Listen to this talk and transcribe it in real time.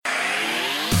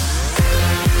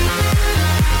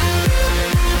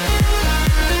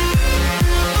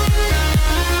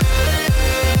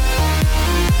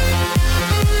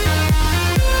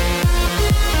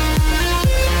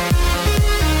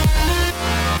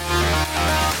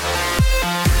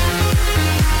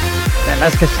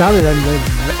Let's get started then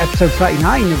with episode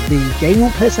 39 of the Game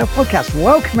Won't Play Itself podcast.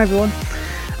 Welcome everyone.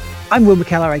 I'm Will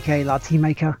McKellar, aka La Team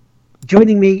Maker.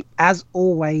 Joining me, as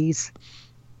always,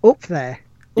 up there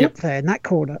in that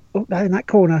corner,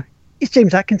 is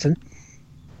James Atkinson.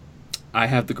 I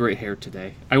have the great hair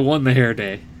today. I won the hair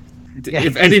day. Yeah.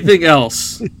 If anything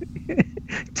else.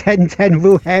 10-10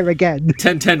 will hair again.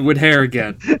 10-10 with hair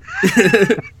again.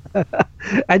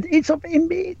 And it's up in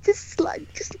me, just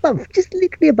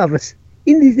literally above us.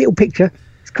 In this little picture,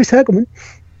 it's Chris Hergelman.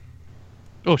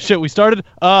 Oh shit, we started?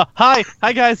 Hi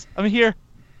guys, I'm here.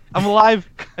 I'm alive,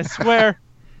 I swear.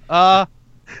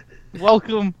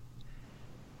 Welcome.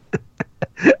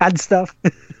 And stuff.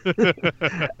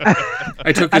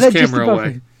 I took his camera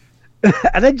away.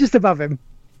 And then just above him,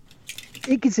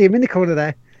 you can see him in the corner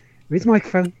there, with his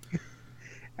microphone.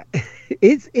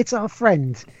 It's our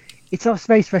friend. It's our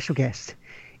very special guest.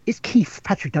 It's Keith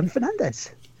Patrick Dunn Fernandez.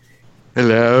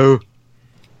 Hello.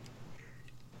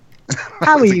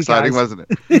 How are you exciting, guys? Wasn't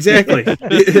it? Exactly.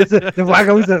 the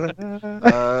waggles are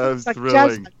like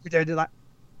thrilling. Jazz,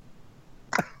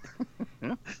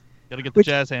 Gotta get the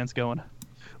jazz hands going.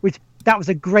 Which that was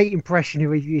a great impression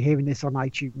of you hearing this on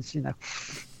iTunes, you know.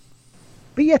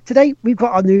 But yeah, today we've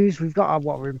got our news, we've got our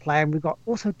what we're playing, we've got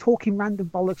also talking random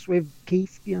bollocks with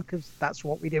Keith, you know, because that's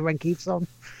what we do when Keith's on.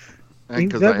 And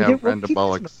because I have random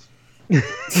bollocks.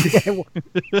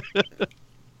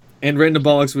 And random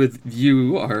bollocks with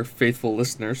you, our faithful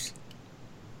listeners.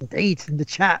 Indeed, in the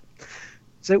chat.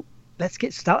 So let's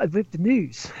get started with the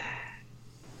news.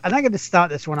 And I'm going to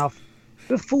start this one off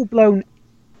with full-blown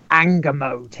anger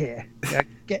mode here.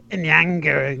 Getting the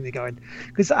anger going.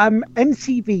 Because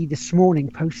MTV this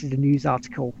morning posted a news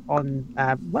article on,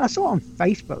 well, I saw it on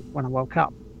Facebook when I woke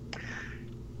up.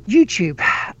 YouTube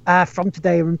from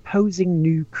today are imposing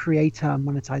new creator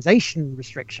monetization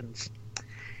restrictions,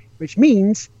 which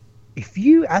means if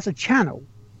you as a channel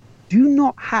do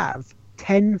not have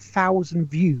 10,000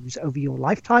 views over your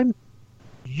lifetime,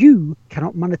 you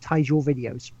cannot monetize your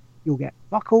videos. You'll get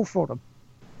fuck all for them.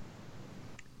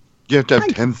 You have to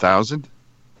have 10,000?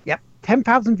 Yep,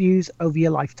 10,000 views over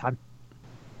your lifetime.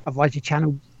 Otherwise your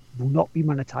channel will not be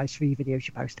monetized for your videos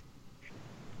you post.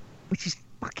 Which is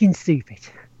fucking stupid.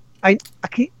 They're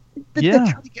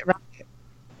trying to get around it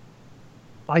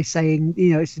by saying,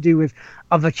 you know, it's to do with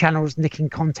other channels nicking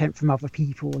content from other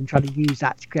people and trying to use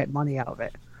that to get money out of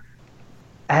it.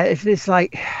 It's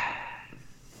like,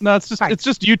 no, it's just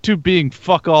YouTube being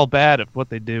fuck all bad at what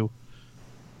they do.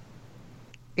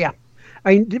 Yeah,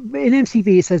 I mean, in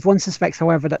MTV it says one suspects,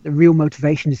 however, that the real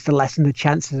motivation is to lessen the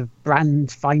chances of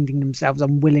brands finding themselves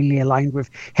unwillingly aligned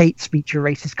with hate speech or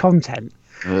racist content.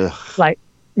 Ugh. Like,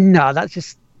 no, that's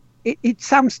just. It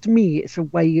sounds to me it's a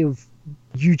way of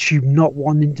YouTube not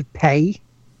wanting to pay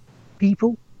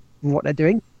people for what they're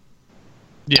doing.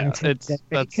 Yeah, that's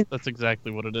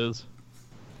exactly what it is.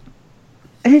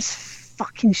 And it's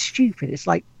fucking stupid. It's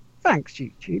like, thanks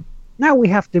YouTube. Now we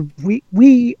have to,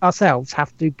 we ourselves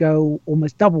have to go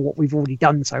almost double what we've already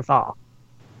done so far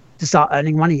to start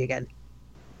earning money again.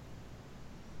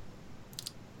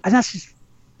 And that's just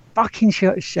fucking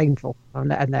shameful on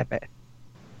their bit.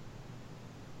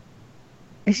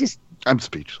 It's just... I'm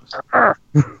speechless.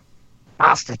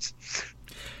 Bastards.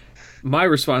 My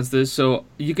response to this, so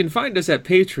you can find us at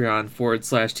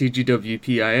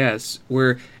Patreon/TGWPIS,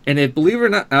 where, and believe it or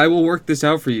not, I will work this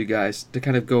out for you guys to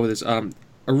kind of go with this.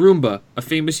 Arumba, a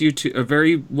famous a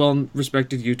very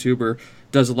well-respected YouTuber,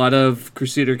 does a lot of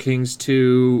Crusader Kings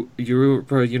 2,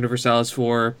 Europa Universalis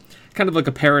 4, kind of like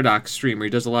a Paradox streamer.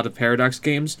 He does a lot of Paradox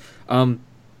games.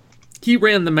 He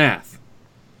ran the math.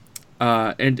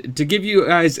 And to give you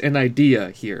guys an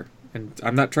idea here, and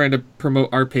I'm not trying to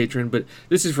promote our Patreon, but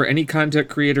this is for any content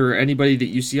creator or anybody that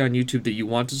you see on YouTube that you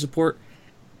want to support.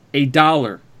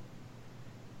 $1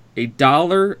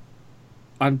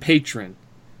 on Patreon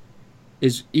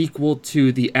is equal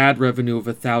to the ad revenue of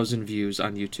 1,000 views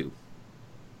on YouTube.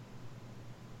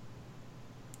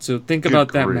 So think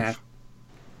about that math.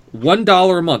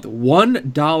 $1 a month.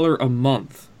 $1 a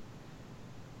month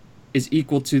is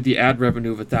equal to the ad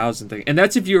revenue of 1,000 thing, and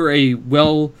that's if you're a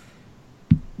well-known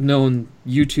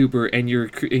YouTuber and you're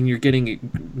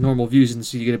getting normal views, and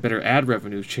so you get a better ad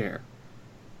revenue share.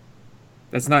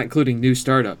 That's not including new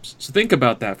startups. So think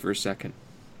about that for a second.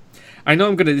 I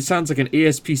know it sounds like an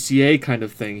ASPCA kind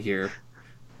of thing here,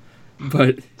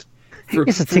 but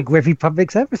it's a Tigwiffy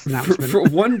public service announcement. For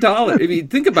 $1, I mean,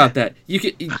 think about that.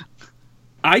 We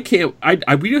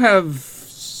do have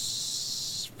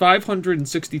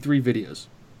 563 videos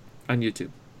on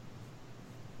YouTube.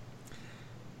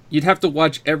 You'd have to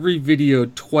watch every video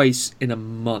twice in a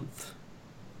month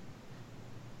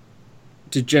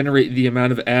to generate the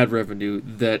amount of ad revenue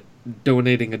that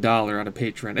donating $1 on a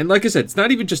Patreon. And like I said, it's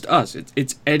not even just us.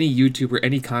 It's any YouTuber,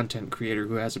 any content creator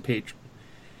who has a Patreon.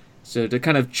 So to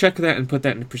kind of check that and put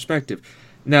that in perspective.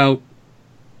 Now,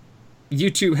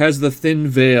 YouTube has the thin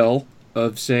veil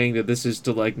of saying that this is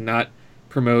to like not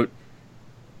promote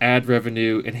ad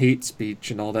revenue and hate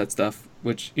speech and all that stuff,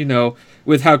 which, you know,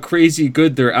 with how crazy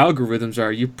good their algorithms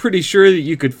are, you're pretty sure that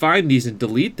you could find these and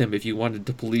delete them if you wanted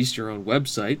to police your own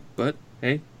website. But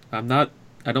hey, I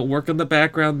don't work on the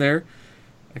background there.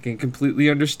 I can completely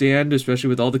understand, especially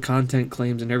with all the content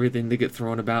claims and everything that get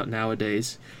thrown about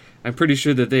nowadays. I'm pretty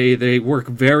sure that they work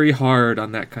very hard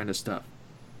on that kind of stuff.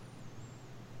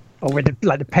 Or with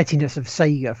the pettiness of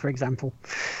Sega, for example.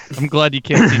 I'm glad you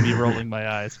can't see me rolling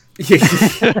my eyes.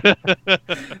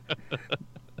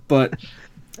 But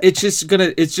it's just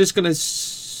gonna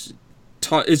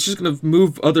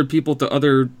move other people to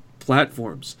other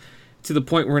platforms, to the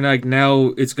point where like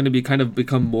now it's gonna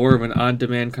become more of an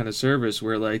on-demand kind of service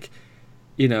where, like,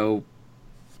 you know,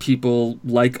 people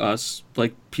like us,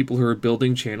 like people who are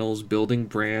building channels, building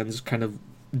brands, kind of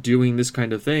doing this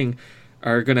kind of thing,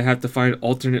 are going to have to find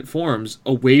alternate forms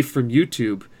away from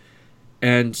YouTube.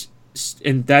 And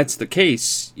that's the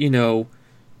case, you know,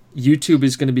 YouTube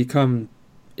is going to become,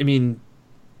 I mean,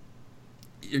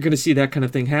 you're going to see that kind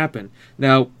of thing happen.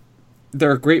 Now,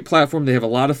 they're a great platform. They have a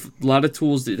lot of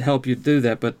tools that help you do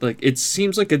that, but like it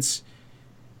seems like it's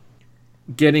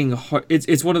getting hard.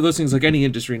 It's one of those things like any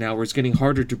industry now where it's getting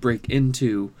harder to break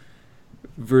into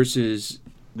versus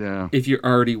if you're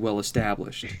already well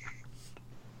established.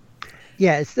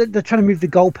 Yeah, they're trying to move the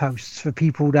goalposts for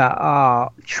people that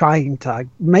are trying to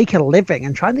make a living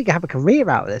and trying to have a career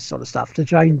out of this sort of stuff, to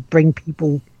try and bring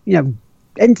people, you know,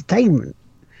 entertainment.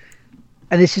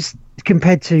 And it's just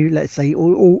compared to, let's say,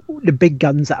 all the big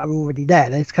guns that are already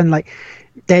there. It's kind of like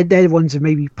they're the ones who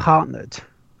maybe partnered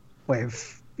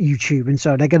with YouTube, and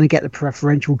so they're going to get the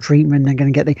preferential treatment. They're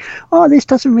going to get this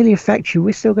doesn't really affect you,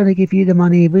 we're still going to give you the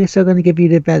money, we're still going to give you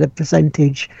the better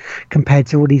percentage, compared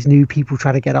to all these new people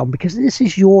trying to get on, because this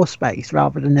is your space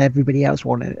rather than everybody else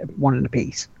wanting a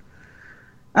piece.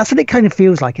 That's what it kind of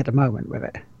feels like at the moment with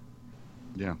it.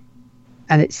 Yeah.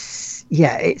 And it's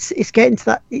getting to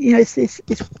that, you know,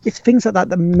 it's things like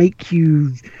that make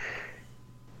you,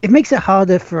 it makes it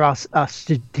harder for us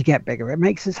to get bigger. It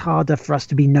makes it harder for us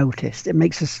to be noticed. It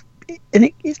makes us, and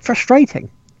it's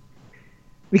frustrating,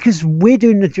 because we're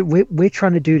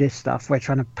trying to do this stuff. We're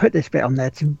trying to put this bit on there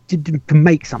to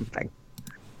make something,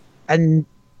 and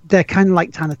they're kind of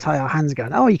like trying to tie our hands,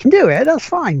 going, "Oh, you can do it. That's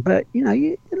fine, but you know,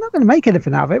 you're not going to make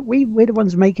anything out of it. We're the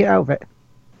ones who make it out of it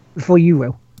before you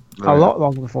will, a lot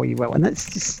longer before you will." And that's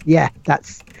just, that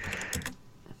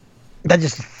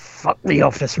just fucked me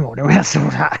off this morning when I saw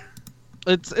that.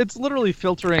 It's literally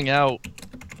filtering out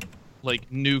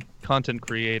like new content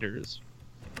creators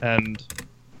and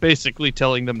basically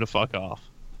telling them to fuck off.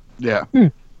 Yeah.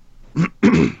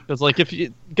 Because like if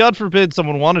you, God forbid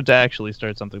someone wanted to actually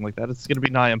start something like that, it's going to be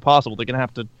nigh impossible. They're going to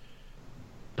have to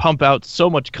pump out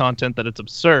so much content that it's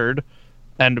absurd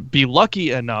and be lucky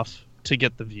enough to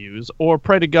get the views, or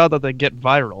pray to God that they get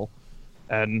viral.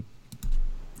 And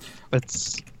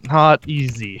it's not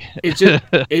easy. It's just,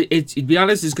 to be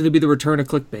honest, it's going to be the return of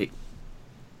clickbait.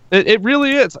 It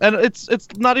really is, and it's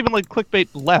not even like clickbait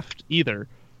left either.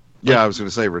 Yeah, I was going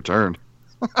to say return.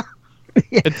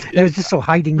 It was just so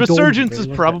hiding. Resurgence is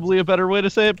probably a better way to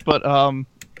say it, but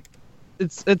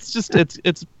it's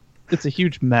a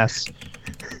huge mess.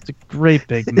 It's a great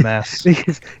big mess.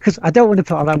 because I don't want to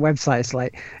put on our website. It's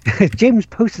like James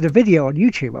posted a video on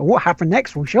YouTube, and what happened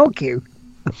next will shock you.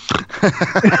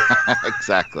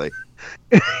 Exactly.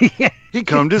 Yeah. He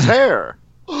combed his hair.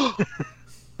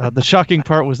 The shocking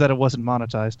part was that it wasn't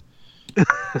monetized.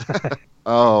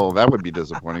 Oh, that would be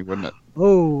disappointing, wouldn't it?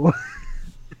 Oh.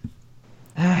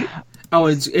 Oh,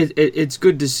 it's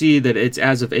good to see that it's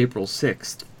as of April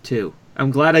 6th too.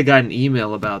 I'm glad I got an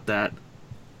email about that.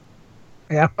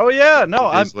 Yeah. Oh yeah, no,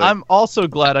 I'm also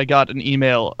glad I got an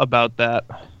email about that.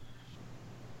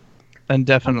 And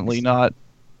definitely not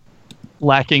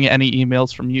lacking any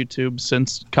emails from YouTube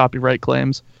since copyright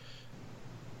claims.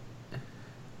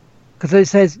 Because it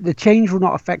says the change will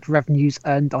not affect revenues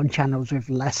earned on channels with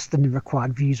less than the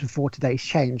required views before today's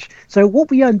change. So what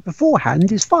we earned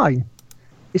beforehand is fine.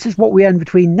 This is what we earn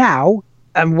between now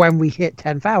and when we hit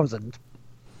 10,000.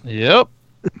 Yep.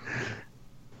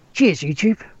 Cheers,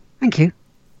 YouTube. Thank you.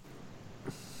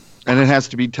 And it has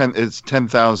to be 10. It's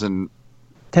 10,000.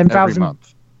 10,000 every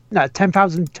month. No,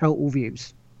 10,000 total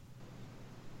views.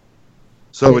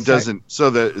 So it doesn't. So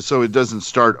it doesn't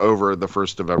start over the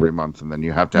first of every month, and then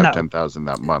you have to have 10,000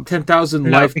 that month. 10,000 No,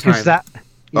 lifetime. because that.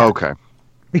 Yeah. Okay.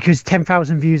 because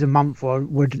 10,000 views a month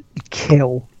would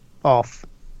kill off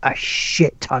a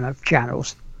shit ton of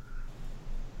channels.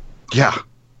 Yeah.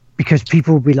 Because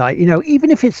people will be like,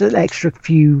 even if it's an extra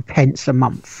few pence a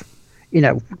month,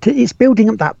 it's building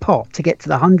up that pot to get to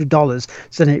the $100.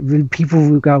 So that people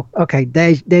will go, okay,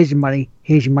 there's your money.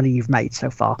 Here's your money you've made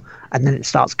so far. And then it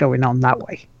starts going on that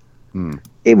way.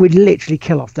 It would literally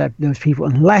kill off those people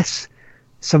unless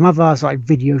some of us like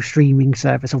video streaming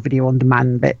service or video on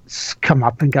demand bits come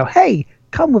up and go, hey,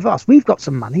 come with us. We've got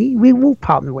some money. We will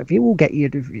partner with you. We'll get you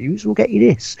the views. We'll get you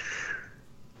this.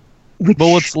 But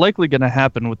what's likely going to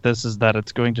happen with this is that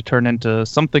it's going to turn into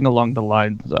something along the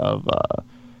lines of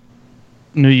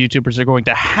new YouTubers are going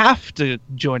to have to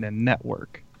join a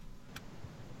network.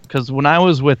 Because when I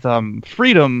was with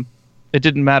Freedom, it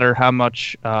didn't matter how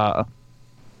much I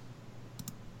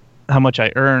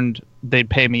earned. They'd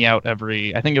pay me out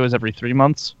every 3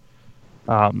 months.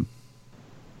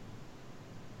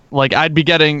 Like I'd be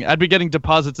getting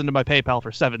deposits into my PayPal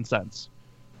for 7 cents.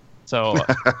 So,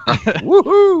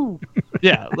 woohoo!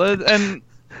 Yeah, and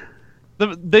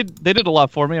they did a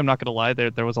lot for me. I'm not gonna lie.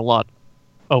 There was a lot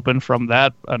open from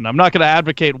that, and I'm not gonna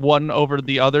advocate one over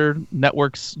the other.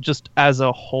 Networks, just as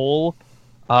a whole,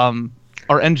 are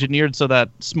engineered so that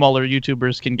smaller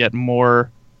YouTubers can get more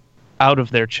out of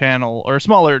their channel, or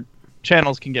smaller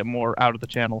channels can get more out of the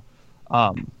channel,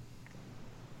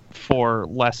 for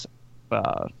less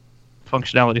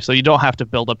functionality. So you don't have to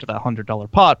build up to that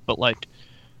 $100 pot, but like.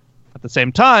 At the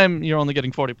same time, you're only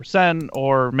getting 40%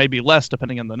 or maybe less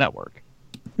depending on the network.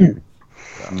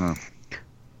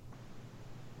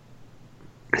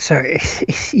 So,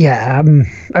 yeah.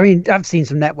 I mean, I've seen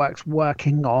some networks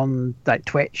working on like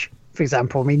Twitch, for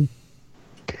example. I mean,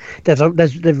 there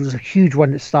was a huge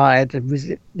one that started.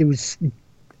 It was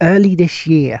early this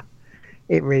year.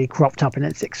 It really cropped up and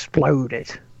it's exploded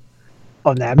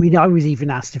on there. I mean, I was even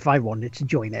asked if I wanted to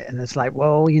join it, and it's like,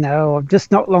 well, I've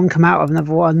just not long come out of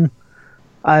another one.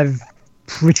 I've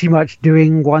pretty much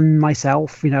doing one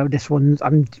myself. This one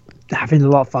I'm having a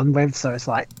lot of fun with, so it's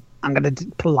like I'm gonna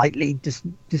politely just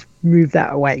move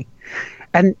that away.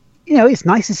 And it's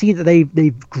nice to see that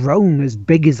they've grown as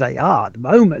big as they are at the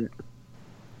moment.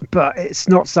 But it's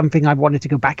not something I wanted to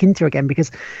go back into again,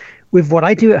 because with what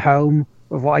I do at home,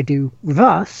 with what I do with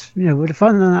us, with the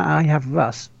fun that I have with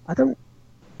us, I don't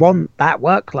want that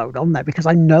workload on there because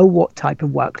I know what type of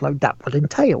workload that will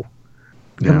entail.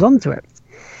 It comes onto it.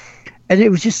 And it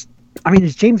was just, I mean,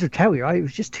 as James would tell you, right, it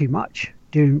was just too much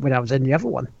doing when I was in the other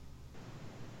one.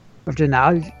 After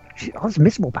that, I was a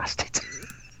miserable bastard.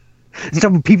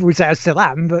 Some people would say I still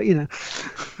am, but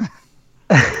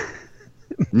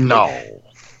No.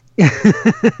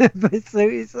 But it's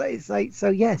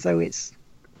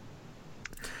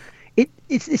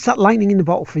that lightning in the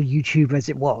bottle for YouTube as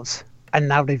it was, and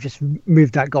now they've just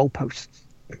moved that goalpost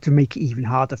to make it even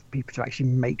harder for people to actually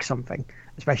make something,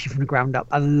 especially from the ground up,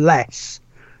 unless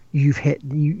you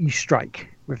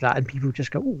strike with that and people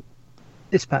just go, oh,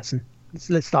 this person,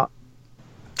 let's start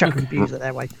chucking abuse it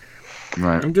their way.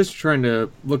 Right. I'm just trying to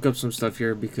look up some stuff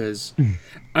here because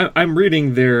I'm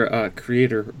reading their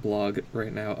creator blog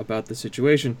right now about the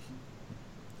situation,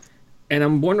 and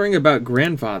I'm wondering about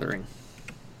grandfathering.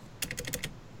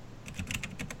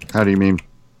 How do you mean?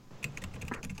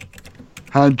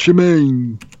 How'd you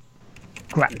mean?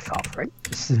 Grandfathering.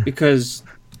 Because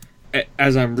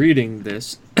as I'm reading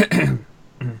this,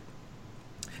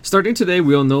 starting today,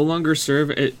 we'll no longer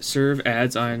serve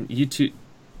ads on YouTube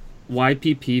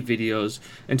YPP videos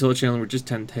until a channel reaches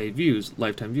 10K views,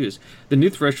 lifetime views. The new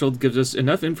threshold gives us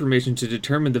enough information to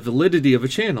determine the validity of a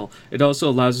channel. It also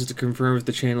allows us to confirm if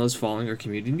the channel is following our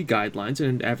community guidelines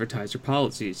and advertiser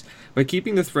policies. By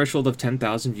keeping the threshold of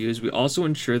 10,000 views, we also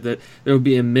ensure that there will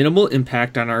be a minimal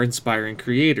impact on our inspiring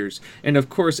creators. And of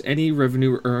course, any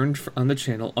revenue earned on the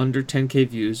channel under 10K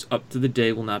views up to the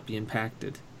day will not be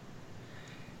impacted.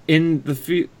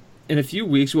 In a few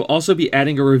weeks, we'll also be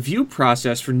adding a review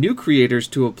process for new creators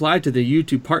to apply to the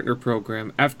YouTube Partner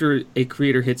Program after a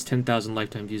creator hits 10,000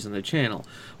 lifetime views on the channel.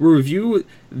 We'll review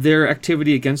their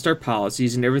activity against our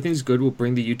policies, and everything's good, we'll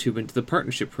bring the YouTube into the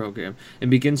Partnership Program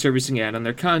and begin servicing ad on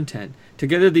their content.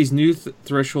 Together, these new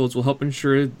thresholds will help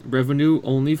ensure revenue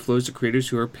only flows to creators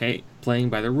who are playing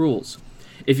by the rules.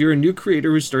 If you're a new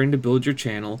creator who's starting to build your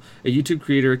channel, a YouTube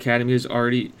Creator Academy is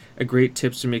already a great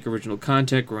tips to make original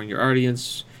content, growing your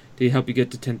audience, to help you get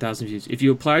to 10,000 views. If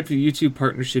you applied for the YouTube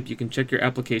partnership, you can check your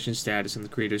application status in the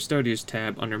Creator Studios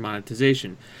tab under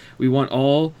monetization. We want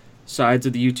all sides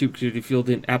of the YouTube community feel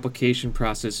the application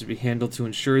process to be handled to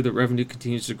ensure that revenue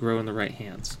continues to grow in the right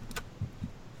hands.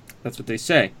 That's what they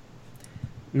say.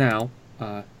 Now,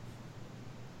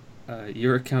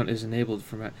 Your account is enabled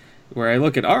from it. Where I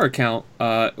look at our account,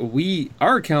 our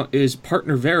account is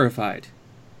partner verified.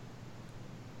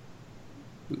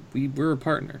 We're a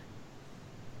partner.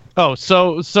 Oh,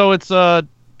 so it's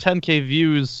 10K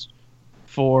views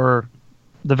for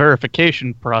the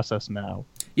verification process now.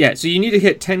 Yeah, so you need to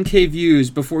hit 10K views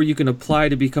before you can apply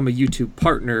to become a YouTube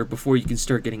partner, before you can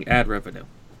start getting ad revenue.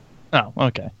 Oh,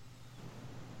 okay.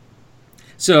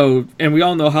 So, and we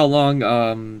all know how long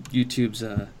YouTube's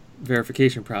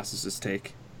verification processes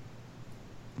take.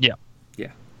 Yeah.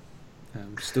 Yeah.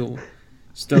 I'm still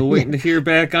waiting to hear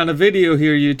back on a video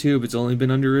here, YouTube. It's only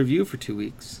been under review for 2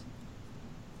 weeks.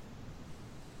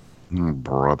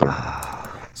 Brother.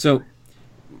 So,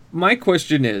 my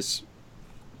question is,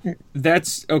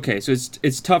 that's okay. So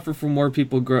it's tougher for more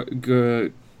people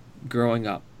growing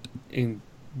up and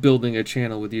building a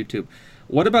channel with YouTube.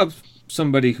 What about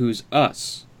somebody who's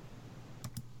us?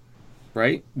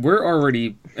 Right? We're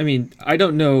already. I mean, I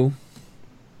don't know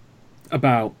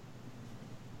about.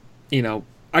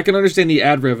 I can understand the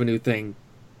ad revenue thing.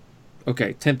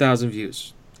 Okay, 10,000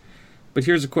 views. But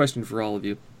here's a question for all of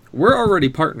you. We're already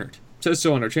partnered. It says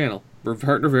so on our channel. We're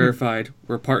partner verified.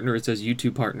 We're a partner. It says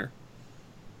YouTube partner.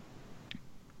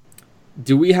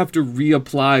 Do we have to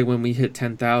reapply when we hit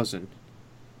 10,000?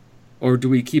 Or do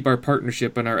we keep our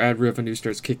partnership and our ad revenue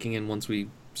starts kicking in once we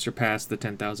surpass the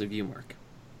 10,000 view mark?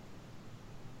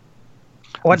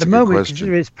 Well, at That's the a good moment,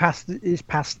 question. it's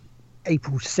past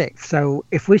April 6th. So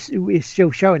if we're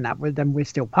still showing that, well, then we're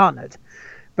still partnered.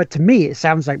 But to me, it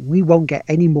sounds like we won't get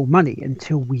any more money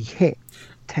until we hit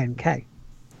 10K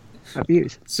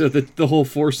views. So the whole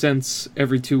 4 cents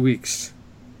every 2 weeks.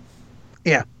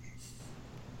 Yeah.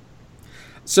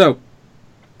 So,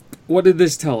 what did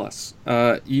this tell us?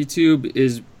 YouTube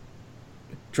is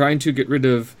trying to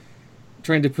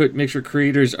make sure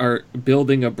creators are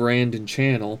building a brand and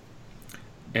channel,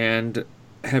 and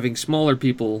having smaller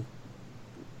people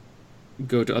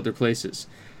go to other places.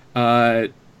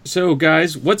 So,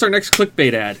 guys, what's our next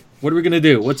clickbait ad? What are we gonna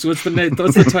do? What's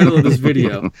the title of this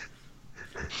video?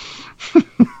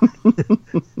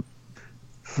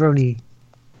 Frony.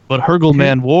 But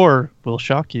Hergelman War will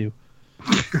shock you.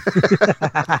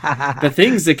 The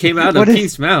things that came out of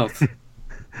Keith's mouth.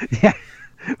 Yeah.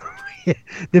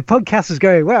 The podcast was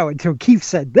going well until Keith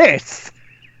said this.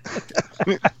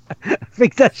 I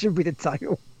think that should be the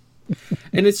title.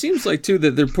 And it seems like, too,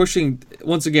 that they're pushing,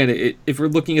 once again, if we're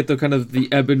looking at the kind of the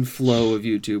ebb and flow of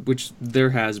YouTube, which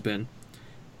there has been,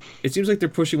 it seems like they're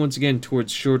pushing, once again,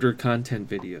 towards shorter content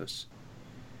videos.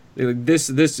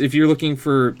 This, if you're looking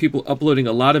for people uploading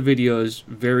a lot of videos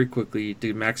very quickly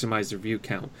to maximize their view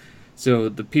count. So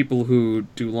the people who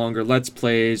do longer Let's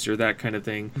Plays or that kind of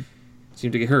thing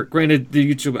seem to get hurt. Granted,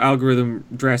 the YouTube algorithm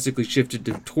drastically shifted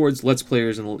towards Let's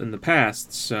Players in the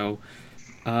past, so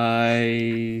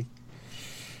I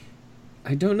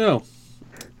don't know.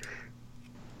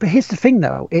 But here's the thing,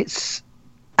 though. It's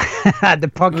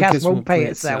the podcast won't pay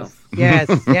itself. Yes,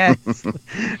 yes.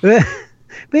 But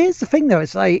here's the thing, though.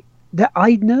 It's like that.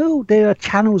 I know there are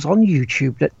channels on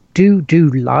YouTube that do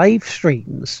live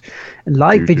streams and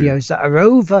live videos that are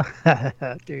over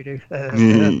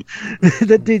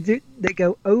that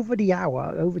go over the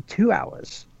hour, over 2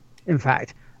 hours, in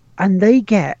fact, and they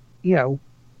get a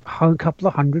couple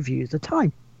of hundred views a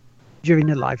time during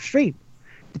the live stream,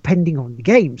 depending on the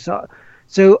game. So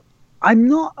I'm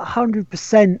not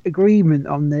 100% agreement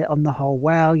on the whole.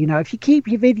 Well, if you keep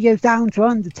your videos down to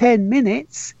under 10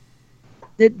 minutes,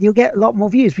 that you'll get a lot more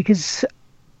views, because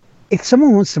if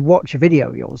someone wants to watch a video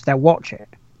of yours, they'll watch it.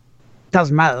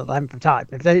 Doesn't matter the length of time.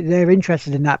 If they're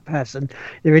interested in that person,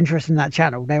 they're interested in that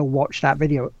channel, they'll watch that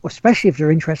video, especially if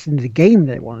they're interested in the game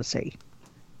they want to see.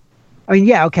 I mean,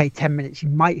 yeah, okay, 10 minutes, you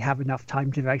might have enough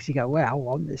time to actually go, well, I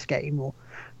want this game.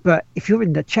 But if you're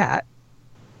in the chat,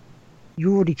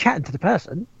 you're already chatting to the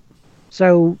person.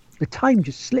 So the time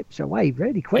just slips away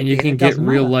really quickly. And you can get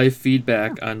real-life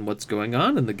feedback on what's going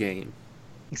on in the game.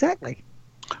 Exactly.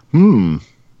 I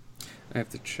have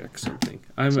to check something.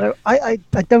 So I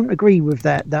don't agree with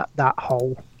that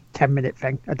whole 10-minute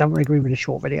thing. I don't agree with the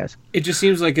short videos. It just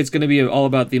seems like it's going to be all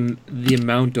about the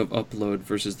amount of upload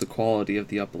versus the quality of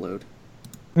the upload.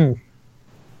 Yeah,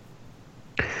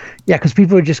 because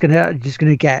people are just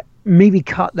gonna get maybe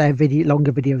cut their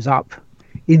longer videos up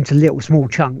into little small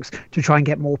chunks to try and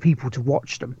get more people to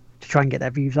watch them, to try and get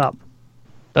their views up.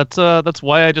 That's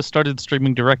why I just started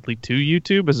streaming directly to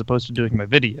YouTube as opposed to doing my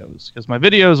videos, because my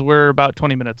videos were about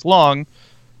 20 minutes long,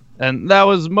 and that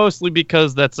was mostly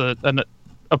because that's a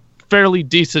fairly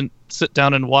decent sit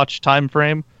down and watch time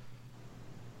frame.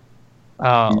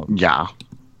 Yeah.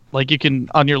 Like, you can,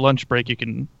 on your lunch break, you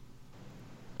can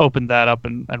open that up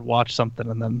and watch something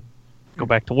and then go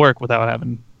back to work without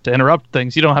having to interrupt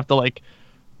things. You don't have to like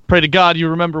pray to God you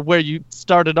remember where you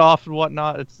started off and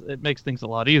whatnot. It makes things a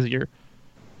lot easier.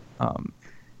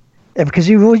 Yeah, because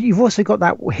you've also got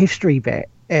that history bit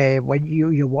when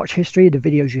you watch history of the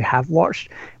videos you have watched,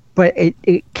 but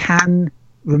it can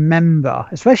remember,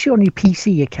 especially on your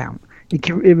PC account, it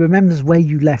remembers where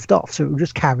you left off, so it will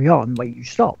just carry on where you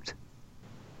stopped.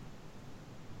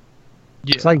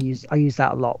 Yeah. So I use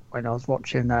that a lot when I was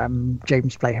watching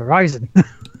James play Horizon.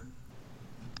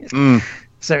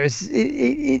 So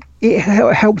it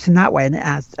helps in that way, and it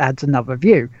adds another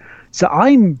view. So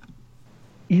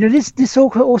this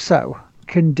also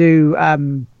can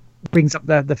do brings up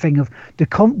the thing of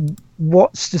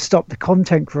what's to stop the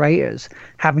content creators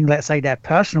having, let's say, their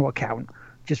personal account,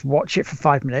 just watch it for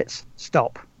 5 minutes,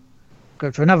 stop,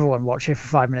 go to another one, watch it for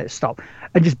 5 minutes, stop,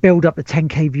 and just build up the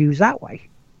 10k views that way.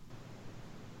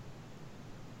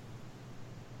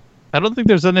 I don't think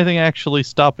there's anything actually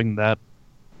stopping that.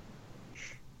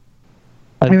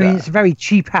 I mean, it's a very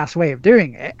cheap-ass way of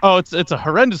doing it. Oh, it's a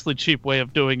horrendously cheap way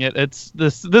of doing it. It's the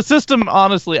system.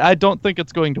 Honestly, I don't think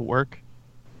it's going to work.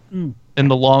 In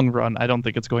the long run, I don't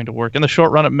think it's going to work. In the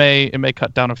short run, it may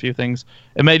cut down a few things.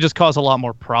 It may just cause a lot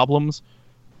more problems.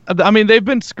 I mean, they've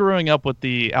been screwing up with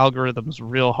the algorithms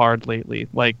real hard lately.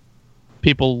 Like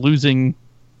people losing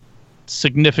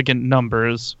significant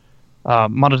numbers,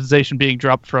 monetization being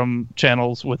dropped from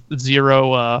channels with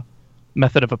zero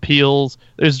method of appeals.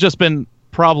 There's just been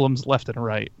problems left and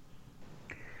right.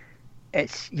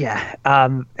 It's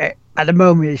at the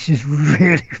moment it's just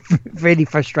really really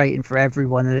frustrating for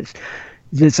everyone, and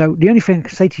so the only thing I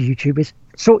can say to YouTube is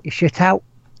sort your shit out.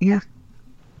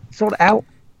 Sort it out.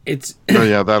 It's oh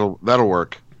yeah, that'll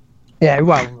work. Yeah,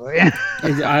 well,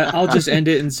 I'll just end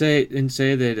it and say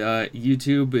that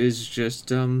YouTube is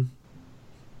just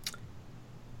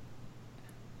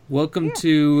welcome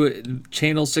to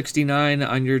channel 69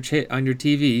 on your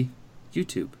TV,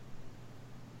 YouTube.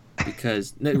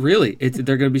 Because really,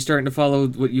 they're going to be starting to follow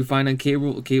what you find on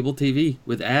cable TV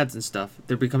with ads and stuff.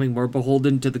 They're becoming more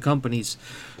beholden to the companies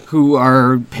who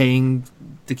are paying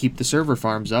to keep the server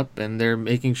farms up, and they're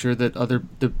making sure that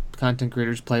the content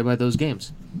creators play by those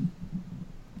games.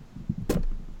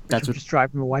 That's what just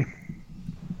drive them away.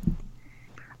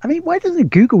 I mean, why doesn't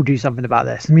Google do something about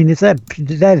this? I mean, they're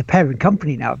the parent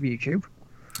company now of YouTube.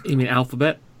 You mean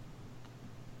Alphabet?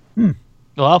 Well,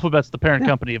 Alphabet's the parent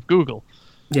company of Google.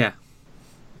 Yeah.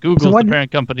 Google's the parent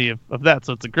company of that,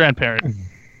 so it's a grandparent.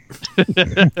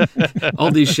 All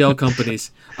these shell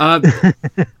companies. And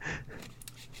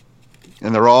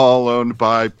they're all owned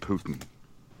by Putin.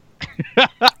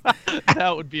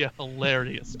 That would be a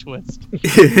hilarious twist.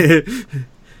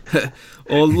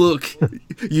 Oh, look.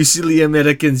 You silly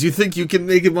Americans. You think you can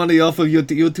make money off of your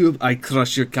YouTube? I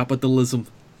crush your capitalism.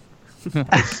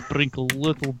 I sprinkle a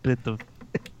little bit of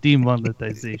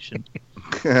demonetization.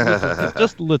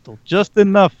 Little, just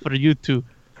enough for you to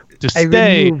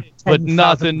stay, but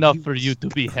not enough for you to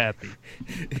be happy.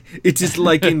 It is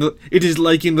like in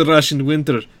the Russian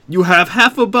winter. You have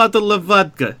half a bottle of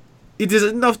vodka. It is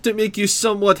enough to make you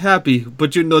somewhat happy,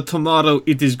 but you know tomorrow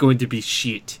it is going to be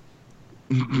shit.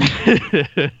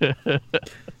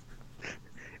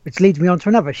 Which leads me on to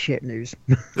another shit news.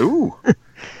 Ooh.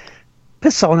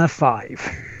 Persona 5.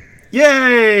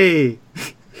 Yay!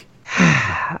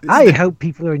 I hope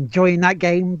people are enjoying that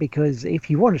game, because if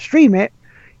you want to stream it,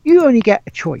 you only get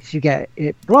a choice. You get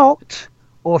it blocked,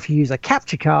 or if you use a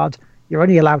capture card, you're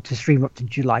only allowed to stream up to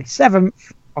July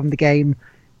 7th on the game,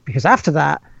 because after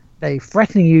that, they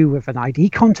threaten you with an ID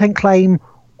content claim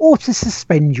or to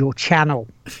suspend your channel.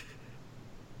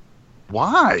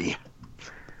 Why?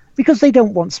 Because they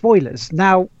don't want spoilers.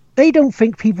 Now, they don't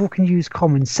think people can use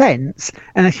common sense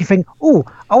and actually think, oh,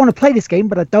 I want to play this game,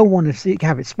 but I don't want to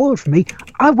have it spoiled for me.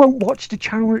 I won't watch the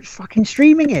channel that's fucking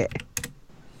streaming it.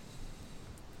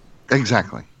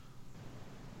 Exactly.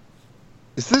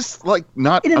 Is this, like,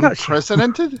 not In a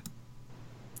unprecedented?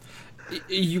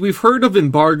 We've heard of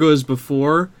embargoes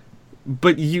before,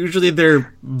 but usually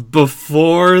they're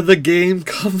before the game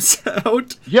comes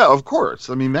out. Yeah, of course.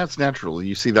 I mean, that's natural.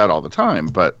 You see that all the time,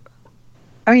 but...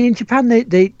 I mean, in Japan,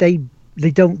 they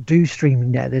don't do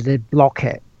streaming there. They block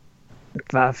it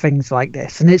for things like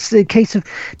this. And it's a case of,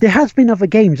 there has been other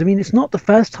games. I mean, it's not the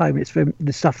first time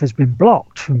the stuff has been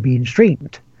blocked from being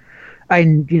streamed.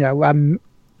 And,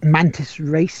 Mantis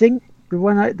Racing,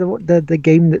 the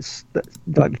game that's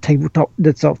like the tabletop,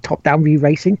 that's sort of top-down view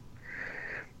racing,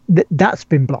 that's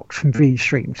been blocked from being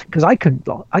streamed, because I couldn't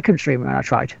stream it when I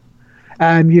tried.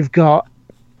 You've got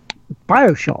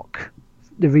BioShock,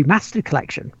 the remastered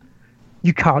collection.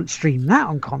 You can't stream that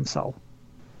on console.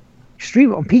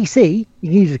 stream it on PC. You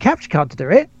can use a capture card to do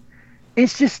it.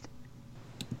 It's just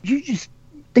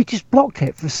they just blocked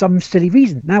it for some silly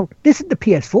reason. Now, this is the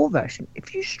PS4 version.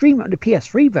 If you stream it on the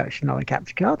PS3 version on a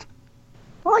capture card,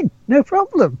 fine, no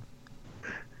problem.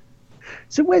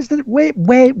 So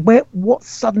what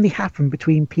suddenly happened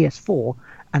between PS4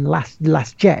 and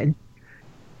last gen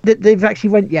that they've actually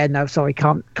went, yeah, no, sorry,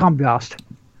 can't be asked.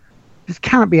 Just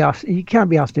cannot be asked. You can't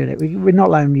be asked doing it. We're not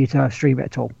allowing you to stream it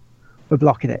at all. We're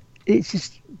blocking it. It's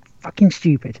just fucking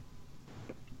stupid.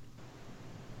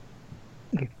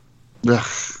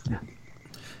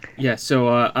 Yeah, so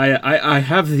I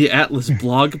have the Atlas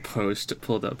blog post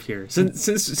pulled up here.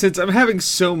 Since I'm having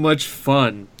so much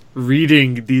fun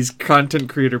reading these content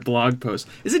creator blog posts.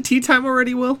 Is it tea time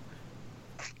already, Will?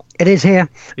 It is here.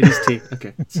 It is tea.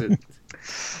 Okay. So,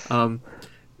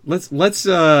 let's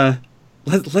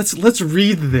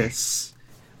read this.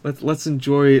 Let's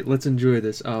enjoy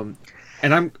this. And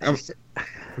I'm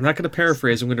not going to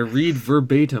paraphrase. I'm going to read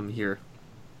verbatim here.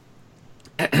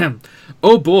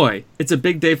 Oh boy, it's a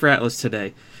big day for Atlas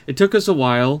today. It took us a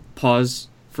while, pause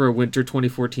for a winter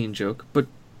 2014 joke, but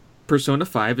Persona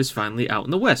 5 is finally out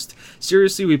in the West.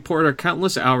 Seriously, we poured our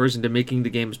countless hours into making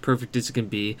the game as perfect as it can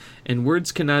be, and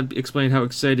words cannot explain how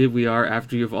excited we are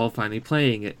after you've all finally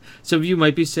playing it. Some of you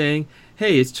might be saying,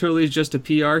 hey, it's totally just a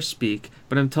PR speak,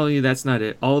 but I'm telling you that's not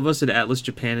it. All of us at Atlas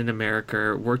Japan and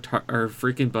America worked our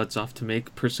freaking butts off to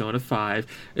make Persona 5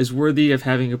 as worthy of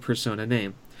having a Persona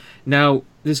name. Now,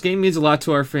 this game means a lot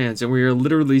to our fans, and we are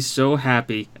literally so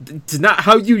happy. It's not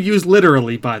how you use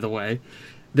literally, by the way.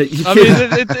 That you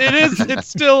it's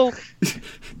still...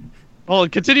 Well,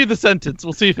 continue the sentence.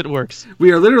 We'll see if it works.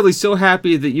 We are literally so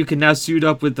happy that you can now suit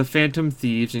up with the Phantom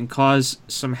Thieves and cause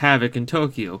some havoc in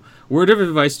Tokyo. Word of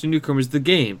advice to newcomers to the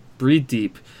game. Breathe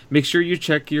deep. Make sure you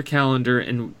check your calendar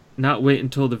and not wait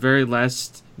until the very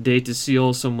last day to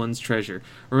seal someone's treasure.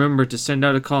 Remember to send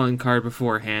out a calling card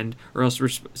beforehand, or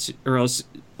else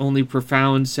only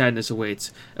profound sadness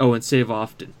awaits. Oh, and save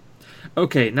often.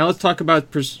 Okay, now let's talk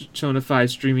about Persona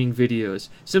 5 streaming videos.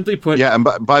 Simply put... Yeah, and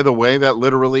by the way, that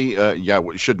literally,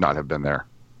 it should not have been there.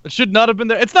 It should not have been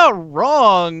there. It's not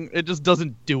wrong. It just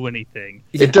doesn't do anything.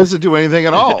 Yeah. It doesn't do anything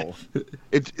at all.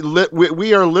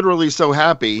 We are literally so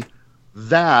happy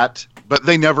that... But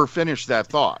they never finish that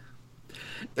thought.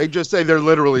 They just say they're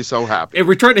literally so happy. And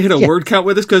we're trying to hit a word count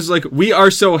with this because, like, we are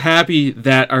so happy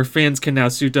that our fans can now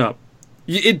suit up.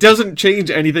 It doesn't change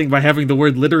anything by having the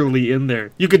word literally in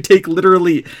there. You could take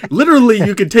literally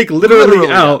you could take literally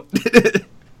out.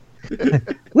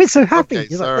 We're so happy.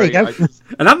 Okay, sorry, there you go.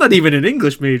 And I'm not even an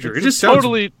English major. It just sounds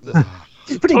totally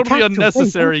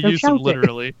unnecessary use of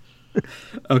literally.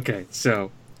 Okay,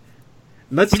 so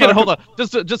let's hold on.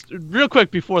 Just real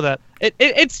quick before that.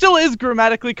 It still is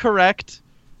grammatically correct,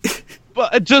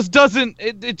 but it just doesn't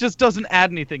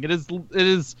add anything. It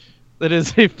is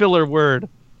a filler word.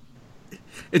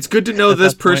 It's good to know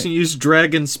this person used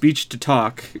dragon speech to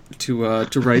talk to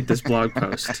write this blog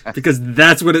post, because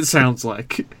that's what it sounds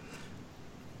like.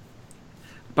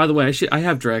 By the way, I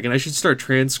have dragon. I should start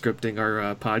transcripting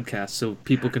our podcast so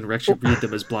people can actually read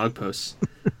them as blog posts.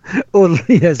 Or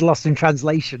it's lost in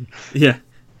translation. Yeah.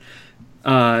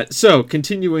 So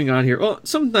continuing on here. Well,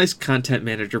 some nice content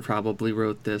manager probably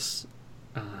wrote this.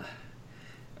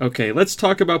 Okay, let's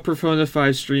talk about Persona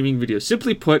 5 streaming videos.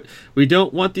 Simply put, we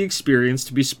don't want the experience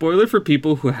to be spoiler for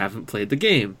people who haven't played the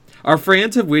game. Our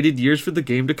fans have waited years for the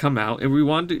game to come out, and we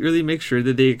want to really make sure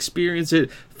that they experience it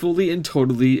fully and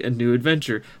totally a new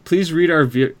adventure. Please read our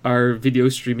video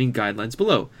streaming guidelines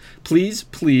below. Please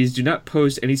do not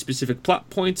post any specific plot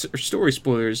points or story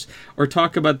spoilers, or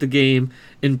talk about the game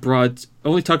in broad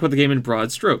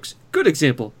strokes. Good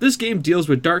example. This game deals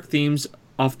with dark themes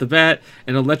off the bat,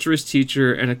 and a lecherous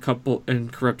teacher and a couple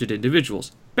and corrupted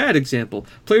individuals. Bad example.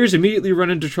 Players immediately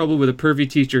run into trouble with a pervy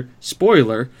teacher,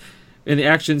 spoiler, and the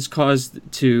actions caused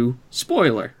to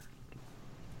spoiler.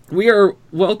 We are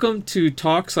welcome to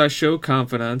talk/show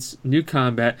confidants, new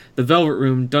combat, the Velvet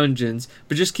Room, dungeons,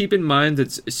 but just keep in mind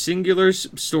that singular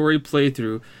story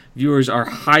playthrough viewers are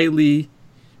highly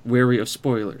wary of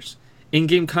spoilers.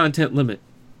 In-game content limit.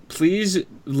 Please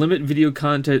limit video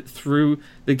content through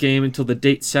the game until the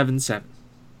date 7/7.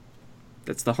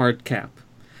 That's the hard cap.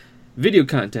 Video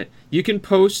content. You can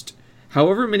post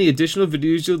however many additional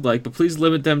videos you'd like, but please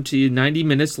limit them to 90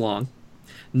 minutes long.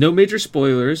 No major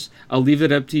spoilers. I'll leave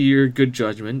it up to your good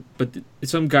judgment, but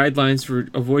some guidelines for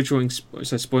avoid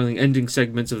spoiling ending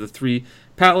segments of the 3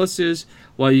 palaces,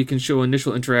 while you can show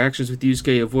initial interactions with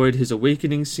Yusuke, avoid his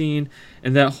awakening scene,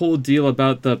 and that whole deal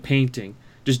about the painting.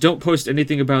 Just don't post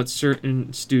anything about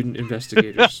certain student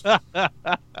investigators.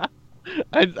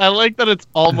 I like that it's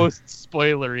almost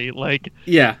spoilery. Like,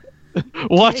 Yeah.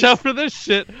 watch out for this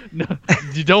shit. No,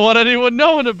 you don't want anyone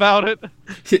knowing about it.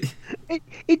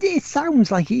 It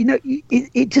sounds like,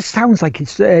 it just sounds like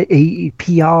it's a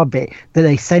PR bit that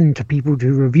they send to people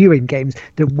to reviewing games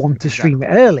that want to stream it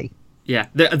early. Yeah,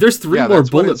 there's three more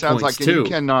that's what bullet it sounds points like, too. and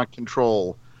you cannot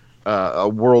control a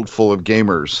world full of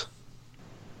gamers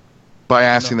by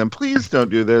asking them, please don't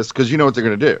do this, because you know what they're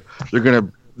going to do.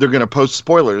 They're going to post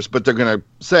spoilers, but they're going to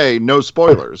say no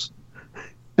spoilers,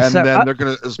 and So, then they're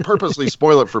going to purposely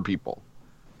spoil it for people.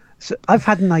 So I've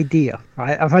had an idea,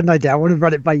 right? I want to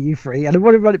run it by you three, and I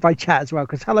want to run it by chat as well.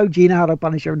 Because hello, Gina, hello,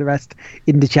 Punisher, and the rest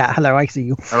in the chat. Hello, I see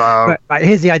you. Hello. Right,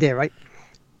 here's the idea, right?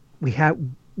 We have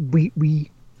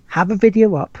a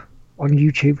video up on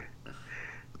YouTube.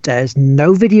 There's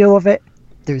no video of it.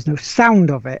 There's no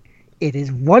sound of it. It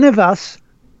is one of us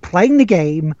playing the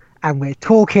game, and we're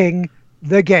talking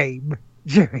the game.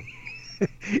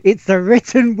 It's a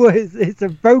written words. It's a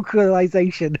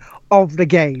vocalization of the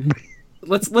game.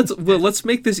 Let's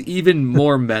make this even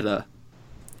more meta.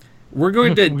 We're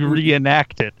going to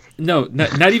reenact it. No,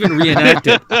 not even reenact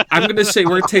it. I'm going to say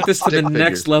we're going to take this to the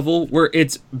next level, where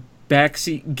it's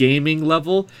backseat gaming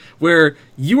level, where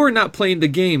you are not playing the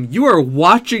game, you are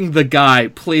watching the guy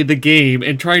play the game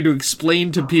and trying to explain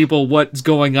to people what's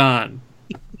going on.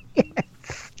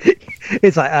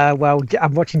 It's like, well,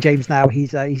 I'm watching James now.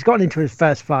 He's gotten into his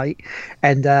first fight,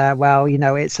 and well,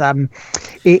 it's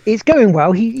going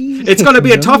well. It's going to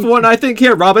be a tough one, I think.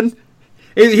 Here, Robin,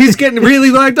 he's getting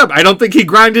really lined up. I don't think he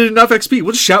grinded enough XP.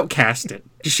 We'll shoutcast it.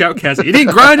 Just shoutcast it. He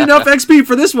didn't grind enough XP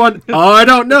for this one. Oh, I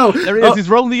don't know. There he is. He's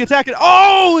rolling the attack. And,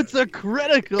 it's a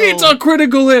critical. It's a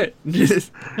critical hit.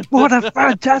 What a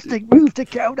fantastic move to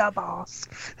kill the boss.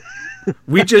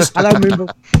 We just Hello,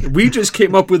 Moonball. We just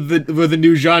came up with a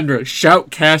new genre: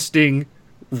 shoutcasting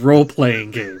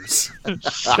role-playing games.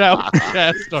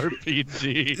 Shoutcast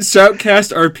RPG.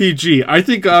 Shoutcast RPG. I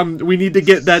think we need to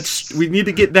get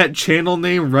that channel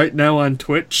name right now on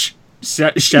Twitch.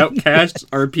 Shoutcast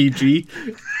RPG.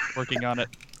 Working on it.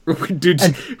 Dude,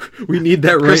 we need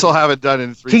that right. Chris will have it done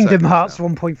in 3 Kingdom seconds Hearts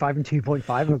 1.5 and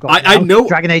 2.5. We've got I know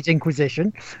Dragon Age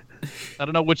Inquisition. I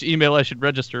don't know which email I should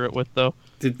register it with, though.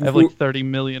 I have 30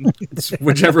 million.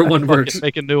 Whichever one works.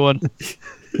 Make a new one.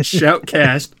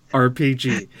 Shoutcast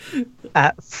RPG.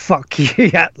 Fuck you,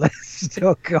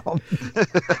 Atlas.com.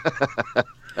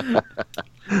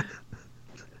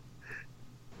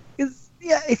 It's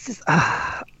just,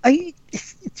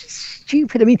 it's just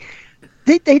stupid. I mean,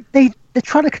 they're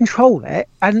trying to control it,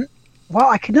 and while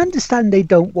I can understand they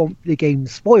don't want the game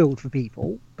spoiled for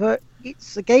people, but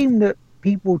it's a game that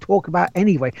people talk about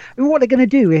anyway. I mean, what are they going to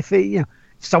do if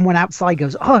someone outside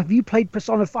goes, "Oh, have you played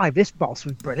Persona 5? This boss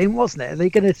was brilliant, wasn't it?" Are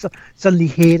they going to suddenly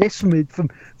hear this from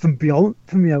beyond,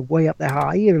 from way up there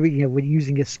high? We're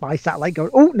using a spy satellite,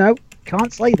 going, "Oh no,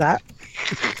 can't say that."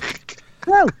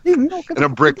 No, they're not gonna... And a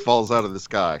brick falls out of the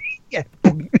sky. Yeah.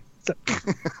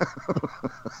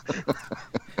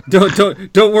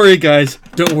 Don't worry, guys.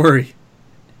 Don't worry.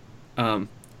 IGN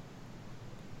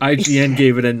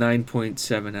gave it a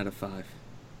 9.7 out of 5.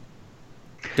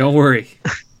 Don't worry.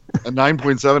 A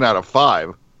 9.7 out of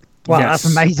 5. Wow, Yes.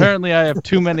 that's amazing. Apparently, I have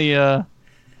too many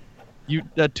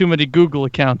Google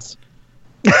accounts.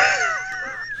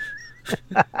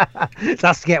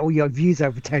 That's to get all your views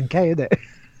over 10K, isn't it?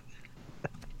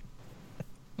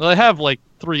 Well, I have like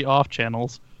 3 off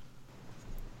channels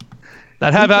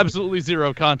that have absolutely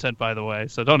zero content, by the way.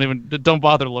 So don't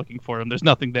bother looking for them. There's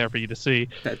nothing there for you to see.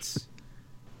 That's.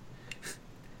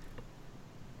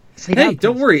 See, Hey,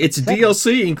 don't worry. It's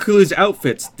DLC, includes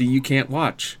outfits that you can't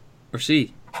watch or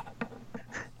see.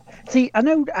 See, I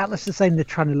know Atlas is saying they're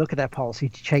trying to look at their policy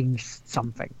to change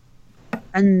something,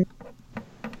 and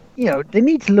they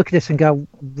need to look at this and go,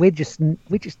 we're just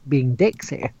being dicks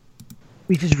here.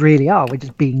 We just really are. We're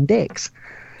just being dicks.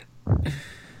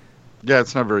 Yeah,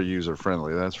 it's not very user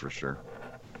friendly, that's for sure.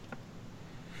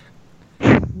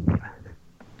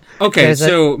 Okay,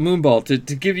 so Moonball,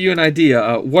 to give you an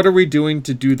idea, what are we doing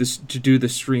to do the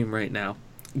stream right now?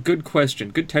 Good question.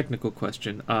 Good technical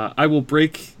question. I will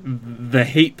break the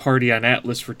hate party on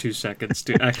Atlas for 2 seconds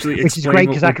to actually explain Which is great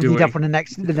because I can doing. read up on the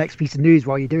next piece of news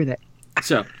while you're doing it.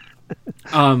 So,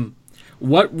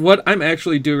 what I'm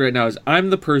actually doing right now is I'm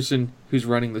the person who's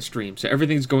running the stream. So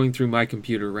everything's going through my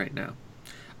computer right now.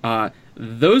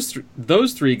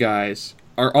 Those 3 guys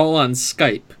are all on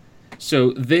Skype.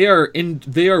 So they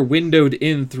are windowed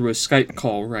in through a Skype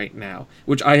call right now,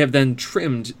 which I have then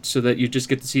trimmed so that you just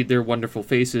get to see their wonderful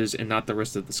faces and not the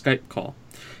rest of the Skype call.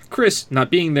 Chris,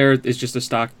 not being there, is just a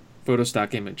stock Photo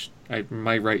stock image.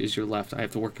 My right is your left. I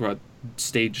have to work about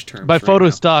stage terms. By right photo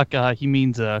now. stock, he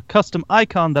means a custom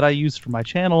icon that I use for my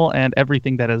channel and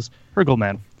everything that is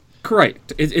Hergelman.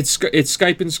 Correct. It's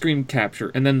Skype and screen capture,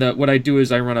 and then what I do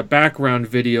is I run a background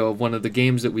video of one of the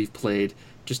games that we've played,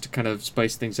 just to kind of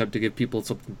spice things up to give people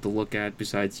something to look at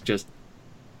besides just,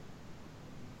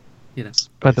 you know.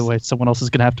 By the way, someone else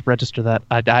is going to have to register that.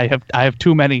 I have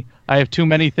too many. I have too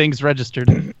many things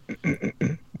registered.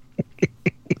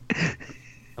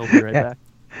 I'll be right back.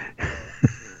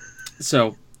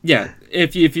 So yeah,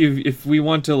 if we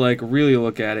want to like really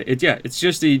look at it, it's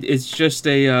just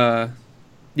a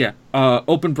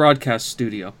open broadcast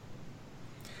studio.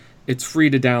 It's free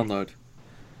to download.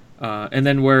 And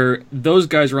then where those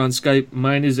guys are on Skype,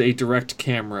 mine is a direct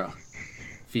camera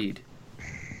feed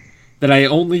that I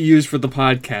only use for the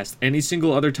podcast. Any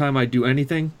single other time I do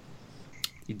anything,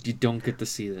 you don't get to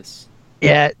see this.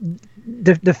 Yeah,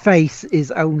 the face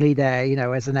is only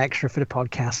there, as an extra for the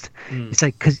podcast. It's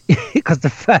like because the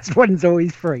first one's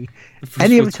always free.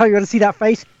 Any other time you want to see that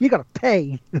face, you got to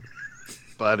pay.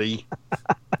 Buddy.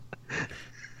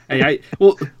 Hey,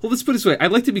 well, let's put it this way. I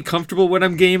like to be comfortable when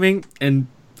I'm gaming, and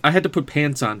I had to put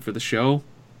pants on for the show.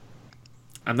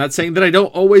 I'm not saying that I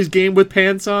don't always game with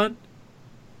pants on,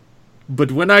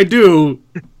 but when I do,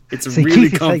 it's So really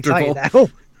Keith is comfortable. excited now.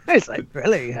 It's like,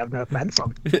 really? You have no pants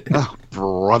on? Oh,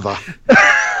 brother.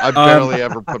 I barely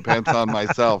ever put pants on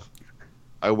myself.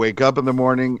 I wake up in the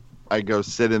morning, I go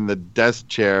sit in the desk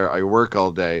chair, I work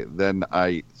all day, then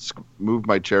I move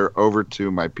my chair over to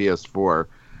my PS4,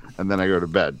 and then I go to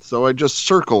bed. So I just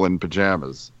circle in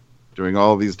pajamas, doing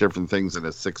all these different things in a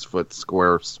 6-foot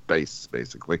square space,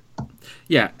 basically.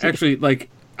 Yeah, actually, like,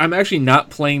 I'm actually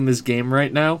not playing this game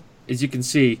right now. As you can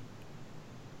see,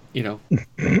 either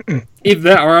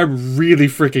that or I'm really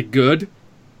freaking good,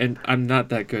 and I'm not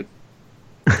that good.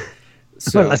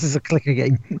 So Unless it's a clicker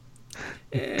game.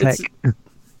 it's,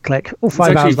 Click. Oh, it's 5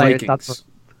 actually hours later. Vikings.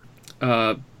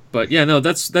 But yeah, no,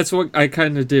 that's what I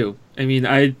kind of do. I mean,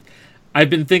 I've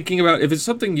been thinking about, if it's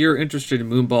something you're interested in,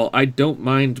 Moonball, I don't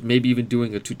mind maybe even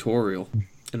doing a tutorial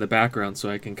in the background so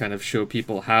I can kind of show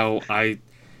people how I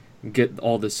get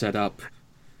all this set up.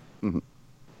 Mm-hmm.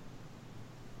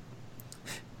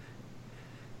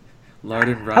 Lard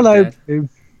and Rob Hello. Dad. Boo.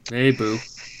 Hey, boo.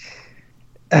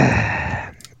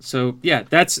 So yeah,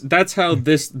 that's how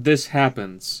this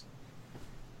happens.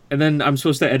 And then I'm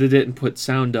supposed to edit it and put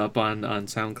sound up on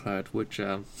SoundCloud, which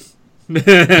I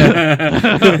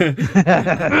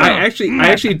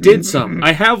actually did some.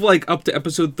 I have like up to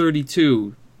episode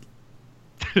 32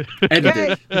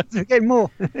 edited. Yay! We're getting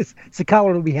more. So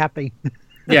Carl will be happy.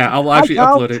 Yeah, I'll actually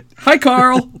Carl. upload it. Hi,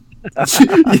 Carl. I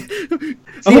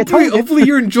told you. Hopefully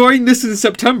you're enjoying this in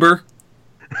September.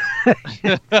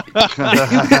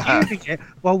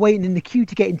 While waiting in the queue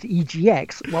to get into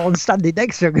EGX, while I'm standing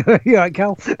next to him. You all right,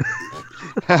 Carl?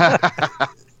 Hey,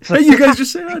 you guys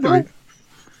just say hi to me.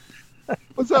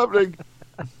 What's happening?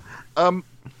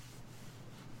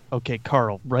 Okay,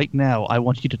 Carl. Right now, I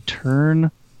want you to turn.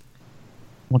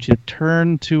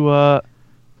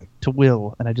 To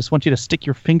Will, and I just want you to stick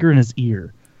your finger in his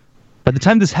ear. By the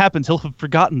time this happens, he'll have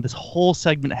forgotten this whole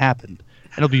segment happened,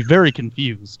 and he'll be very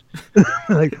confused.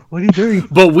 Like, what are you doing?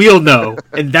 But we'll know,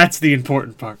 and that's the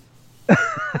important part. But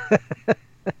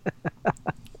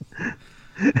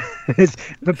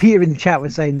Peter in the chat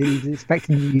was saying that he's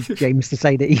expecting you, James, to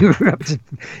say that you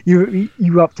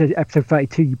were up to episode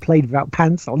 32. You played without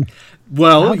pants on.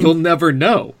 Well, you'll never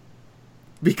know.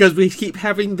 Because we keep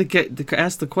having to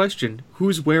ask the question,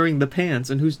 who's wearing the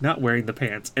pants and who's not wearing the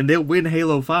pants, and they'll win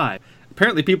Halo 5.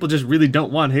 Apparently people just really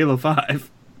don't want Halo 5.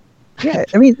 Yeah,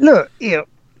 I mean, look, to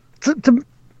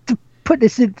put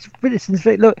this in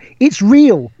look, it's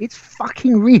real. It's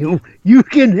fucking real. You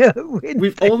can win.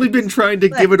 We've only been trying to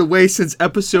give it away since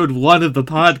episode 1 of the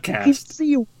podcast.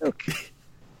 Look.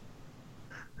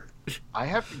 I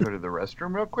have to go to the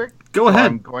restroom real quick. Go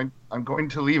ahead. I'm going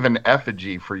to leave an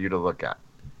effigy for you to look at.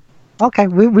 Okay,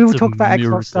 we will It's a talk about Xbox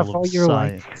miracle stuff of while you're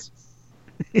away. science.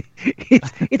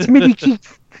 It's Mini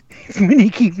Keith.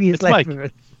 Mini Keith is It's left Mike.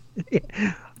 with us.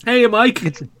 Hey, Mike.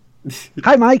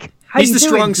 Hi, Mike. How He's you the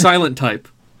doing? strong silent type.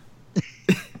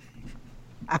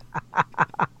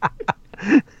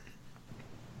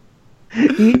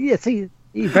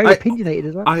 He's very opinionated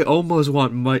as well. I almost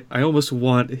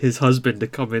want his husband to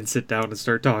come in, sit down, and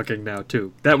start talking now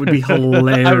too. That would be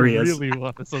hilarious. I really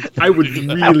want this. I would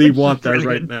really want that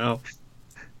right now.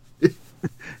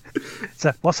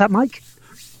 So, what's that, Mike?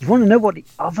 You want to know what the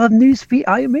other news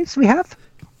item is we have?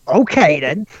 Okay,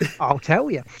 then I'll tell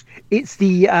you. It's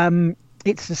the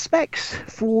specs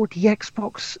for the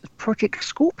Xbox Project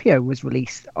Scorpio was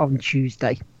released on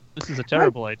Tuesday. This is a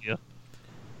terrible idea.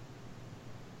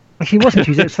 Actually, it wasn't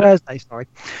Tuesday. It was Thursday. Sorry.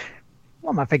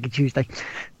 What am I thinking? Tuesday.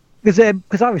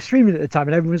 Because I was streaming at the time,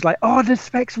 and everyone was like, "Oh, the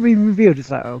specs are being revealed."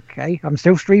 It's like, okay, I'm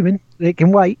still streaming. It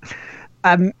can wait.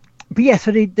 But yeah,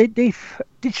 so the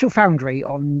Digital Foundry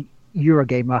on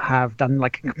Eurogamer have done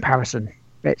like a comparison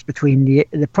bits between the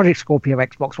Project Scorpio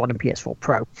Xbox One and PS4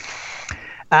 Pro.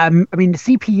 I mean, the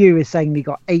CPU is saying they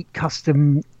got 8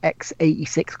 custom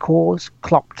x86 cores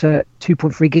clocked at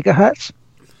 2.3 gigahertz.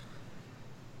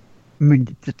 I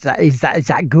mean, is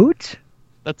that good?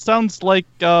 That sounds like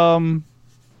a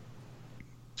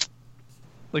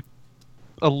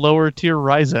lower tier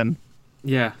Ryzen.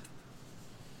 Yeah.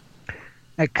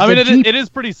 I mean, it is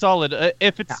pretty solid.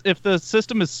 If the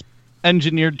system is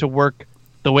engineered to work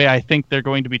the way I think they're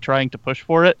going to be trying to push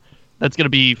for it, that's going to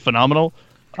be phenomenal.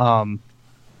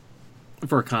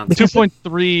 For a console.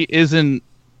 2.3 isn't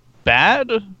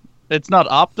bad. It's not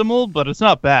optimal, but it's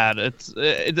not bad.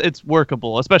 It's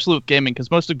workable, especially with gaming, because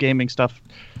most of gaming stuff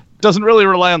doesn't really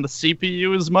rely on the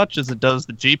CPU as much as it does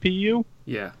the GPU.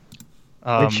 Yeah.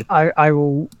 Which I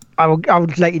will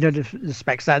let you know the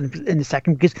specs that in a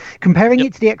second, because comparing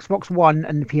it to the Xbox One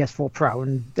and the PS4 Pro,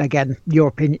 and again, your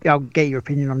opinion, I'll get your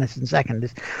opinion on this in a second,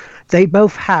 is they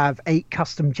both have 8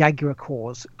 custom Jaguar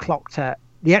cores clocked at,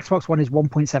 the Xbox One is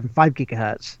 1.75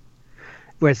 gigahertz,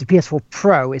 whereas the PS4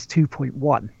 Pro is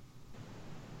 2.1.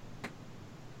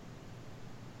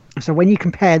 So when you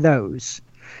compare those,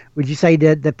 would you say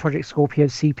that the Project Scorpio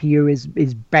CPU is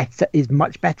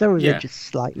much better, or is it just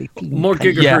slightly more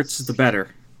gigahertz the better?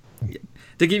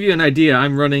 To give you an idea,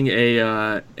 I'm running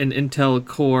an Intel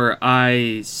Core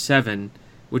i7,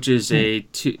 which is the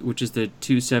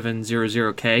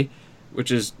 2700K, which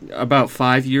is about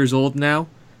 5 years old now,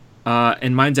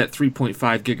 and mine's at 3.5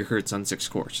 gigahertz on 6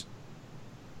 cores.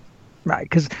 Right,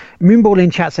 because Moonball in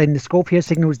chat saying the Scorpio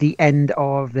signals the end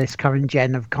of this current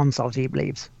gen of consoles, he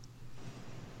believes.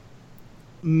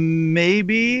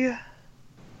 Maybe.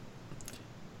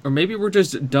 Or maybe we're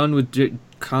just done with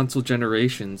console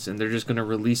generations, and they're just going to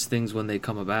release things when they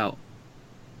come about.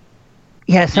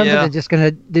 Yeah, it sounds like they're just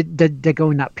going to... They're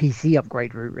going that PC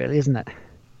upgrade route, really, isn't it?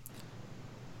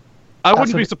 I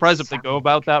wouldn't be surprised if they go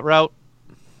about that route.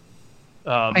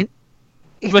 But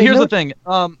here's the thing.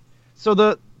 So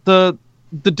the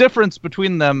difference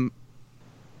between them,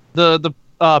 the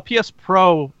PS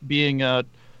Pro being a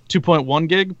 2.1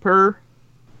 gig per,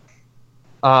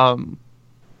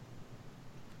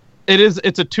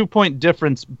 it's a 2-point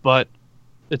difference, but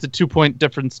it's a 2-point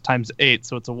difference times 8,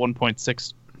 so it's a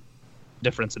 1.6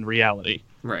 difference in reality.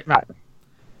 Right.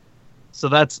 So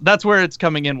that's where it's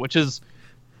coming in, which is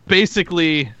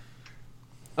basically,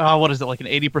 what is it, like an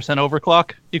 80%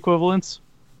 overclock equivalence?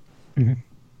 Mm-hmm.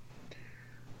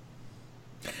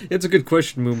 It's a good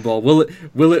question, Moonball.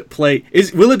 Will it play?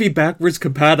 Will it be backwards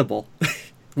compatible?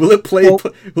 Will it play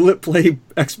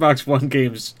Xbox One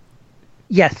games?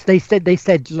 Yes, they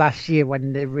said last year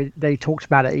when they talked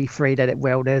about it at E3 that it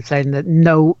will. They're saying that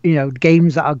no,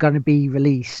 games that are going to be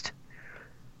released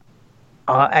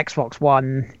are Xbox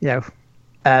One,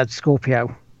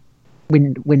 Scorpio,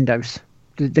 Windows.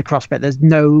 The cross bit, there's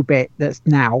no bit that's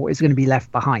now is going to be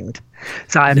left behind.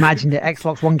 So I imagine that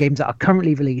Xbox One games that are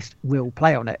currently released will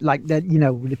play on it, like the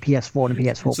PS4 and the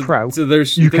PS4 Pro. So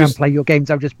you can play your games;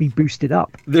 they'll just be boosted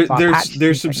up.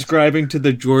 They're subscribing to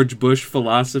the George Bush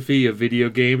philosophy of video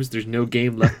games. There's no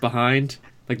game left behind,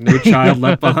 like no child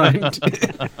left behind.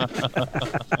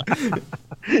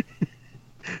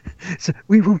 So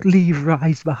we won't leave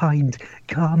Rise behind.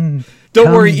 Don't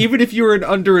worry, even if you're an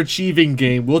underachieving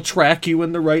game, we'll track you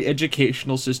in the right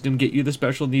educational system, get you the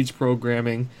special needs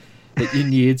programming that you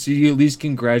need, so you at least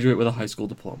can graduate with a high school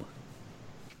diploma.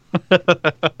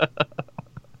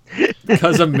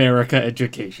 Because America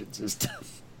education system.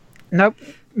 Nope.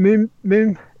 Moon.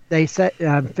 They said,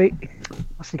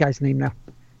 what's the guy's name now?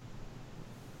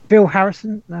 Phil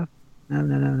Harrison? No,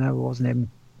 it wasn't him.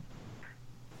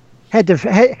 Head of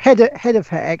her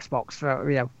Xbox for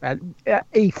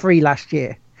E3 last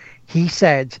year, he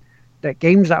said that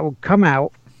games that will come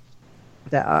out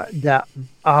that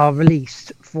are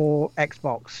released for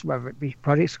Xbox, whether it be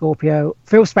Project Scorpio,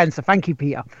 Phil Spencer, thank you,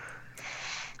 Peter,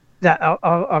 that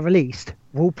are released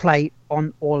will play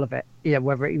on all of it.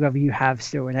 Whether you have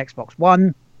still an Xbox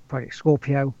One, Project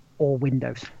Scorpio, or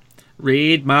Windows.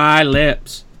 Read my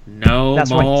lips.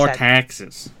 That's more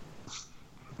taxes.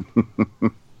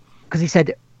 Because he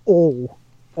said all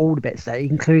the bits there,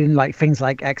 including like things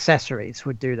like accessories,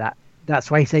 would do that. That's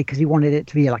why he said, because he wanted it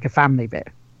to be like a family bit,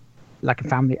 like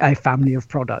a family of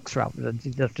products, rather than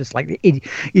just like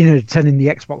turning the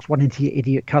Xbox One into your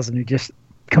idiot cousin who just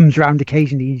comes around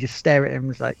occasionally. You just stare at him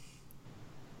and it's like,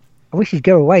 I wish he'd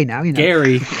go away now. You know,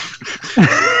 Gary.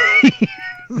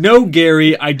 No,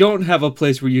 Gary, I don't have a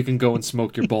place where you can go and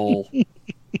smoke your bowl.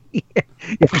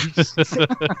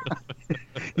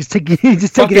 Just take it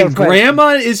Fucking out. grandma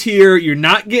is here. You're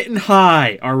not getting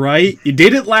high, all right? You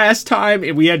did it last time,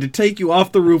 and we had to take you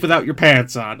off the roof without your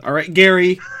pants on. All right,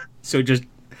 Gary? So just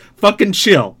fucking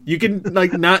chill. You can,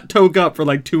 like, not toke up for,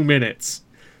 like, 2 minutes.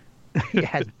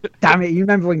 Yeah, damn it. You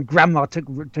remember when grandma took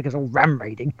us all ram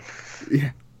raiding?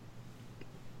 Yeah.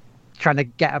 Trying to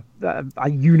get a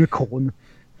unicorn.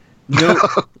 No.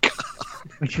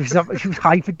 She was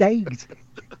high for days.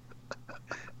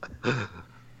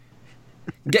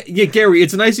 Yeah, Gary,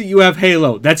 it's nice that you have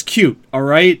Halo. That's cute, all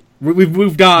right? We've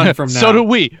moved on from now. So do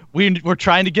we. We're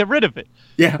trying to get rid of it.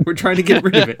 Yeah, we're trying to get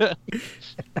rid of it.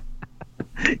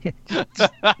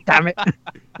 Damn it.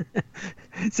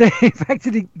 So back to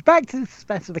the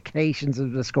specifications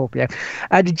of the Scorpio.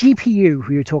 The GPU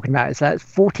we were talking about is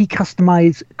 40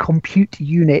 customized compute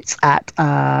units at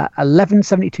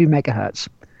 1172 megahertz,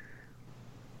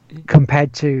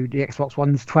 compared to the Xbox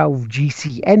One's 12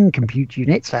 GCN compute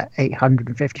units at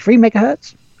 853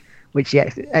 megahertz, which the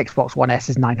Xbox One S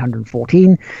is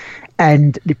 914,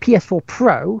 and the PS4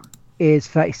 Pro is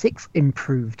 36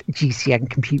 improved GCN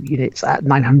compute units at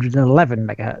 911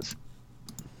 megahertz.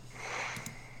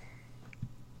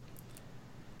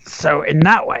 So in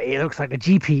that way, it looks like the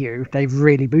GPU, they've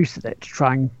really boosted it to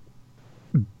try and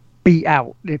beat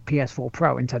out the PS4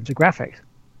 Pro in terms of graphics.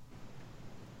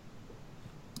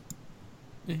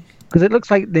 Because it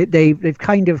looks like they've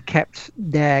kind of kept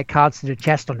their cards to the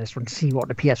chest on this one to see what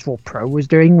the PS4 Pro was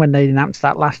doing when they announced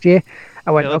that last year.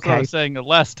 I went, that's okay. what I was saying.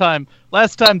 Last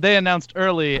time they announced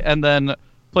early, and then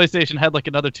PlayStation had like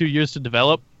another 2 years to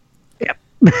develop. Yep.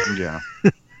 Yeah.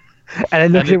 And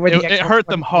then look at when it hurt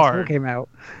them hard. Came out.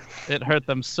 It hurt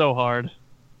them so hard.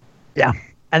 Yeah.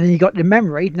 And then you got the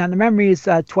memory. Now the memory is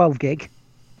 12 gig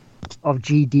of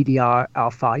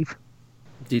GDDR5.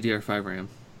 DDR5 RAM.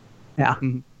 Yeah.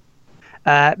 Mhm.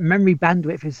 Memory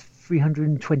bandwidth is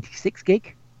 326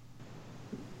 gig.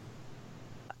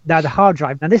 Now the hard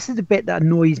drive. Now this is the bit that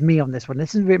annoys me on this one.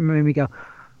 This is the bit that made me go,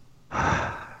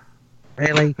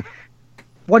 really?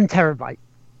 1 terabyte,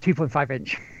 2.5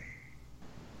 inch.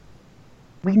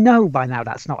 We know by now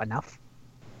that's not enough.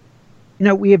 You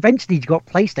know, we eventually got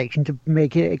PlayStation to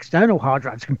make it external hard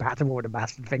drives compatible with the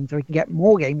bastard thing so we can get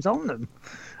more games on them.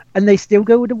 And they still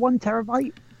go with the 1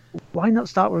 terabyte. Why not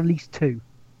start with at least 2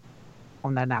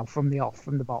 on there now from the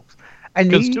box?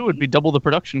 And Because 2 would be double the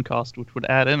production cost, which would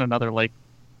add in another like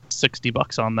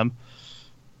 $60 on them.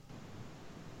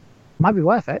 Might be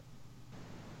worth it.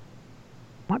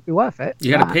 Might be worth it.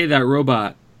 You got to pay that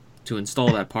robot to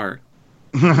install that part.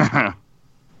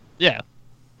 Yeah.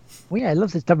 Well, yeah, it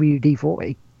loves its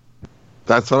WD-40.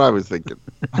 That's what I was thinking.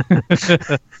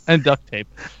 And duct tape.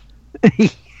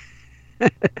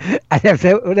 And if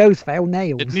those fail,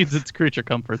 nails. It needs its creature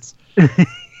comforts.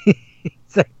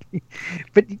 Exactly.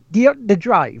 But the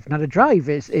drive. Now the drive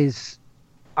is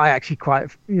I actually quite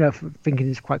thinking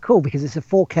is quite cool because it's a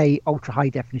 4K ultra high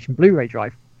definition Blu-ray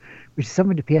drive, which is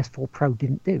something the PS4 Pro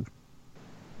didn't do.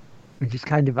 Which is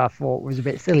kind of, I thought, was a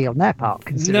bit silly on their part.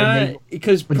 Nah,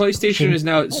 because PlayStation is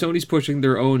now, Sony's pushing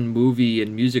their own movie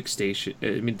and music station,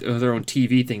 their own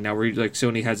TV thing now, where like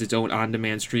Sony has its own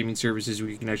on-demand streaming services where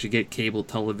you can actually get cable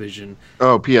television.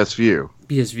 Oh, PS View.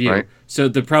 PS View. Right. So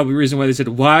the probably reason why they said,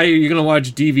 why are you going to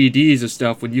watch DVDs of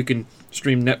stuff when you can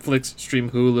stream Netflix,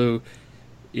 stream Hulu,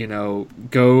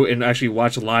 go and actually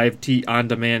watch live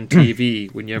on-demand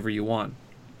TV whenever you want.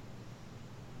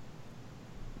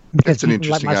 That's an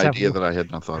interesting idea that I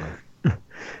had not thought of.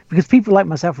 Because people like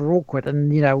myself are awkward,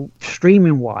 and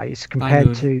streaming wise,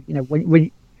 compared to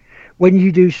when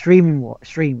you do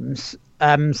streams,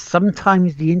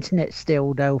 sometimes the internet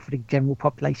still, though, for the general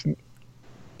population,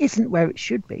 isn't where it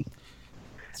should be.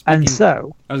 I was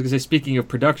going to say, speaking of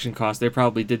production costs, they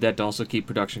probably did that to also keep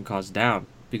production costs down,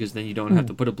 because then you don't have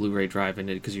to put a Blu-ray drive in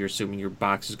it because you're assuming your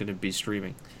box is going to be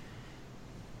streaming.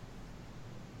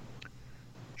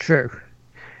 True.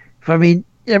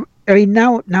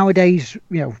 Nowadays,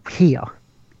 here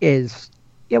is,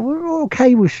 we're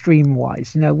okay with stream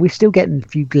wise. We're still getting a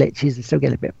few glitches, we're still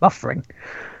getting a bit of buffering.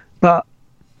 But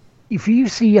if you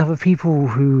see other people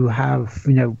who have,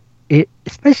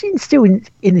 especially still in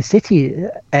the city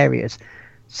areas,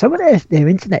 some of their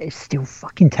internet is still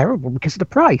fucking terrible because of the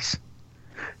price.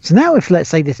 So now if, let's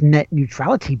say, this net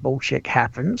neutrality bullshit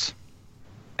happens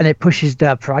and it pushes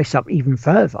the price up even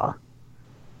further,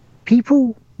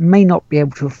 people may not be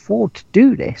able to afford to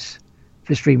do this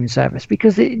for streaming service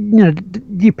because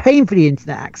you're paying for the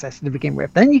internet access to begin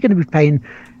with. Then you're going to be paying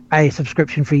a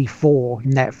subscription fee for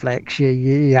Netflix,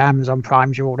 your Amazon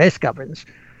Primes, your all this governs.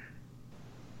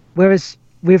 Whereas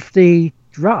with the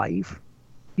Drive,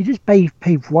 you just pay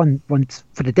once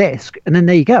for the disc, and then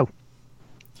there you go.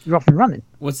 You're off and running.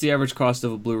 What's the average cost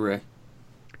of a Blu-ray?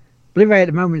 Blu-ray at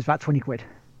the moment is about 20 quid.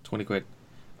 20 quid.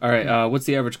 All right. What's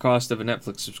the average cost of a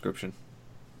Netflix subscription?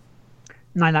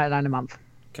 $9.99 a month.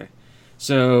 Okay.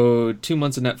 So 2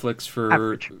 months of Netflix for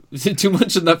Average. 2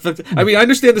 months of Netflix. I mean, I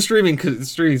understand the streaming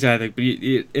side thing, but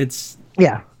it's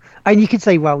Yeah, and you could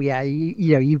say, well, yeah,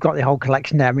 you know, you've got the whole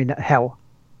collection there. I mean, hell,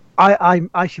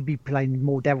 I should be playing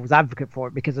more devil's advocate for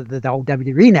it because of the whole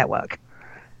WWE network.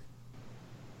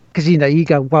 Because, you know, you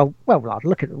go, well, lad,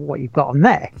 look at what you've got on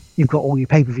there. You've got all your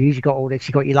pay-per-views, you've got all this,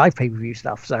 you've got your live pay-per-view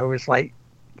stuff. So it's like,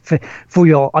 for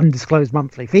your undisclosed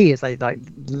monthly fee, as they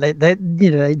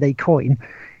coin,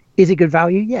 is it good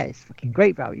value? Yeah, it's fucking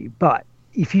great value. But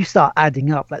if you start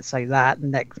adding up, let's say that,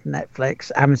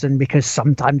 Netflix, Amazon, because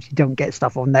sometimes you don't get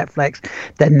stuff on Netflix,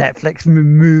 then Netflix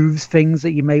removes things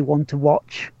that you may want to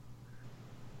watch.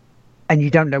 And you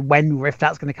don't know when or if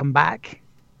that's going to come back.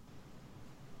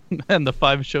 And the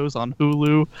 5 shows on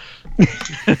Hulu.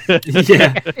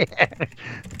 yeah.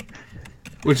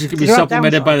 Which is going to be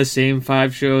supplemented by the same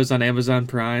 5 shows on Amazon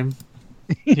Prime.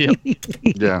 Yep.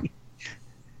 Yeah.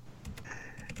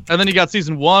 And then you got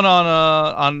season 1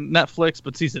 on Netflix,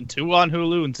 but season 2 on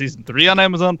Hulu and season 3 on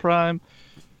Amazon Prime.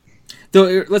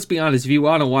 Though, let's be honest, if you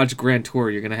want to watch Grand Tour,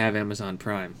 you're going to have Amazon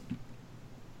Prime.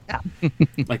 Yeah.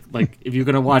 like if you're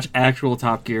going to watch actual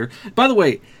Top Gear. By the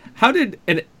way, how did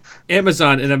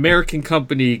Amazon, an American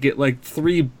company, get like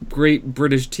 3 great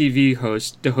British TV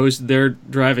hosts to host their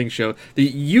driving show?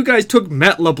 You guys took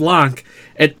Matt LeBlanc,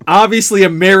 an obviously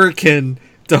American,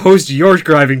 to host your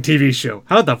driving TV show.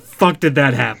 How the fuck did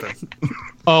that happen?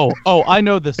 Oh, I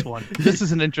know this one. This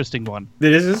is an interesting one.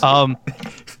 This is?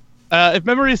 If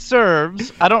memory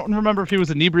serves, I don't remember if he was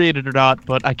inebriated or not,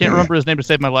 but I can't remember his name to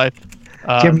save my life.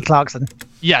 Jimmy Clarkson.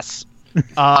 Yes.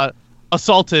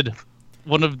 Assaulted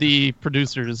one of the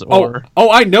producers, or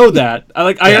I know that.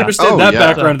 I understand that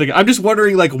background thing. I'm just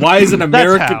wondering, like, why is an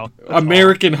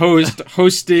American host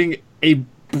hosting a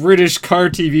British car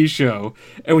TV show,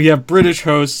 and we have British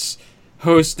hosts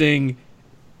hosting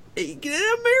an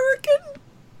American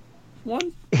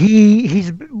one?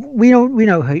 We know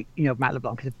Matt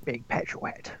LeBlanc is a big petrol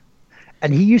head,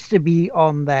 and he used to be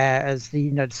on there as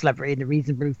the celebrity in the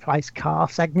reasonably priced car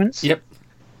segments. Yep.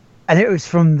 And it was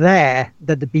from there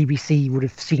that the BBC would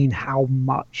have seen how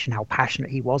much and how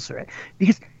passionate he was for it.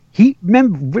 Because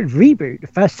remember, with Reboot, the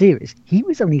first series, he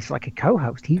was only like a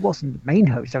co-host. He wasn't the main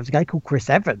host. There was a guy called Chris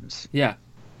Evans. Yeah.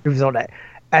 Who was on it.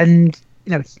 And,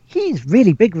 he's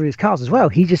really big with his cars as well.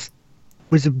 He just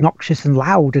was obnoxious and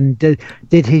loud and did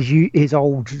his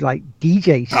old, like,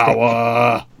 DJ stick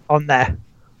on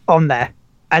there.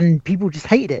 And people just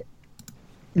hated it.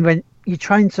 When you're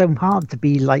trying so hard to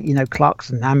be like,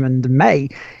 Clarkson, Hammond, and May,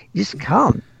 you just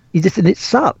can't. And it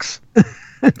sucks.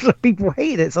 So people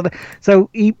hate it. So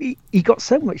he got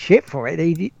so much shit for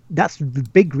it. That's the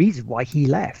big reason why he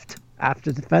left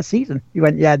after the first season. He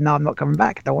went, yeah, no, I'm not coming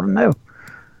back. I don't want to know.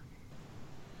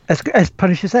 As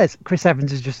Punisher says, Chris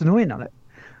Evans is just annoying on it.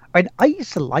 I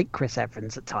used to like Chris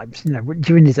Evans at times,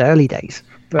 during his early days.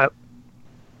 But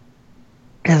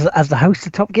as the host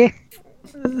of Top Gear,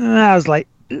 I was like,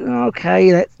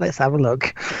 okay, let's have a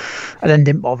look, and then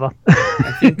didn't bother.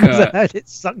 I think I heard it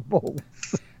sucked balls.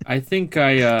 I think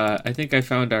I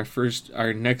found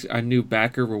our new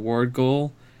backer reward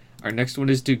goal. Our next one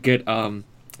is to get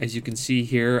as you can see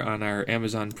here on our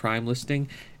Amazon Prime listing,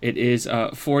 it is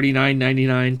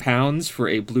 £49.99 for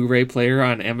a Blu-ray player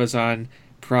on Amazon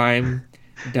Prime.co.uk.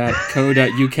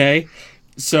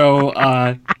 So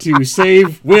to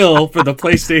save Will for the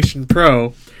PlayStation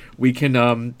Pro, we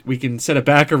can set a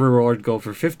backer reward goal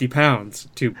for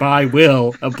 £50 to buy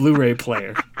Will a Blu-ray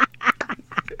player.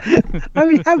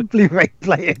 We have Blu-ray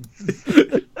players.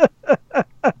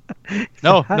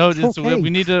 No, we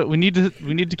need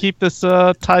to keep this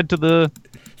tied to the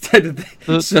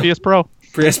PS Pro.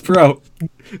 PS Pro.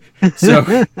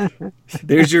 So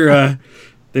there's your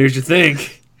thing.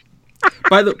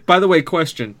 By the way,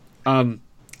 question: are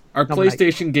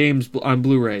PlayStation games on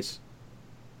Blu-rays?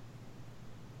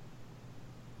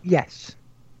 Yes,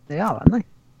 they are, aren't they?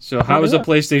 So how is a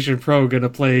PlayStation Pro going to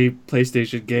play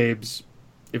PlayStation games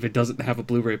if it doesn't have a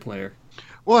Blu-ray player?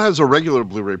 Well, it has a regular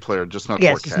Blu-ray player, just not 4K.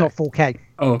 Yes, it's not 4K.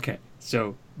 Oh, okay.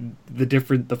 So the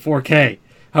 4K.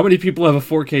 How many people have a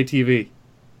 4K TV?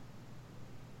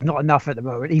 Not enough at the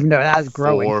moment, even though it is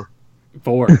growing.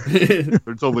 4.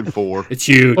 It's only 4. It's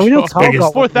huge. Oh, we know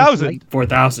It's 4,000.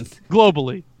 4,000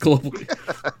 globally.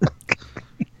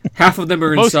 Half of them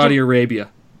are in Most Saudi of- Arabia.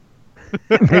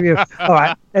 Maybe. All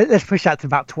right, let's push that to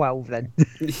about 12 then.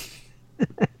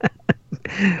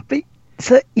 But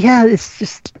so yeah, it's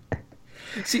just.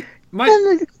 See,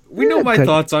 we know my Good.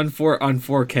 thoughts on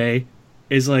 4K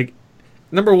is like,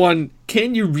 number one,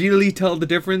 can you really tell the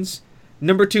difference?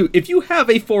 Number two, if you have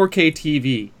a 4K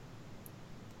TV,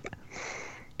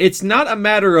 it's not a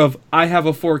matter of I have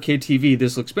a 4K TV,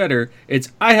 this looks better.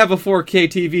 It's I have a 4K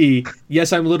TV.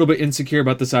 Yes, I'm a little bit insecure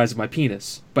about the size of my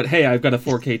penis, but hey, I've got a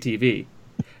 4K TV.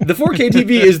 The 4K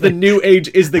TV is the new age,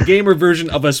 is the gamer version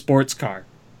of a sports car.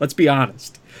 Let's be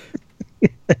honest.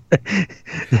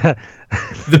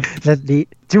 The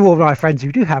two of my friends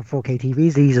who do have 4K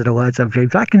TVs, these are the words of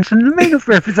James Atkinson, the main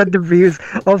represent the views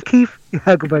of Keith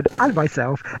Hegelman and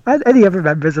myself, and any other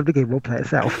members of the Game Will Play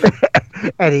itself.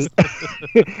 any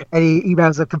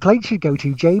emails or complaints should go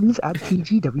to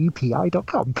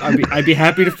james@tgwpi.com. I'd be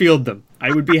happy to field them.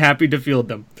 I would be happy to field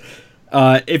them.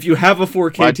 If you have a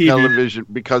 4K My TV, television,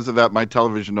 because of that, my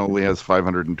television only has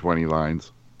 520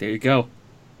 lines. there you go.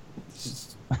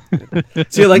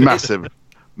 See, like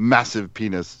Massive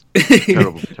penis.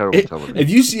 Terrible television. if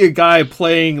you see a guy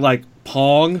playing like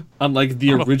Pong on like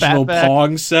the I'm a original fatback.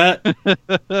 Pong set,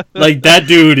 like that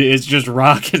dude is just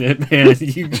rocking it, man.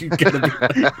 You gotta be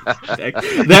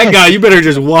that guy. You better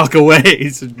just walk away.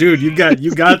 So, dude, you got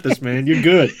this, man. You're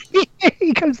good.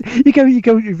 you go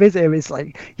to visit him, it's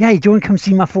like, yeah, do you want to come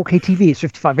see my 4K TV? It's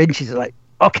 55 inches. It's like,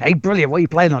 okay, brilliant. What are you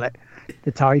playing on it?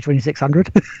 The Atari 2600.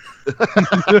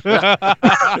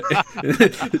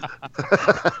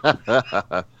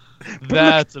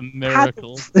 That's a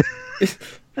miracle.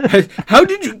 How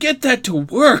did you get that to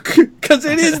work? Because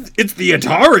it's the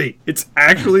Atari. It's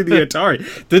actually the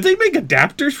Atari. Did they make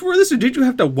adapters for this, or did you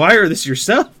have to wire this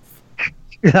yourself?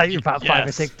 Like about 5 or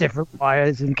Yes. 6 different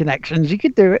wires and connections. You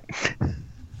could do it.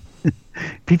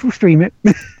 People stream it.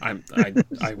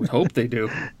 I would hope they do.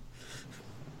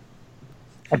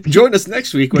 Join us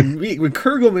next week when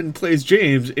Kurgelman plays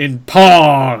James in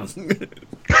Pong.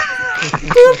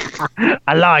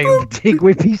 A live Dig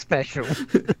Whippy special.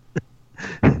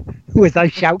 With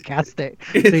those shoutcast it.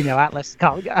 So, Atlas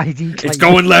can't get ID It's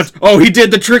going left. Oh, he did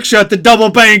the trick shot, the double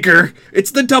banker.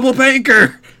 It's the double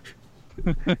banker.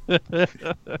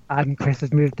 And Chris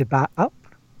has moved the bat up.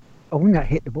 Oh, that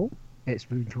hit the ball. It's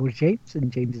moving towards James,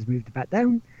 and James has moved the bat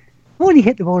down. Oh, and he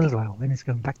hit the ball as well. And it's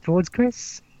going back towards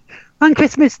Chris. And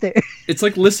Chris missed it. It's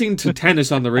like listening to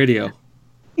tennis on the radio.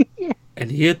 Yeah.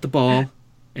 And he hit the ball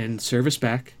and service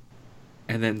back,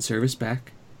 and then service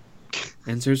back,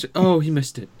 and service. Oh, he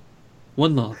missed it.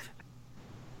 One love.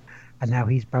 And now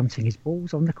he's bouncing his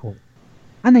balls on the court.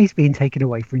 And he's being taken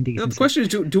away for Now, indecency. the question is,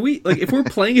 do we like if we're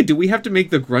playing it? Do we have to make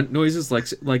the grunt noises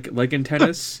like in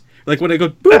tennis? Like when I go,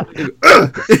 boop,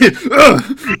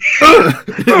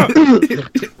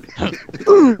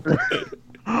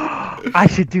 I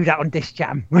should do that on Dish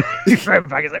Jam. You throw it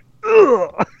back, it's like,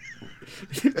 ugh.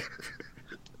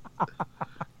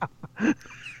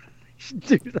 Should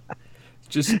do that.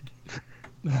 just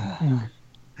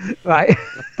Right.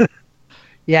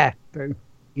 Yeah, boom.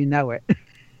 You know it.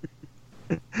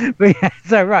 But yeah,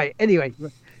 so right. Anyway,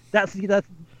 that's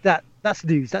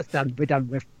news. That's done. We're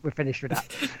done. We're finished with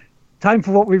that. Time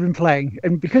for what we've been playing,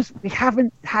 and because we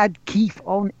haven't had Keith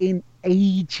on in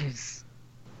ages.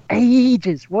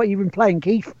 What have you been playing,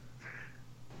 Keith?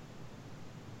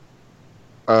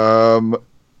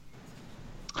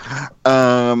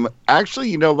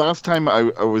 Actually, last time I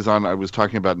was on, I was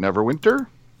talking about Neverwinter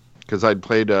because I'd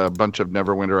played a bunch of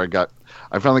Neverwinter.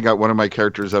 I finally got one of my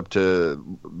characters up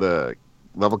to the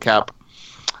level cap,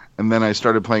 and then I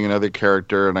started playing another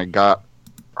character, and I got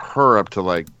her up to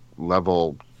like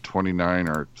level 29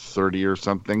 or 30 or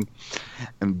something.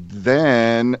 And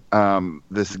then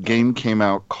this game came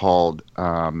out called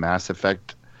Mass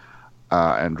Effect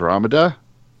Andromeda.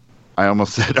 I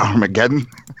almost said Armageddon.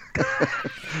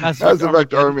 Mass Mass Effect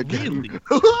Effect Armageddon.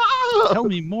 Really? Tell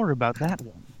me more about that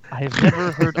one. I have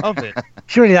never heard of it.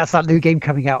 Surely that's that new game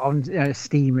coming out on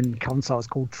Steam and consoles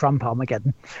called Trump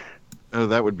Armageddon. Oh,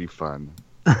 that would be fun.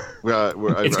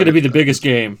 it's going to be the biggest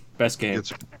game, best game.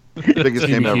 It's the biggest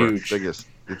game ever. Huge. Biggest.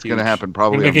 It's Huge. going to happen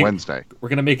probably We're on gonna make it- Wednesday. We're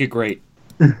going to make it great.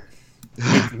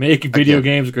 Make video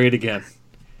games great again.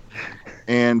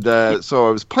 And so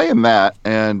I was playing that,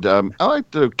 and I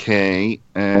liked it okay.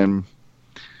 And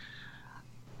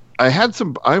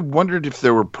I wondered if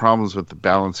there were problems with the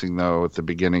balancing, though, at the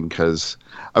beginning, because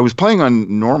I was playing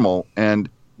on normal, and,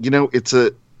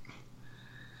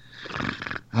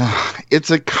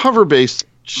 it's a cover-based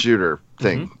shooter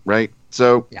thing, right?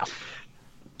 So Yeah.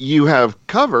 you have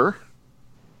cover,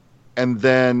 and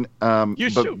then... You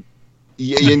but shoot.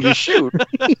 and you shoot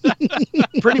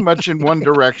pretty much in one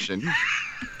direction.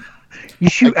 You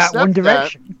shoot out Except one that-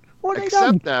 direction. What have they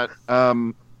done? Except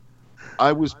that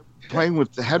I was playing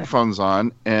with the headphones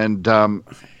on, and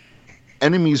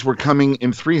enemies were coming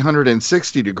in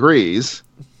 360 degrees,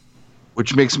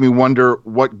 which makes me wonder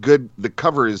what good the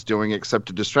cover is doing, except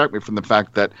to distract me from the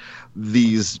fact that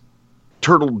these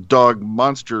turtle dog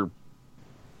monster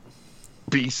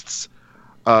beasts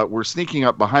were sneaking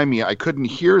up behind me. I couldn't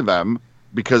hear them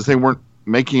because they weren't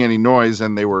making any noise,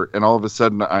 and all of a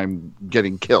sudden I'm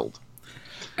getting killed.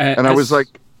 And I was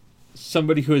like,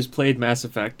 somebody who has played Mass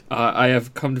Effect, I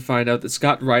have come to find out that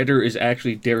Scott Ryder is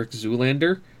actually Derek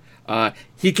Zoolander.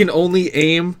 He can only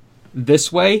aim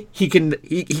this way. He can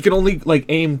only like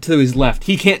aim to his left.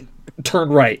 He can't turn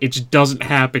right. It just doesn't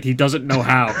happen. He doesn't know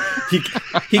how.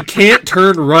 He can't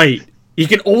turn right. He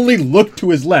can only look to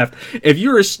his left. If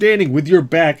you are standing with your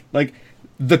back, like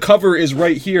the cover is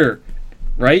right here,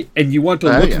 right, and you want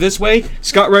to look this way,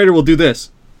 Scott Ryder will do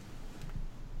this.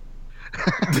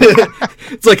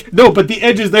 It's like, no, but the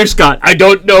edge is there, Scott. I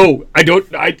don't know.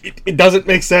 It doesn't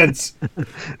make sense.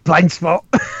 Blind spot.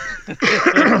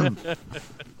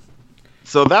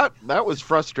 So that was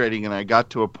frustrating, and I got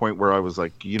to a point where I was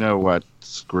like, you know what,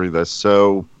 screw this.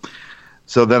 So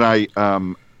then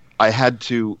I had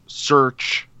to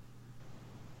search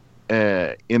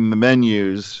in the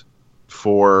menus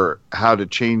for how to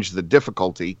change the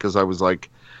difficulty, because I was like,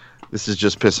 this is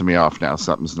just pissing me off now.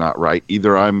 Something's not right.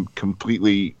 Either I'm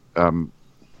completely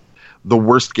the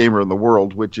worst gamer in the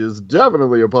world, which is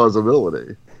definitely a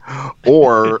possibility,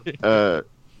 or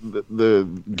the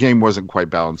game wasn't quite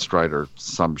balanced right, or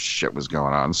some shit was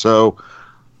going on. So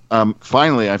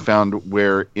finally I found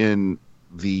where in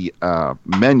the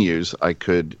menus I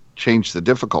could change the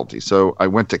difficulty. So I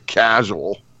went to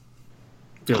casual.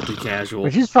 Filthy casual.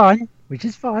 Which is fine.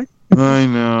 I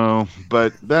know,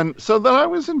 but then I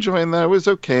was enjoying that. It was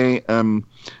okay. And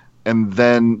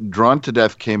then Drawn to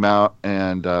Death came out,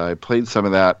 and I played some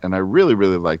of that, and I really,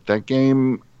 really liked that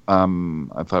game.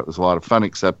 I thought it was a lot of fun,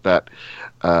 except that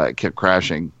it kept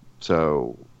crashing.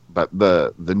 So, but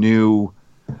the new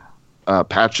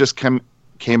patch just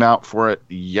came out for it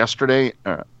yesterday,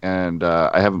 and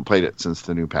I haven't played it since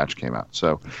the new patch came out.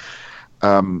 So,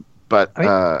 I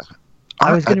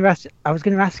was going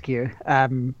to ask you,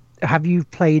 have you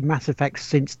played Mass Effect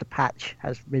since the patch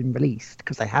has been released?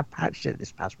 Because they have patched it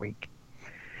this past week,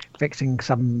 fixing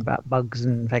some bugs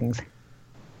and things.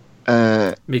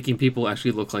 Making people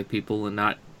actually look like people and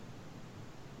not.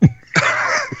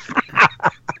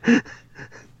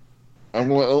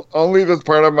 Only this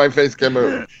part of my face can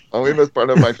move. Only this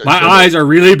part of my face. My eyes are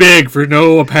really big for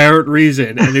no apparent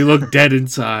reason, and they look dead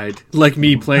inside, like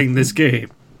me playing this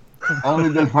game. Only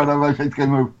this part of my face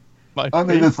can move.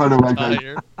 Only this part of my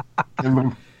face can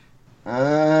move.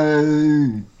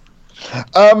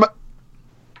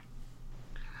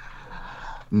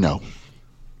 No.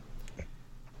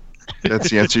 That's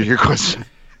the answer to your question.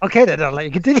 Okay, then I'll let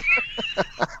you continue.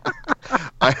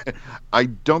 I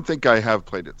don't think I have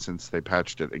played it since they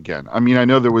patched it again. I mean, I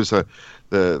know there was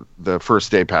the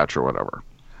first day patch or whatever,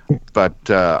 but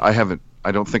I haven't.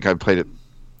 I don't think I've played it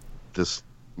this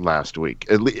last week.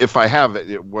 If I have,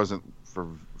 it wasn't for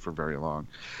very long.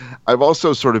 I've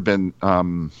also sort of been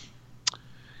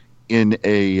in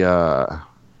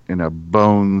a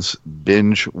Bones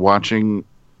binge watching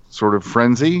sort of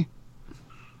frenzy,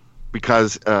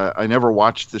 because I never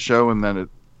watched the show, and then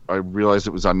I realized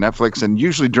it was on Netflix. And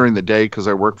usually during the day, because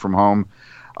I work from home,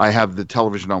 I have the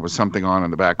television on with something on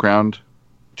in the background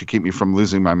to keep me from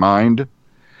losing my mind.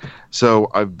 So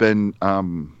I've been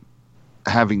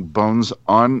having Bones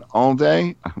on all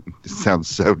day. This sounds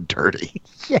so dirty.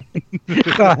 Yeah.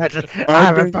 God, I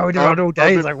haven't Bones on all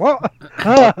day. It's like, what?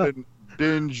 I've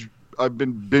been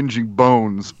binging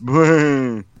Bones.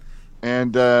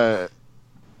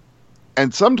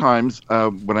 And sometimes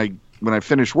when I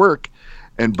finish work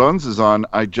and Bones is on,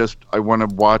 I want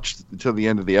to watch until the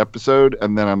end of the episode,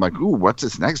 and then I'm like, ooh, what's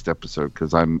this next episode?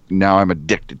 Because I'm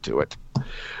addicted to it.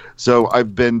 So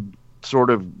I've been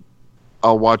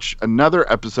I'll watch another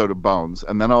episode of Bones,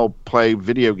 and then I'll play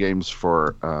video games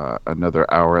for another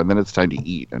hour, and then it's time to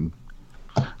eat. And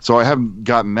so I haven't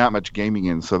gotten that much gaming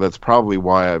in, so that's probably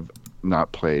why I've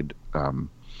not played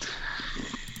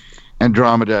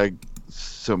Andromeda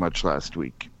so much last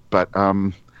week. But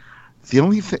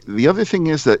the other thing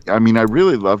is that, I mean, I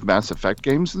really love Mass Effect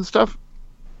games and stuff,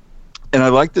 and I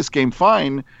like this game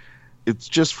fine. It's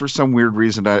just for some weird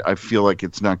reason I feel like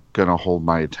it's not going to hold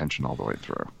my attention all the way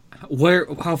through.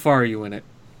 How far are you in it?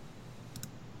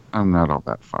 I'm not all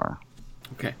that far.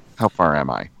 Okay. How far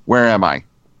am I? Where am I?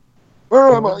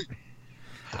 Where am I?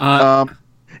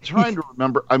 Trying to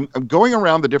remember. I'm going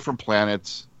around the different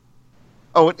planets.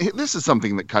 Oh, this is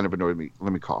something that kind of annoyed me.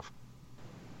 Let me cough.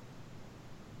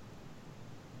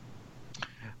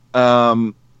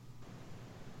 I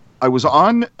was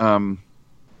on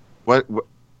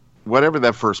whatever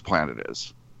that first planet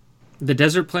is. The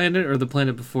desert planet or the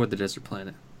planet before the desert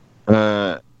planet?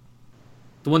 The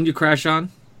one you crash on?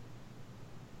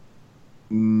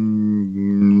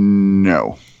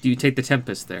 No. Do you take the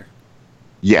Tempest there?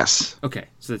 Yes. Okay,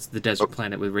 so that's the desert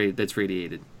planet that's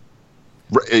radiated.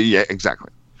 Yeah,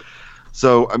 exactly.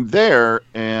 So I'm there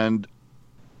and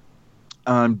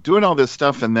I'm doing all this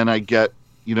stuff, and then I get,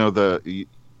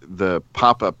 the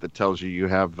pop-up that tells you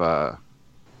have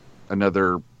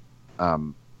another.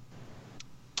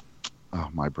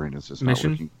 My brain is just mission?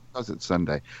 not working because it's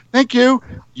Sunday. Thank you.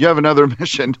 You have another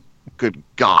mission. Good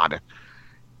God.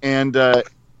 And I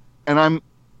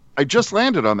just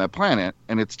landed on that planet,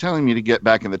 and it's telling me to get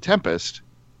back in the Tempest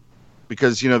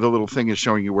because, the little thing is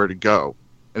showing you where to go.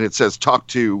 And it says, talk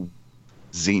to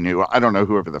Xenu. I don't know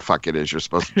whoever the fuck it is you're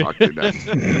supposed to talk to now.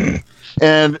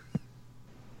 And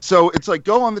so it's like,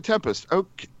 go on the Tempest.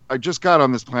 Okay, I just got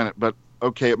on this planet, but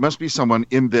okay, it must be someone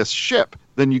in this ship.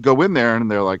 Then you go in there, and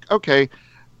they're like, okay,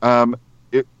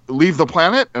 leave the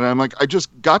planet. And I'm like, I just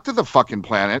got to the fucking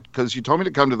planet because you told me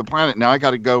to come to the planet. Now I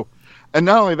got to go. And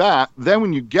not only that, then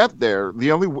when you get there,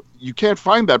 you can't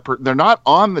find that person. They're not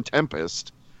on the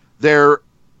Tempest. They're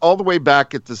all the way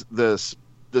back at the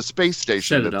space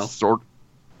station. Citadel.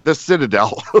 The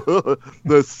Citadel.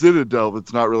 The Citadel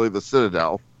that's not really the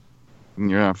Citadel.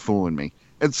 You're not fooling me.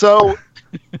 And so...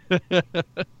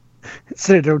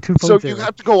 Citadel 2.0. So you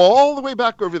have to go all the way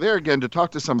back over there again to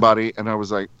talk to somebody. And I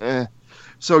was like,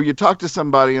 So you talk to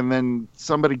somebody, and then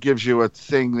somebody gives you a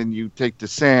thing, then you take to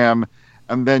Sam,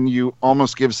 and then you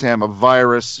almost give Sam a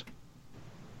virus.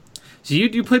 So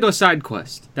you played a side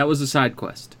quest. That was a side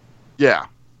quest. Yeah,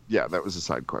 that was a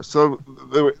side quest. So,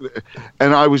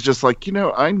 and I was just like,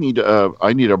 I need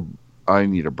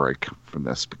a break from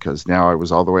this because now I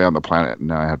was all the way on the planet, and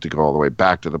now I have to go all the way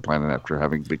back to the planet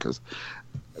because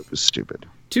it was stupid.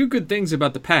 Two good things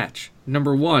about the patch.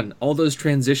 Number one, all those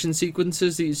transition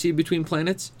sequences that you see between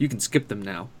planets, you can skip them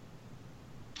now.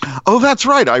 Oh, that's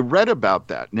right. I read about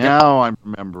that. Now I'm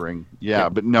remembering. Yeah,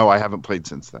 but no, I haven't played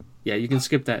since then. Yeah, you can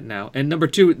skip that now. And number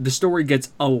two, the story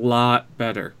gets a lot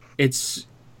better. It's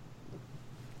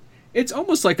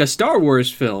almost like a Star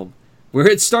Wars film, where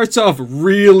it starts off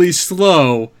really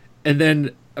slow, and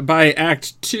then by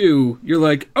Act 2, you're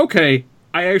like, okay,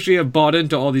 I actually have bought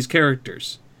into all these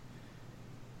characters.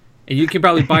 And you can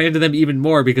probably buy into them even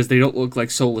more because they don't look like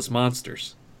soulless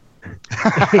monsters.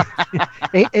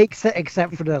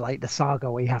 Except for the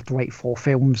saga where you have to wait 4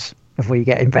 films before you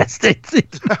get invested.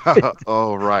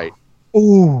 Oh, right.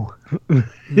 Ooh.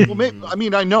 Well,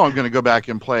 maybe, I know I'm going to go back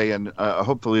and play, and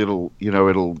hopefully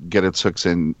it'll get its hooks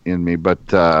in me.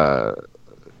 But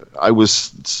I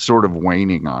was sort of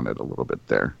waning on it a little bit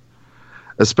there,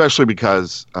 especially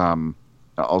because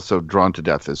also Drawn to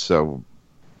Death is so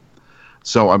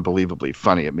unbelievably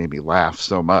funny. It made me laugh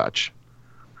so much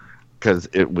because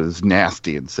it was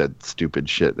nasty and said stupid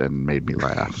shit and made me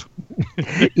laugh.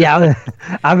 Yeah,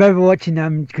 I remember watching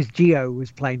because Gio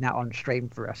was playing that on stream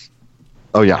for us.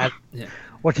 Oh yeah.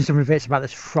 Watching some reviews about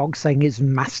this frog saying it's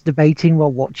masturbating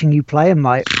while watching you play. I'm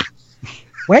like,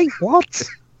 wait, what?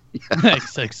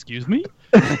 Excuse me?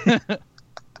 Did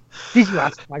you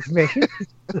ask my permission?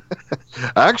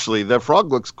 Actually, the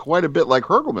frog looks quite a bit like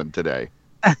Hergelman today.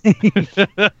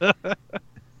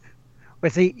 Well,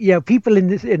 see, people in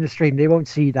the stream, they won't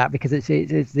see that because it's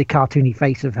the cartoony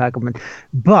face of Hergelman.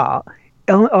 But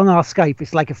on our Skype,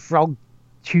 it's like a frog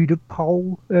Tudor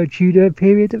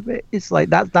period of it. It's like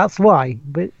that's why.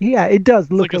 But yeah, it does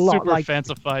look like a lot super like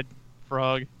fancified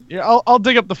frog. Yeah, I'll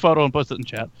dig up the photo and post it in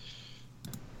chat.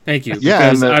 Thank you.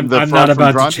 Yeah, because and I'm not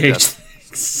about to change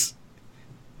things.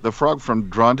 The frog from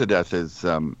Drawn to Death is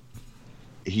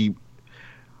he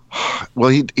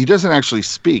doesn't actually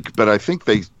speak, but I think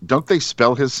they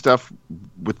spell his stuff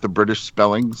with the British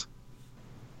spellings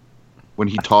when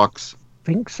he talks.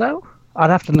 Think so? I'd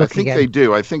have to look again. I think they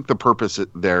do. I think the purpose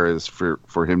there is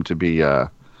for him to be a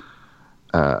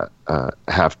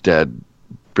half dead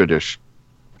British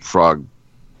frog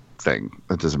thing.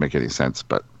 That doesn't make any sense,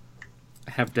 but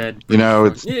half dead.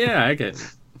 It's yeah, I get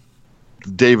it.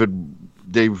 Dave,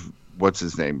 what's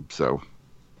his name? So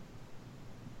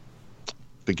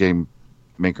the game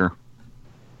maker.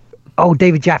 Oh,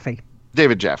 David Jaffe.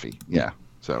 David Jaffe, yeah.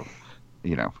 So,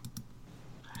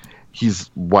 he's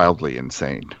wildly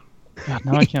insane. God,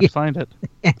 now I can't find it.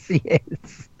 Yes, he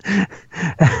is.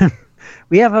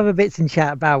 We have other bits in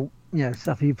chat about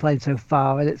stuff you've played so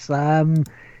far, and it's I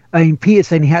mean, Peter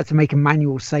saying he had to make a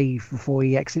manual save before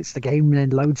he exits the game and then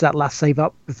loads that last save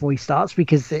up before he starts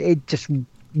because it just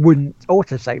wouldn't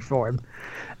autosave for him.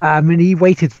 And he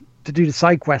waited to do the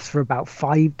side quests for about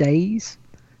 5 days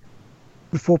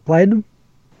before playing them.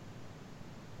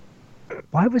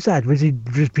 Why was that? Was it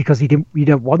just because you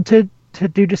don't want to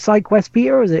do the side quest,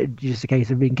 Peter, or is it just a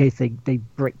case of in case they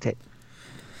bricked it?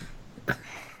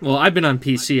 Well, I've been on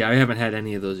PC. I haven't had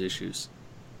any of those issues.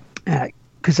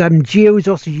 Because Geo is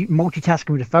also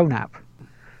multitasking with the phone app,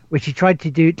 which he tried to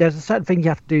do. There's a certain thing you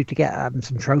have to do to get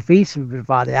some trophies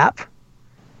via the app,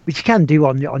 which you can do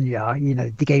on your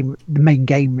the main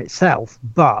game itself.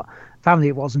 But apparently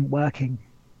it wasn't working.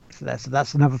 So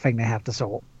that's another thing they have to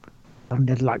sort. And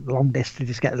there's like long list to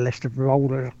just get a list of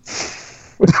rollers.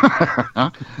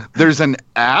 There's an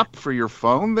app for your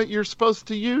phone that you're supposed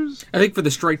to use? I think for the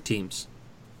strike teams.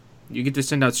 You get to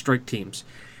send out strike teams.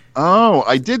 Oh,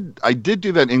 I did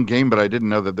do that in game, but I didn't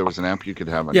know that there was an app you could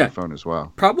have on your phone as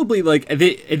well. Probably like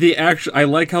they actually, I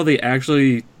like how they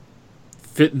actually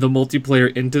fit the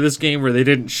multiplayer into this game where they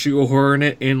didn't shoehorn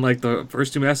it in like the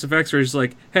first two Mass Effects where it's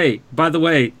like, hey, by the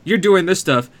way, you're doing this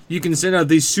stuff. You can send out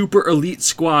these super elite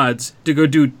squads to go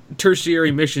do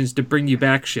tertiary missions to bring you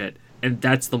back shit. And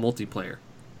that's the multiplayer.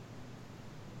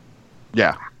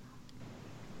 Yeah.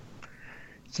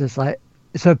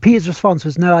 So Peter's response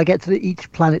was, no, I get to each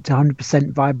planet to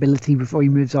 100% viability before he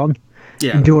moves on.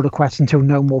 Yeah. And do all the quests until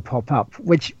no more pop up.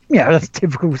 Which, that's a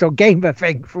typical sort of gamer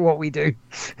thing for what we do.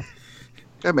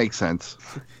 That makes sense.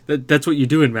 That's what you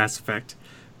do in Mass Effect.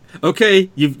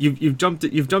 Okay, you've jumped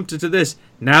into this.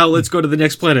 Now let's go to the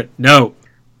next planet. No,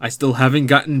 I still haven't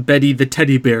gotten Betty the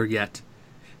teddy bear yet.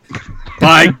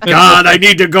 By God, I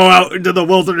need to go out into the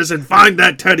wilderness and find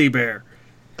that teddy bear.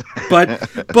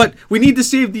 But we need to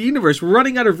save the universe. We're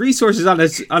running out of resources on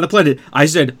the planet. I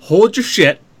said, hold your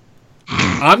shit.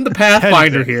 I'm the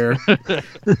Pathfinder here.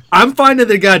 I'm finding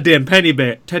the goddamn teddy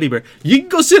bear. You can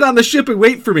go sit on the ship and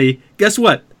wait for me. Guess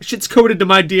what? Shit's coded to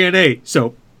my DNA,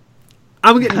 so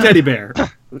I'm getting teddy bear.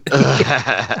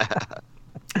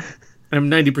 I'm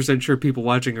 90% sure people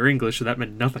watching are English, so that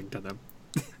meant nothing to them.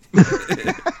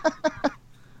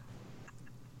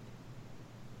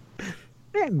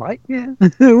 It might, yeah.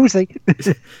 We'll see.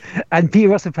 And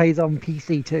Peter also plays on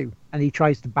PC too, and he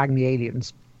tries to bang the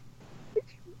aliens.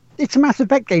 It's a Mass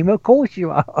Effect game, of course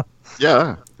you are.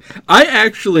 Yeah.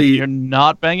 You're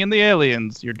not banging the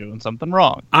aliens. You're doing something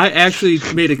wrong. I actually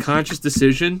made a conscious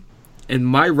decision, and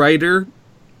my writer,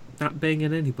 not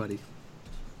banging anybody.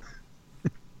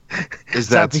 Is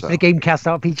that so? The Gamecast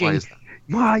RPG. Why is that?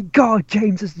 My God,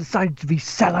 James has decided to be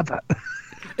celibate.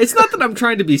 It's not that I'm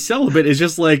trying to be celibate. It's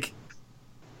just like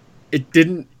it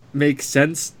didn't make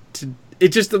sense to. It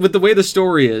just with the way the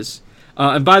story is.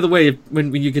 And by the way,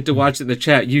 when you get to watch it in the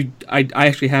chat, I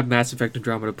actually have Mass Effect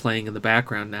Andromeda playing in the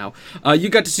background now. You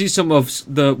got to see some of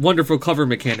the wonderful cover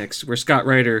mechanics where Scott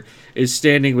Ryder is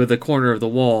standing with a corner of the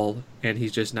wall and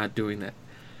he's just not doing that,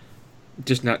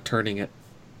 just not turning it.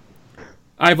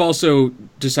 I've also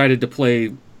decided to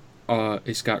play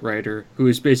a Scott Ryder who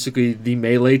is basically the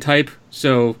melee type,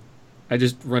 so I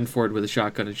just run forward with a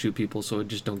shotgun and shoot people, so I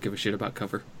just don't give a shit about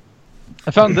cover.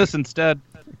 I found this instead.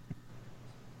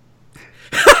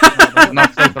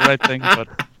 Not say the right thing, but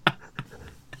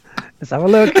Let's have a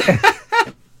look.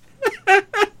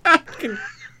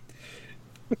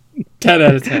 10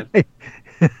 out of 10.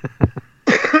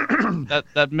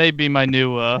 that may be my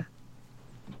new.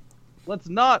 Let's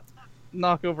not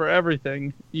knock over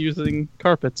everything using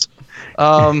carpets.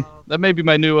 That may be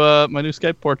my new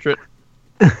Skype portrait.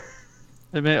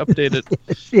 I may update it.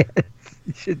 Yes,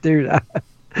 you should do that.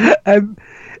 I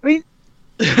mean,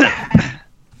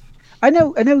 I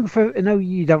know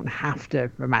you don't have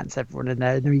to romance everyone, and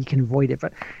I know you can avoid it,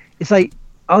 but it's like,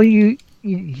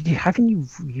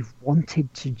 you've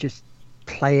wanted to just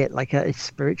play it like a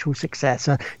spiritual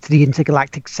successor to the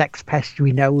intergalactic sex pest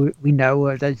we know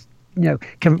as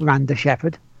Commander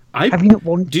Shepard? Have you not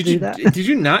wanted to do that? Did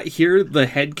you not hear the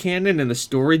headcanon and the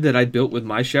story that I built with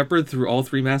my Shepard through all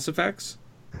 3 Mass Effects?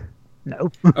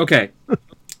 No. Okay.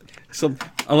 So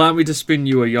allow me to spin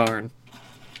you a yarn.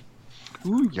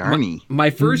 Ooh, yarny.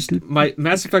 My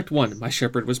Mass Effect 1, my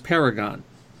Shepard was Paragon.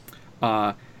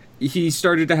 He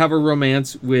started to have a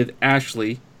romance with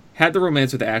Ashley, had the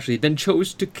romance with Ashley, then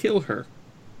chose to kill her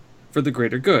for the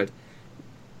greater good,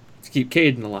 to keep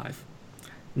Kaidan alive.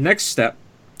 Next step,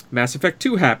 Mass Effect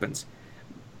 2 happens.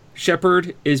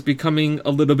 Shepard is becoming a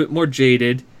little bit more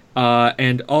jaded,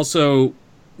 and also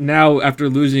now after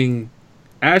losing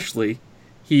Ashley,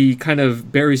 he kind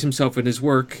of buries himself in his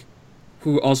work,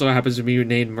 who also happens to be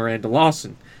named Miranda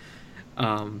Lawson.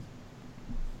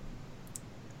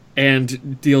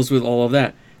 and deals with all of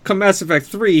that. Come Mass Effect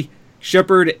 3,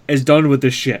 Shepard is done with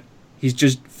this shit. He's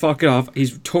just fucking off.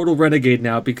 He's total renegade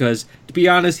now because, to be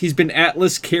honest, he's been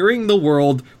Atlas carrying the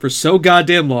world for so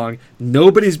goddamn long.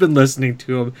 Nobody's been listening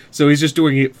to him, so he's just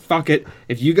doing it. Fuck it.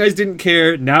 If you guys didn't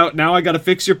care, now I gotta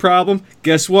fix your problem.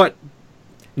 Guess what?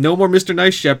 No more Mr.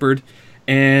 Nice Shepard,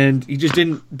 and he just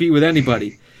didn't be with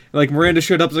anybody. Like, Miranda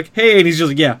showed up, was like, hey, and he's just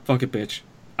like, yeah, fuck it, bitch.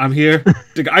 I'm here.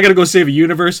 I gotta go save a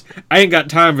universe. I ain't got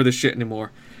time for this shit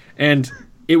anymore. And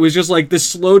it was just like this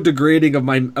slow degrading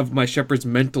of my Shepard's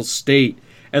mental state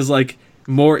as like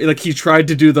more like he tried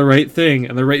to do the right thing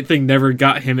and the right thing never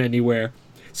got him anywhere.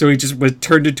 So he just was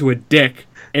turned into a dick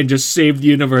and just saved the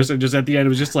universe, and just at the end it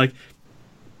was just like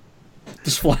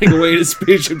just flying away in his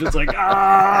spaceship, just like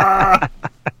ah.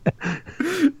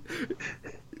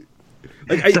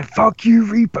 Like, fuck you,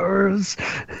 Reapers.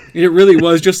 It really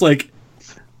was just like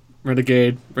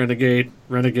renegade, renegade,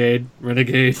 renegade,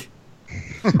 renegade.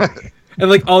 And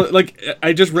like all like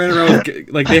I just ran around with,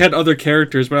 like they had other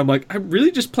characters, but I'm like, I'm really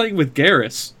just playing with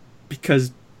Garrus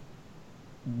because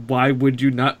why would you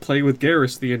not play with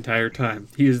Garrus the entire time?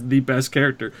 He is the best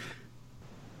character.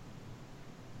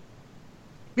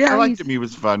 Yeah, I liked him. He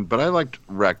was fun, but I liked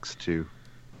Rex too.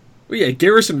 Well, yeah,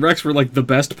 Garrus and Rex were like the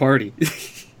best party.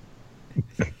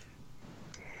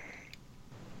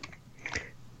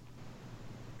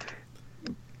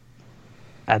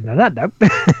 And on that note,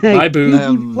 bye, Boo.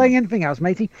 You playing anything else,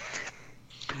 matey?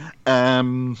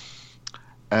 Nope.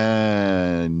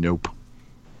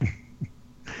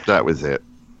 That was it.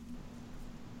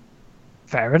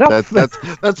 Fair enough.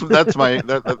 That's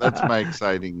my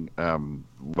exciting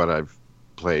what I've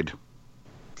played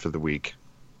for the week.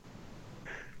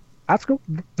 That's cool.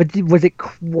 But was it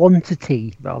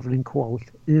quantity rather than quality?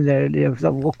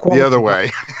 The other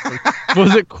way.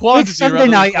 Was it quantity? It's Sunday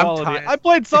night. I'm quality? tired. I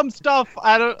played some stuff.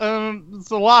 I don't.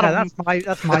 It's a lot of them.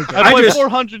 That's my. I played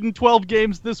 412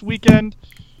 games this weekend.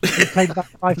 You played about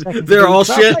 5 seconds. They're all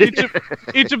shit.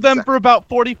 Each of them for about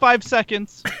 45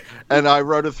 seconds. And I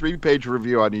wrote a 3-page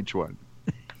review on each one.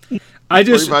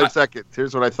 45 seconds.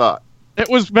 Here's what I thought. It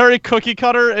was very cookie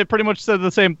cutter. It pretty much said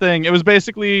the same thing. It was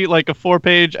basically like a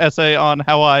 4-page essay on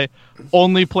how I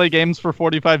only play games for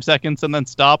 45 seconds and then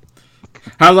stop.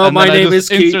 Hello, my name is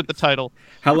Keith. Insert the title.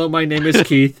 Hello, my name is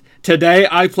Keith. Today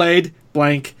I played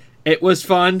blank. It was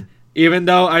fun, even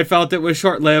though I felt it was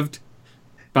short-lived.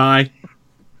 Bye.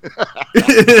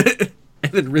 And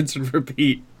then rinse and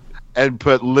repeat. And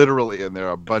put literally in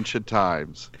there a bunch of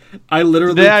times. I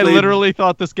literally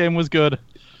thought this game was good.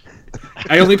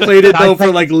 I only played it though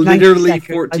for like literally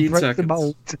 14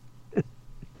 seconds.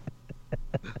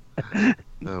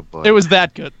 Oh, boy. It was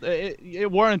that good.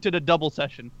 It warranted a double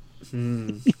session.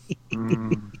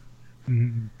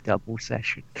 Double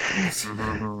session.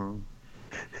 So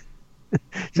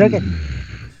okay.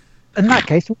 In that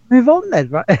case, we'll move on then,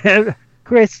 right?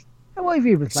 Chris, what have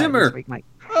you been playing this week, mate?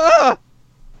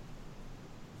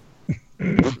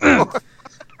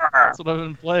 That's what I've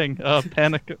been playing.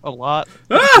 Panic a lot.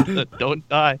 Don't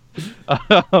die.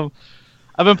 I've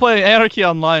been playing Anarchy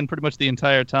Online pretty much the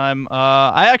entire time.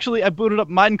 I booted up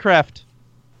Minecraft.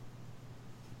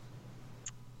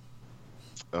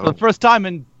 For the first time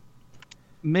in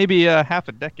maybe half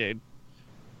a decade.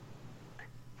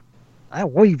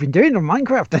 What have you been doing on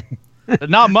Minecraft then?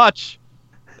 Not much.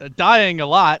 Dying a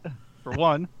lot, for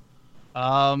one.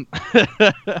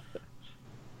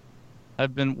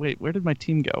 Wait, where did my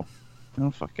team go? I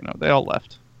don't fucking know. They all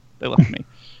left. They left me.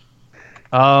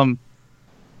 On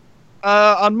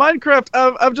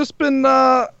Minecraft, I've just been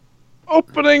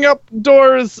opening up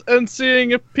doors and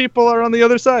seeing if people are on the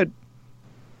other side.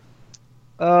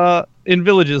 In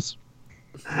villages.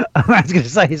 I was going to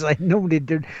say, it's like normally,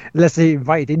 unless they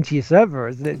invited into your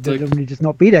server, they normally just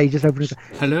not be there. You just open it.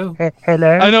 Hello.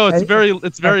 Hello. I know it's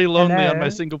very lonely on my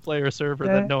single player server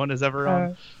that no one is ever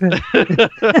on.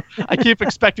 I keep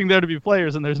expecting there to be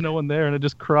players and there's no one there, and I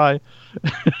just cry.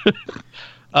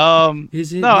 I've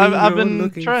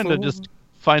been trying to just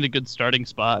find a good starting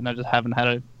spot, and I just haven't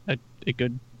had a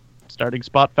good starting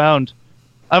spot found.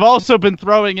 I've also been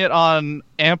throwing it on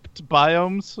amped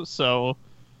biomes, so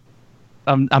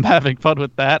I'm having fun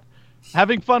with that.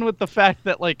 Having fun with the fact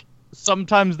that like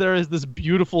sometimes there is this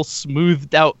beautiful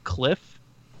smoothed out cliff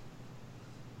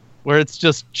where it's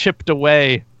just chipped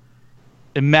away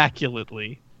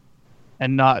immaculately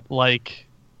and not like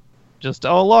just,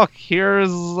 oh look,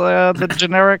 here's the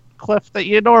generic cliff that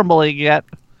you normally get.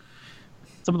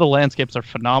 Some of the landscapes are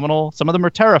phenomenal. Some of them are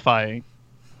terrifying.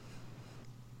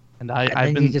 And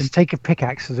And then you just take a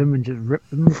pickaxe to them and just rip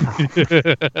them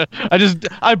apart.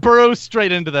 I burrow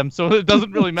straight into them, so it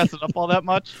doesn't really mess it up all that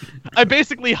much. I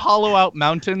basically hollow out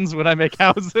mountains when I make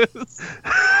houses.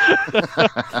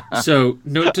 So,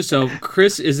 note to self: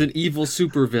 Chris is an evil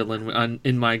supervillain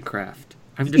in Minecraft.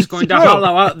 I'm just going to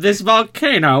hollow out this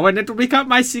volcano, and it will become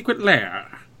my secret lair.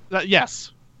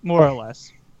 Yes, more or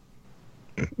less.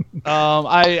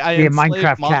 I Be a enslave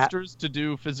Minecraft monsters to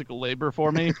do physical labor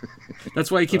for me. That's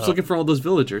why he keeps looking for all those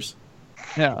villagers.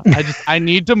 Yeah, I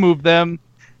need to move them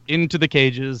into the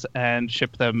cages and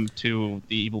ship them to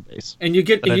the evil base. And you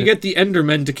get the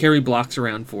Endermen to carry blocks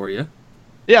around for you.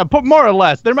 Yeah, but more or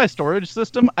less, they're my storage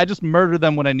system. I just murder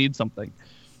them when I need something.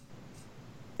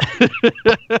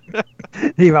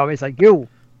 You're always like, yo,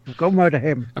 go murder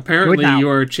him. Apparently,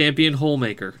 you're a champion hole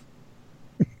maker.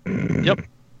 Yep.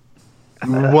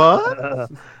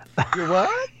 What?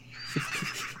 What?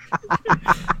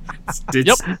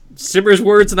 It's Simmer's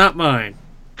words, not mine.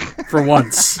 For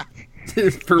once.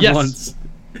 Once.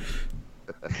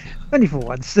 Only for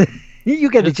once.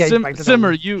 You get to change back to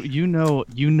Simmer, you know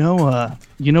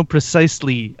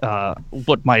precisely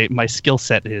what my skill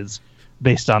set is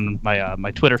based on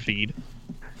my Twitter feed.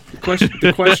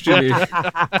 The question is,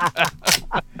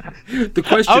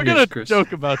 I'm gonna Chris.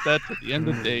 joke about that to the end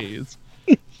of days.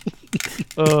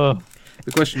 The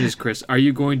question is, Chris, are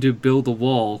you going to build a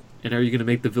wall, and are you going to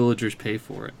make the villagers pay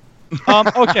for it?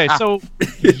 Okay, so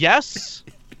yes,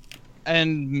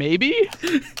 and maybe.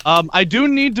 I do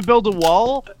need to build a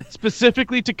wall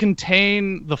specifically to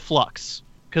contain the flux,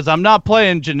 because I'm not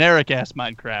playing generic-ass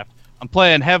Minecraft. I'm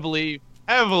playing heavily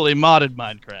modded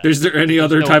Minecraft. Is there any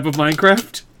other type of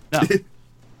Minecraft? No.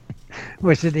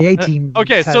 Where's the A-team?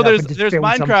 Okay, so there's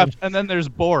Minecraft, and then there's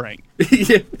boring.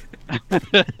 Yeah.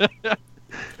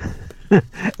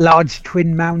 Large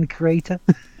twin mound crater.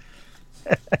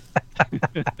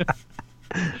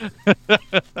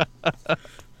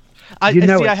 I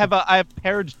have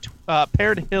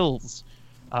paired hills,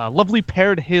 lovely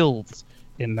paired hills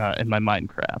in my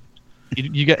Minecraft.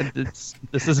 You get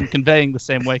this isn't conveying the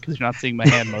same way because you're not seeing my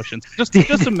hand motions. Just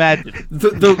imagine.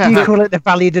 You call it the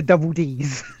Valley of the Double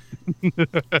D's.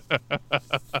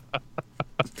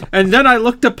 And then I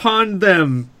looked upon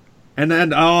them, and then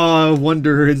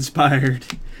wonder inspired.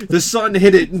 The sun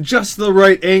hit it in just the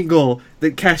right angle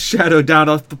that cast shadow down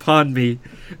upon me,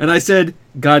 and I said,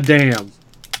 "God damn,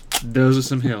 those are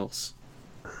some hills."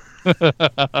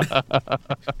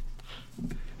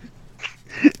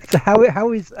 So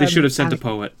how is they should have sent a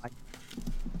poet.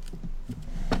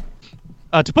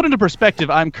 To put into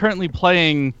perspective, I'm currently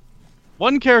playing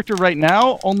one character right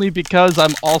now, only because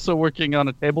I'm also working on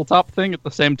a tabletop thing at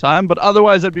the same time. But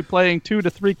otherwise, I'd be playing 2 to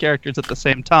 3 characters at the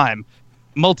same time.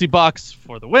 Multi-box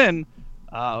for the win.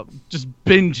 Just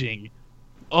binging.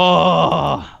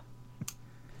 Oh,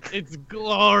 it's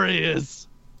glorious.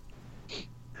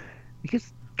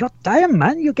 Because god damn,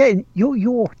 man, you're getting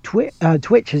your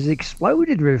Twitch has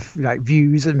exploded with like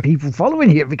views and people following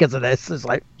you because of this. It's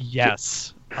like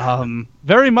yes,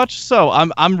 very much so.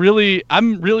 I'm really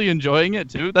enjoying it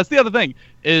too. That's the other thing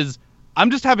is I'm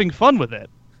just having fun with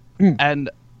it, and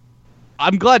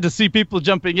I'm glad to see people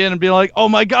jumping in and being like, "Oh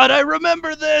my god, I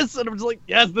remember this!" And I'm just like,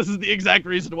 "Yes, this is the exact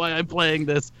reason why I'm playing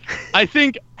this." I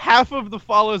think half of the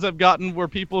follows I've gotten were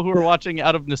people who are watching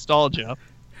out of nostalgia.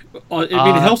 I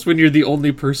mean, it helps when you're the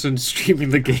only person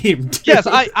streaming the game, too. Yes,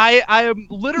 I am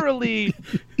literally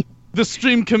the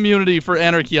stream community for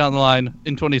Anarchy Online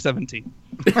in 2017.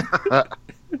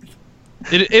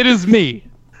 It is me.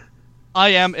 I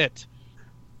am it.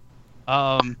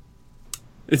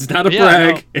 It's not a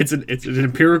brag. No. It's an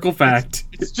empirical fact.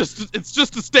 It's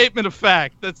just a statement of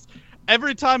fact. That's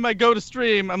every time I go to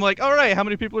stream, I'm like, all right, how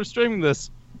many people are streaming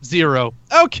this? 0.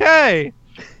 Okay.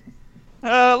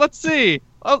 Let's see.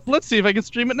 Let's see if I can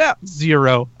stream it now.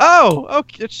 0. Oh,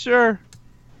 okay, sure.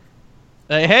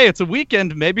 Hey, it's a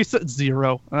weekend. Maybe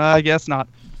 0. I guess not.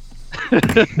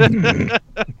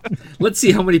 Let's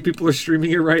see how many people are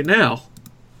streaming it right now.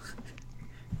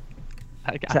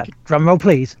 Drum roll,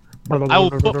 please. I will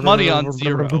put money on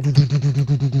 0.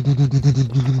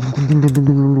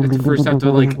 First, have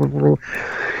to like.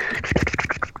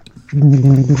 Is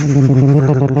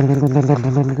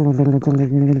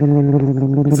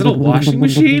it a washing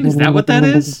machine? Is that what that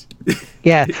is?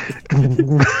 Yeah.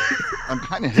 I'm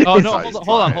kind of. Oh no!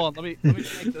 Hold on. Let me make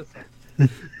this.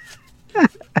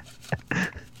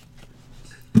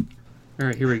 All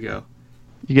right, here we go.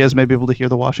 You guys may be able to hear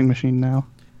the washing machine now.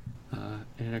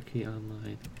 Anarchy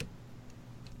Online.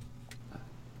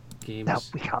 Games. No,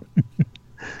 we can't.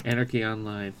 Anarchy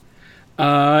Online.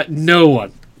 No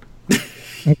one.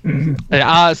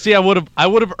 See, I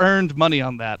would have earned money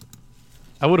on that.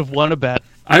 I would have won a bet.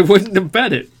 I wouldn't have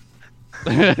bet it.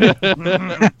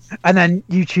 And then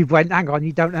YouTube went, hang on,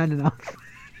 you don't earn enough.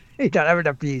 You don't have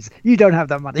enough views. You don't have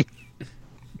that money.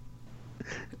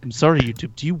 I'm sorry,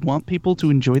 YouTube. Do you want people to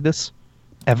enjoy this?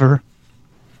 Ever?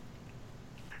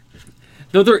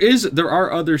 No, there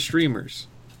are other streamers.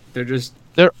 They're just...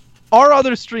 There are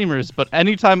other streamers, but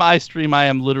anytime I stream, I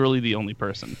am literally the only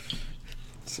person.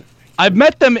 I've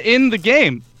met them in the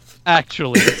game,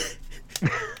 actually.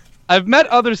 I've met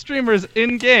other streamers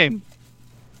in game.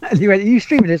 And he went, are you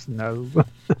streaming this? No.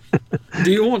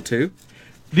 Do you want to?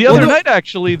 The other night,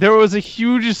 actually, there was a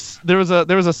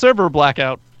server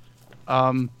blackout,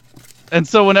 and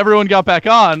so when everyone got back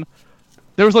on,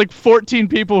 there was like 14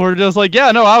 people who were just like,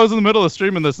 "Yeah, no, I was in the middle of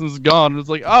streaming this and it's gone." And it's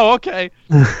like, "Oh, okay."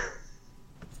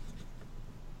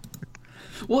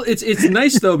 Well, it's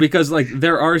nice though because like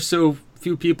there are so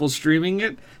few people streaming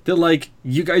it that like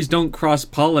you guys don't cross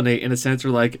pollinate in a sense, or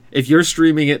like if you're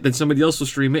streaming it, then somebody else will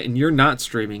stream it, and you're not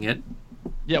streaming it.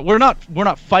 Yeah, we're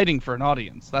not fighting for an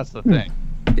audience. That's the thing.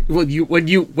 Well, when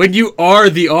you are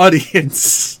the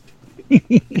audience.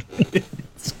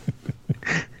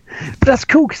 But that's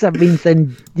cool because that means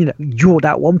then, you know, you're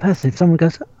that one person. If someone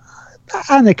goes, oh,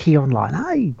 Anarchy Online,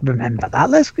 I remember that.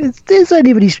 There's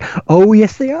anybody. Oh,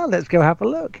 yes, they are. Let's go have a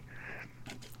look.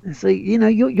 So, you know,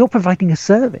 you're providing a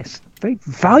service, a very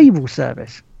valuable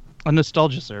service. A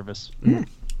nostalgia service. Yeah.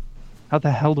 How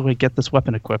the hell do I get this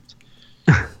weapon equipped?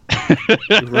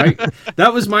 Right?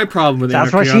 That was my problem with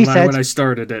That's what Anarchy she Online said. when I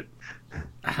started it.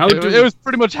 It was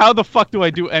pretty much how the fuck do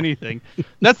I do anything?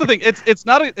 That's the thing. It's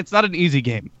not an easy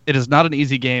game. It is not an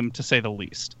easy game to say the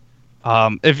least.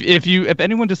 If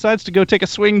anyone decides to go take a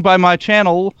swing by my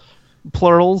channel,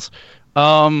 plurals,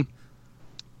 then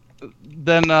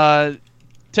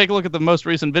take a look at the most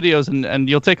recent videos and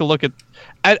you'll take a look at.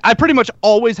 I pretty much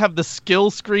always have the skill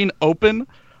screen open.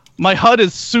 My HUD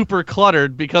is super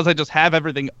cluttered because I just have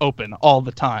everything open all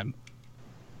the time.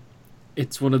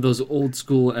 It's one of those old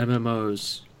school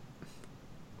MMOs.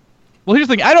 Well, here's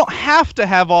the thing. I don't have to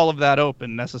have all of that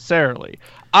open necessarily.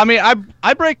 I mean,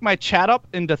 I break my chat up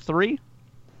into 3.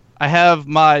 I have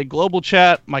my global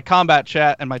chat, my combat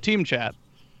chat, and my team chat.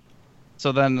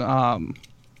 So then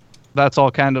that's all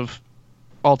kind of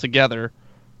all together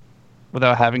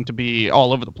without having to be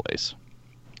all over the place.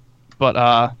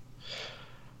 But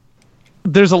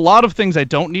there's a lot of things I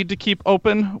don't need to keep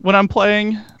open when I'm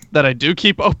playing that I do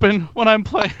keep open when I'm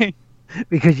playing.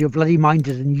 Because you're bloody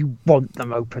minded and you want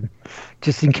them open,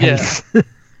 just in case.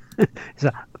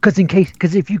 Yeah. Because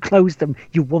if you close them,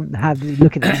 you want to have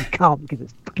look at them. You can't because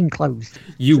it's fucking closed.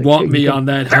 You want me on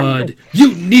that HUD.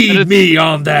 You need me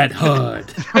on that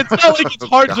HUD. It's not like it's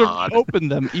hard to open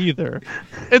them either.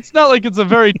 It's not like it's a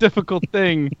very difficult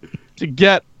thing to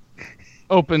get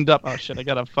opened up. Oh shit! I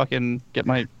gotta fucking get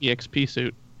my EXP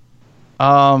suit.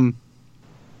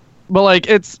 But like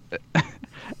it's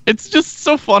just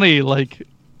so funny, like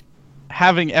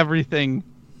having everything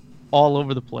all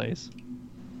over the place.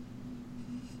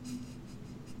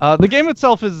 The game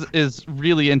itself is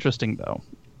really interesting though.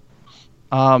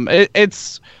 I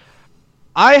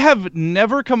have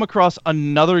never come across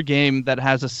another game that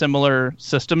has a similar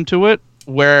system to it,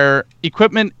 where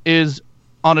equipment is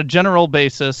on a general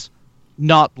basis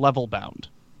not level bound.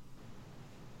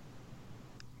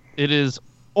 It is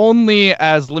only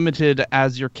as limited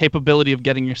as your capability of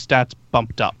getting your stats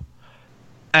bumped up.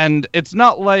 And it's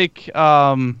not like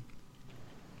my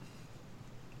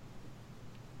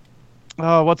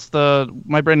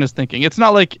brain is thinking. It's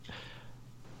not like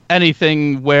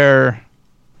anything where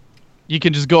you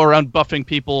can just go around buffing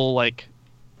people, like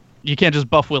you can't just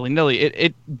buff willy-nilly.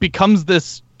 It becomes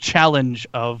this challenge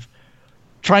of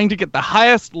trying to get the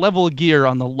highest level gear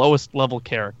on the lowest level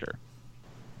character.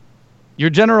 Your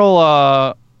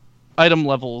general item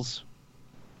levels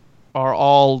are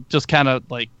all just kind of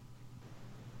like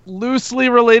loosely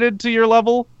related to your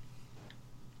level,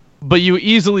 but you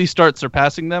easily start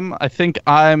surpassing them. I think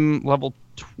I'm level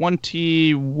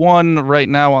 21 right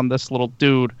now on this little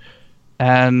dude,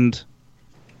 and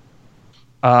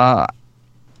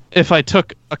if I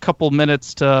took a couple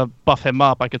minutes to buff him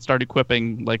up, I could start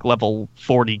equipping like level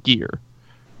 40 gear,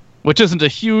 which isn't a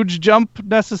huge jump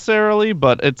necessarily,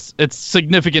 but it's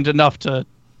significant enough to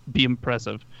be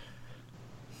impressive.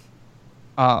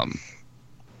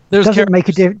 Doesn't make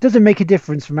a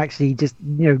difference from actually just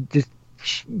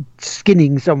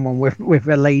skinning someone with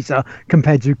a laser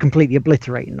compared to completely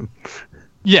obliterating them.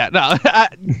 Yeah, no,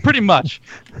 pretty much.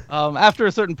 After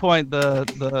a certain point,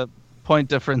 the point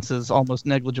difference is almost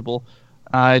negligible.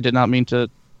 I did not mean to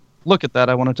look at that.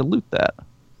 I wanted to loot that.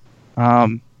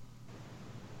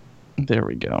 There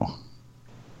we go.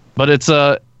 But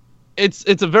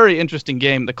it's a very interesting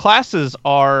game. The classes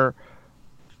are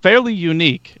fairly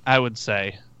unique, I would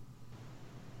say.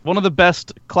 One of the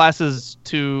best classes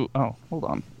to... Oh, hold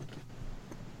on.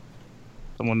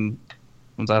 Someone's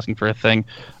asking for a thing.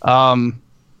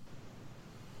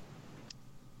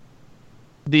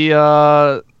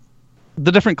 The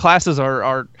different classes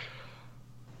are...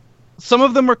 Some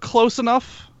of them are close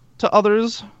enough to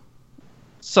others.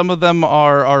 Some of them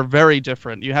are very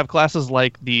different. You have classes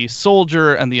like the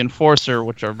Soldier and the Enforcer,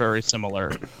 which are very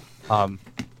similar.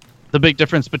 The big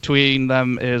difference between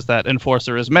them is that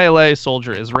Enforcer is melee,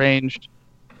 Soldier is ranged.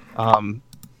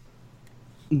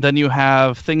 Then you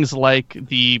have things like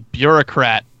the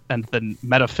Bureaucrat and the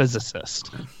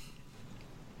Metaphysicist,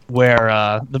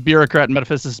 where the Bureaucrat and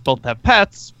Metaphysicist both have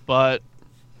pets, but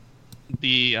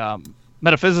the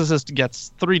Metaphysicist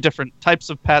gets 3 different types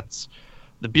of pets.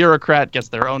 The Bureaucrat gets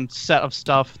their own set of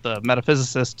stuff. The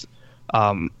Metaphysicist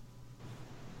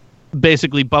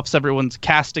basically buffs everyone's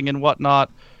casting and whatnot.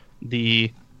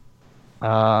 The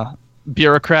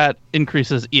Bureaucrat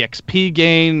increases EXP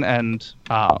gain and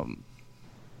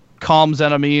calms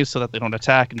enemies so that they don't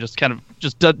attack, and just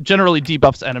generally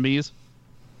debuffs enemies.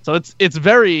 So it's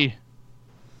very,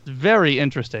 very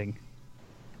interesting.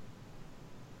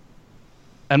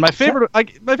 And my favorite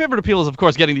appeal is, of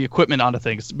course, getting the equipment onto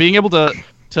things. Being able to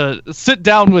sit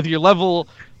down with your level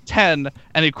 10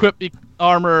 and equip the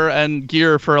armor and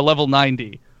gear for a level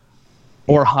 90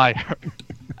 or higher.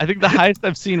 I think the highest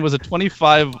I've seen was a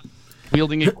 25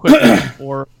 wielding equipment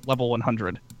for level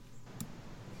 100.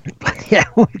 Yeah,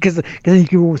 because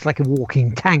you're almost like a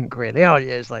walking tank, really, aren't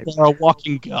you? It's like You're a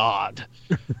walking god.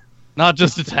 Not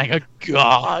just a tank, a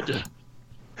god.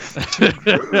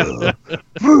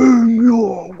 Bring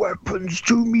your weapons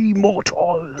to me,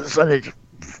 mortals. And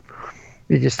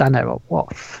you just stand there, like,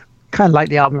 what? Kind of like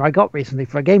the armor I got recently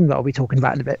for a game that I'll be talking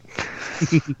about in a bit.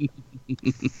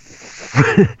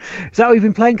 Is that what you've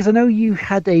been playing? Because I know you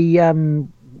had a...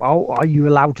 well, are you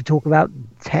allowed to talk about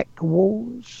Tech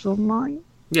Wars Online?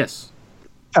 Yes.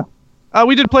 Yeah.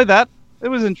 We did play that. It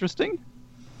was interesting.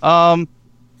 I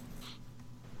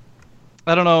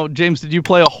don't know, James. Did you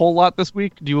play a whole lot this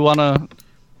week? Do you want to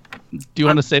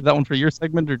save that one for your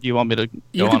segment, or do you want me to?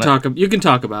 You can talk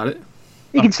about it.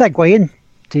 You can segue in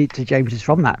to James's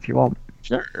from that if you want.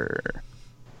 Sure.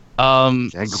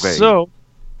 So,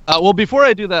 well, before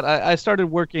I do that, I started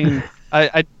working.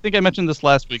 I think I mentioned this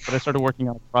last week, but I started working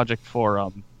on a project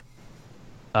for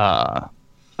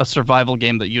a survival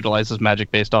game that utilizes magic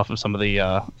based off of some of the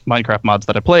Minecraft mods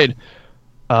that I played.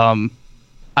 I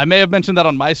may have mentioned that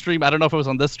on my stream. I don't know if it was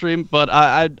on this stream, but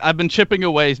I've been chipping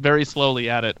away very slowly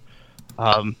at it.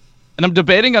 And I'm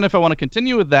debating on if I want to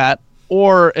continue with that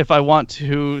or if I want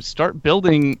to start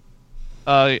building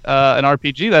an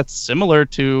RPG that's similar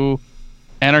to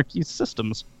Anarchy's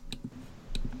systems.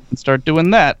 And start doing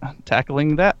that,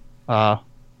 tackling that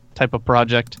type of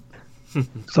project.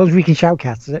 As long as we can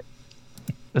shoutcast it.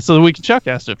 So that we can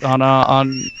shoutcast it on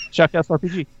Shoutcast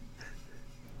RPG.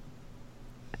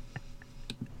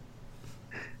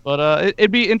 But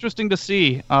it'd be interesting to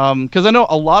see, because I know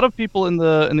a lot of people in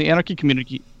the Anarchy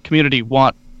community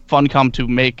want Funcom to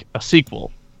make a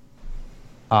sequel,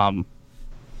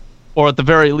 or at the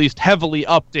very least heavily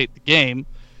update the game,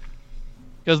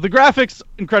 because the graphics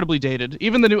incredibly dated.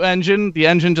 Even the new engine, the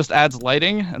engine just adds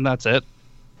lighting and that's it.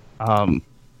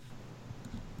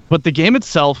 But the game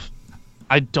itself,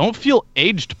 I don't feel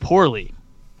aged poorly.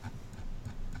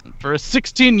 For a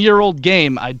 16-year-old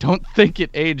game, I don't think it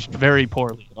aged very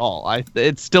poorly at all.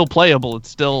 It's still playable. It's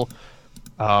still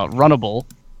runnable.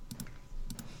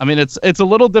 I mean, it's a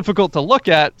little difficult to look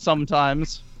at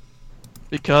sometimes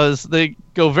because they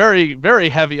go very, very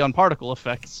heavy on particle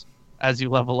effects as you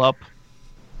level up,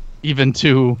 even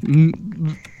to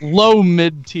low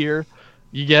mid-tier.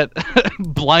 You get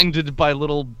blinded by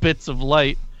little bits of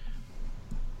light.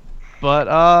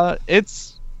 But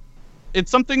it's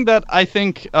something that I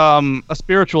think a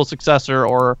spiritual successor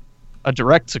or a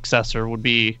direct successor would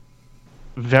be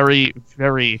very,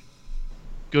 very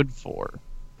good for.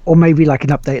 Or maybe like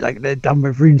an update like they're done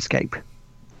with RuneScape.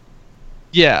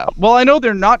 Yeah. Well, I know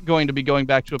they're not going to be going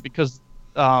back to it because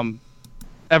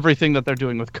everything that they're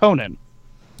doing with Conan.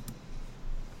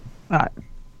 Right.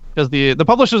 Because the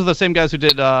publishers are the same guys who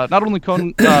did not only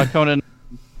Conan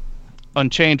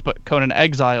Unchained, but Conan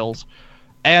Exiles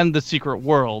and The Secret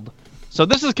World. So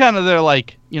this is kind of their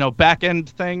back end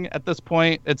thing at this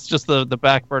point. It's just the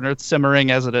back burner. It's simmering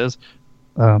as it is.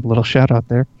 Little shout out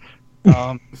there.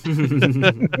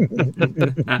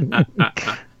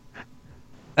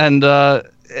 And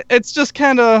it's just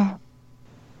kind of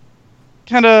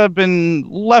kind of been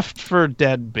left for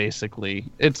dead, basically.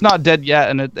 It's not dead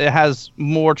yet, and it has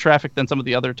more traffic than some of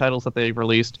the other titles that they've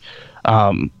released.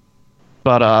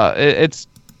 But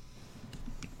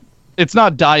it's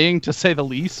not dying, to say the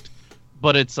least.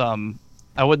 But it's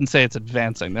I wouldn't say it's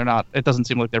advancing. They're not. It doesn't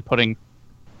seem like they're putting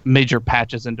major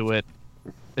patches into it.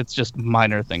 It's just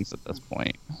minor things at this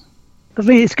point. I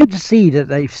mean, it's good to see that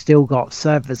they've still got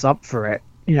servers up for it.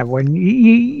 You know, when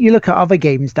you look at other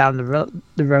games down the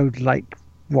road, like,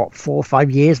 what, 4 or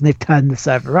 5 years, and they've turned the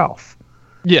server off.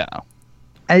 Yeah.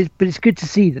 But it's good to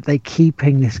see that they're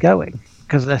keeping this going,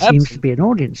 because there seems to be an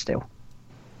audience still.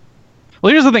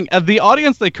 Well, here's the thing. The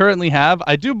audience they currently have,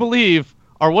 I do believe,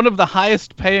 are one of the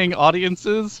highest paying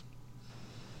audiences.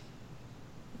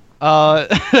 To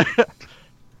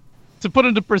put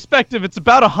into perspective, it's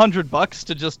about $100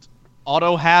 to just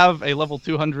auto have a level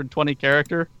 220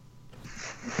 character.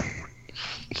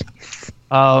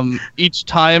 Each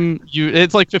time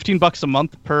it's like $15 a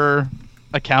month per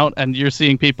account, and you're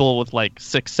seeing people with like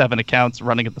 6-7 accounts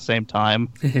running at the same time.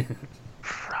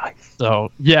 Right.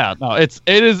 So yeah, no, it's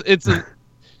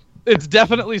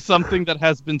definitely something that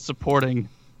has been supporting.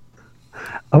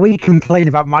 Are we complaining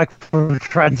about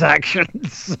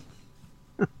microtransactions?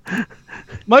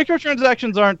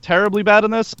 Microtransactions aren't terribly bad in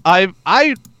this.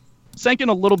 I sank in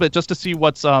a little bit just to see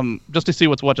what's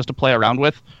what, just to play around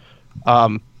with.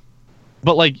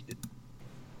 But like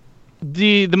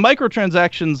the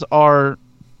microtransactions are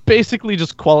basically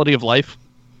just quality of life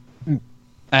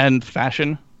and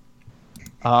fashion.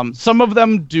 Some of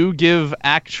them do give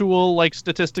actual like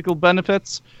statistical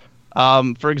benefits.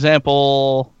 For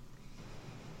example,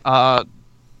 where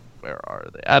are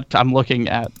they? I'm looking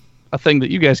at a thing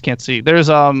that you guys can't see. There's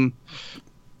items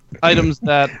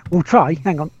that we'll try.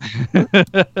 Hang on.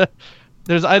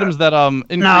 There's items that no,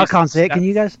 I can't see it. Can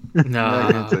you guys? No,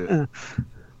 I can't see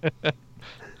it.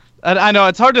 I know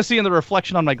it's hard to see in the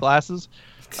reflection on my glasses.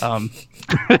 As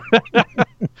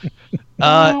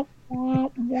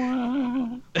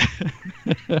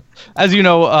you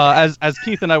know, as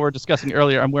Keith and I were discussing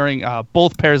earlier, I'm wearing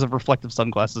both pairs of reflective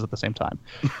sunglasses at the same time.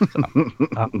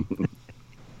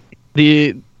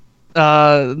 The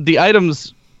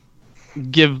items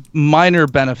give minor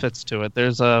benefits to it.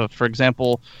 There's for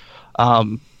example,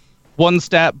 one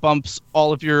stat bumps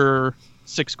all of your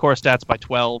 6 core stats by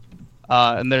 12,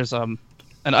 and there's an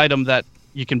item that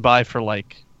you can buy for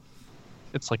like,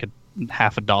 it's like a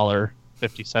half a dollar,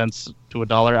 50 cents to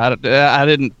 $1. I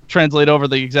didn't translate over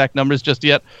the exact numbers just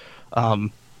yet,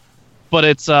 but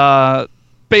it's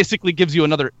basically gives you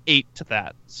another 8 to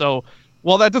that. So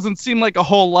while that doesn't seem like a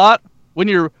whole lot, when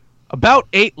you're about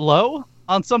 8 low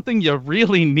on something you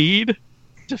really need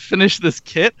to finish this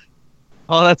kit,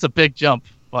 oh, that's a big jump.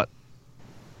 But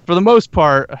for the most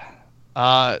part,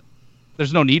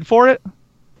 there's no need for it.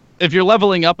 If you're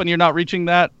leveling up and you're not reaching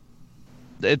that,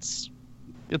 it's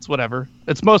whatever.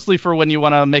 It's mostly for when you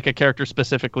want to make a character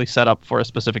specifically set up for a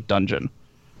specific dungeon.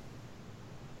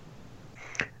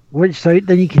 So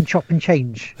then you can chop and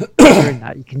change during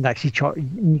that. You can actually chop.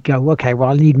 You go, okay, well,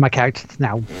 I need my character to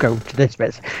now go to this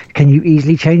bit. Can you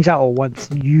easily change that, or once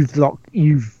you've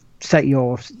set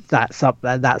your stats up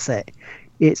there, that's it?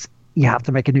 You have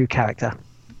to make a new character.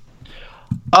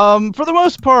 For the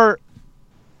most part,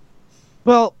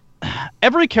 well,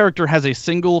 every character has a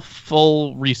single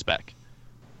full respec,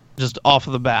 just off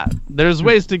of the bat. There's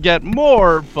ways to get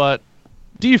more, but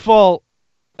default,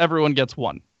 everyone gets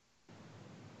one.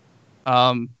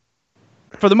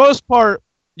 For the most part,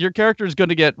 your character is going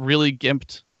to get really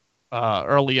gimped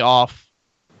early off.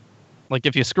 Like,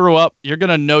 if you screw up, you're going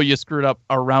to know you screwed up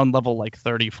around level like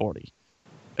 30, 40.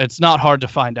 It's not hard to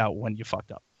find out when you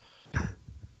fucked up.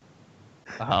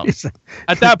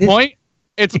 At that point,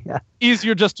 it's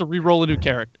easier just to re-roll a new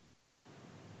character.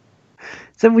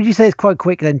 So would you say it's quite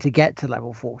quick then to get to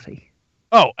level 40?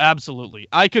 Oh, absolutely.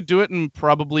 I could do it in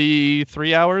probably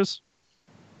 3 hours.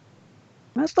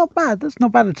 That's not bad. That's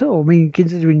not bad at all. I mean,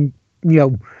 considering,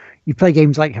 you play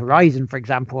games like Horizon, for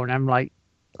example, and I'm like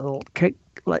level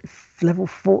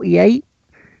 48,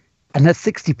 and that's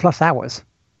 60 plus hours.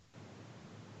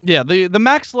 Yeah, the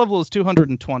max level is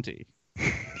 220.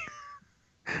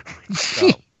 So,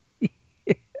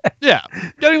 yeah,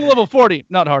 getting to level 40,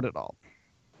 not hard at all.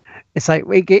 It's like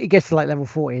it gets to like level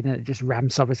 40 and then it just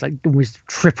ramps up. It's like almost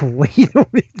triple what you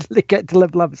normally get to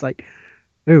level up. It's like,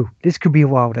 oh, this could be a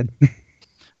while then.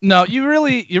 No, you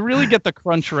really get the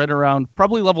crunch right around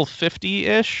probably level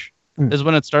 50-ish is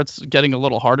when it starts getting a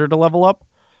little harder to level up.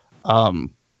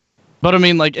 But I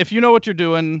mean, like, if you know what you're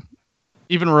doing,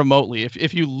 even remotely,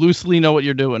 if you loosely know what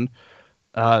you're doing,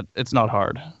 it's not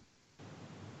hard.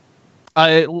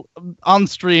 On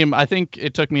stream, I think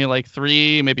it took me like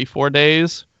 3, maybe 4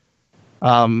 days,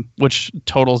 which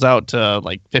totals out to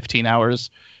like 15 hours,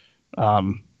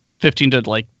 15 to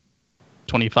like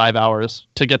 25 hours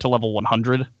to get to level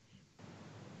 100.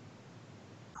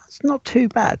 It's not too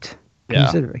bad,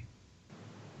 considering.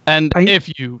 And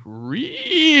if you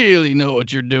really know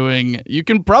what you're doing, you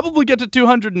can probably get to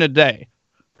 200 in a day.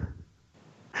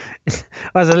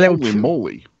 As a little Holy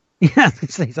moly. Yeah,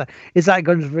 is that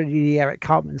going to be the Eric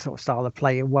Cartman sort of style of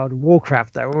play in World of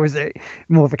Warcraft, though, or is it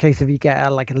more of a case of you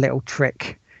get like a little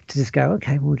trick to just go,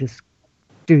 okay, we'll just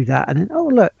do that, and then oh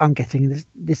look, I'm getting this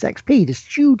XP, this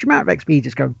huge amount of XP,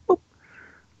 just go. Boop.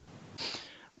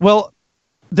 Well,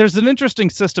 there's an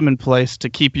interesting system in place to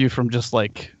keep you from just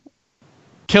like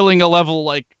killing a level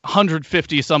like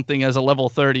 150 something as a level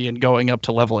 30 and going up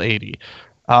to level 80.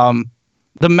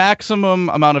 The maximum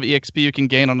amount of EXP you can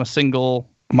gain on a single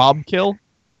mob kill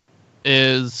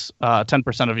is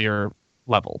 10% of your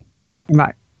level.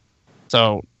 Right.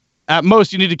 So at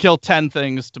most you need to kill 10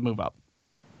 things to move up,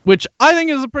 which I think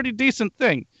is a pretty decent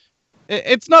thing.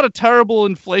 It's not a terrible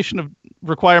inflation of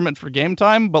requirement for game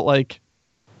time, but like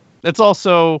it's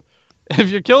also, if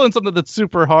you're killing something that's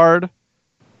super hard,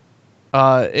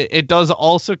 it does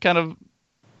also kind of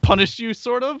punish you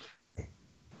sort of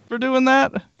for doing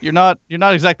that. You're not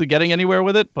exactly getting anywhere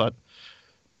with it, but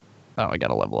I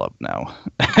gotta level up now.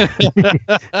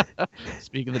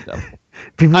 Speak of the devil.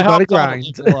 People I gotta hopped on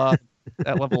grind.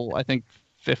 at level I think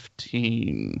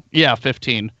 15. Yeah,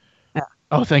 15. Yeah.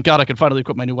 Oh, thank God I can finally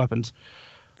equip my new weapons.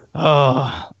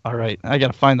 Oh, all right. I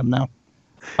gotta find them now.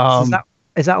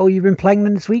 Is that all you've been playing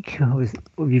then this week,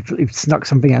 or you've snuck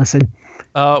something else in?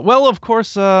 Well, of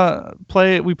course,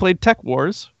 we played Tech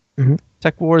Wars. Mm-hmm.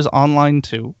 Tech Wars Online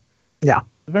 2. Yeah.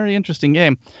 A very interesting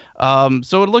game.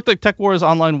 So it looked like Tech Wars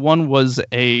Online 1 was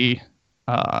a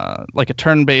like a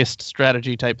turn-based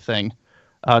strategy type thing.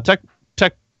 Tech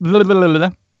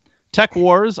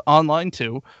Wars Online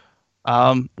 2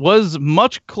 was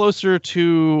much closer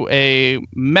to a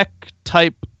mech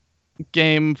type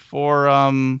game for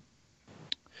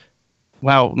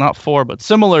not for, but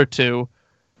similar to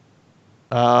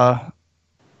God,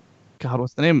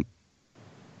 what's the name?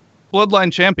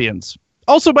 Bloodline Champions.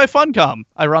 Also by Funcom,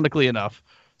 ironically enough.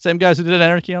 Same guys who did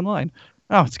Anarchy Online.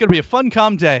 Oh, it's gonna be a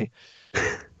Funcom day.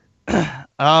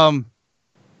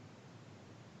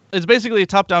 It's basically a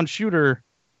top-down shooter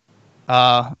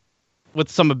with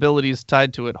some abilities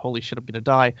tied to it. Holy shit, I'm gonna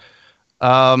die.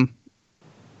 And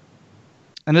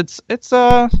it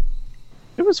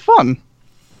was fun.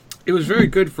 It was very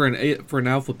good for an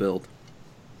alpha build.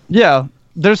 Yeah,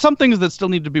 there's some things that still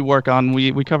need to be worked on.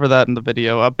 We cover that in the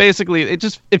video. Basically,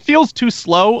 it feels too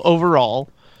slow overall,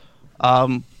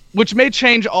 which may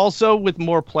change also with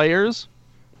more players.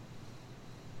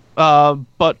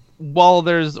 But while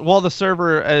the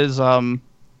server is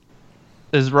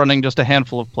running just a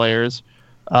handful of players,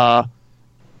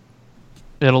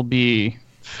 it'll be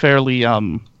fairly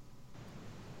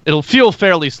it'll feel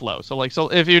fairly slow. So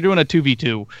if you're doing a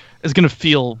 2v2, it's gonna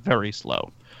feel very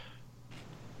slow.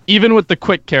 Even with the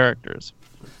quick characters.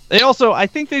 I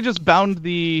think they just bound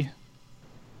the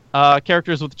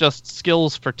characters with just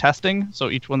skills for testing, so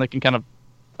each one they can kind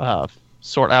of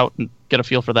sort out and get a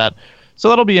feel for that. So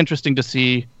that'll be interesting to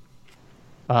see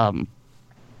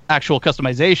actual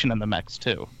customization in the mechs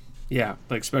too. Yeah,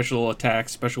 like special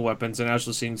attacks, special weapons, and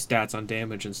actually seeing stats on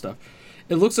damage and stuff.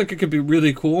 It looks like it could be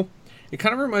really cool. It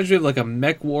kind of reminds me of like a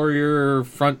Mech Warrior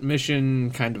front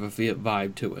mission kind of a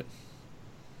vibe to it.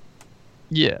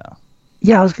 Yeah.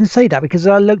 Yeah, I was going to say that because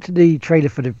I looked at the trailer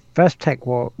for the first Tech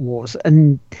Wars,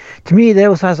 and to me, it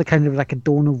also has a kind of like a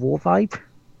Dawn of War vibe.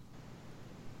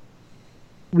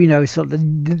 You know, sort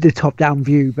of the top-down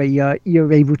view, but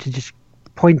you're able to just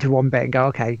point to one bit and go,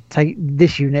 okay, take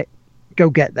this unit, go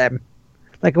get them,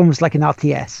 like almost like an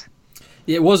RTS.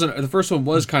 Yeah, it wasn't. The first one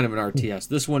was kind of an RTS.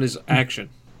 This one is action.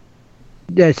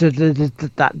 Yeah, so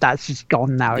that's just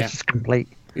gone now. Yeah. It's just complete.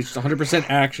 It's 100%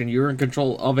 action. You're in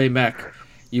control of a mech.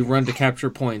 You run to capture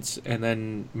points and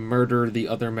then murder the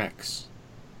other mechs.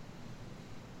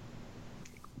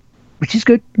 Which is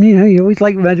good. You know, you always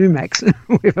like murdering mechs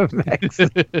with a mechs.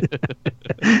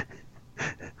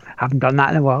 Haven't done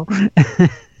that in a while.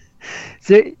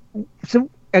 So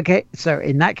okay. So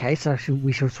in that case,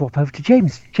 we shall swap over to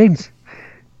James. James,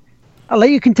 I'll let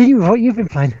you continue with what you've been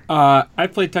playing. I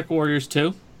played Tech Warriors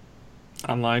 2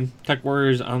 online. Tech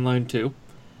Warriors Online 2.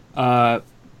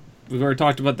 We've already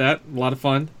talked about that. A lot of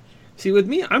fun. See, with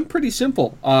me, I'm pretty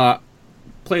simple.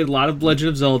 Played a lot of Legend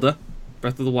of Zelda,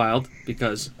 Breath of the Wild,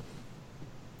 because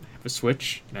I have a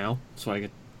Switch now, so I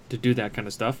get to do that kind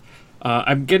of stuff.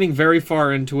 I'm getting very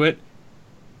far into it,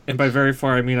 And by very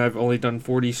far, I mean I've only done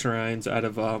 40 shrines out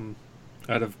of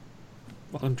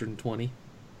 120.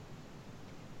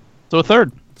 So a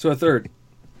third. So a third.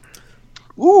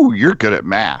 Ooh, you're good at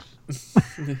math.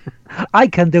 I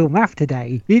can do math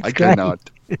today. It's I great. cannot.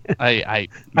 I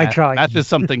Math, tried. Math is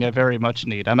something I very much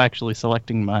need. I'm actually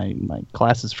selecting my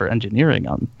classes for engineering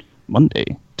on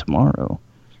Monday, tomorrow.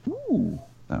 Ooh.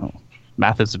 So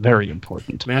math is very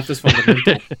important. Math is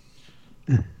fundamental.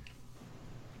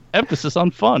 Emphasis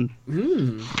on fun.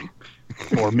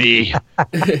 For me.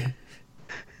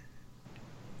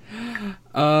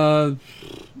 Yeah,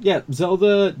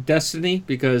 Zelda Destiny,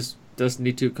 because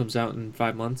Destiny 2 comes out in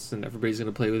 5 months and everybody's going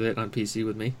to play with it on PC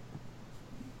with me.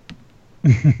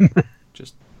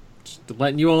 just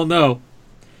letting you all know.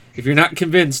 If you're not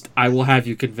convinced, I will have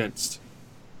you convinced.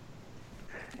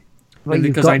 Well, And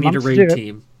you've because got I need a months to raid do it.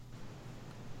 team.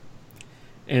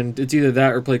 And it's either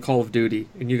that or play Call of Duty.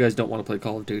 And you guys don't want to play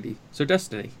Call of Duty. So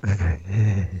Destiny.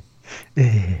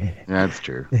 That's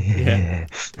true. Yeah.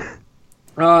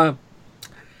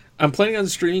 I'm planning on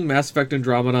streaming Mass Effect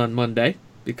Andromeda on Monday,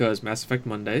 because Mass Effect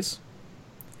Mondays.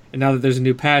 And now that there's a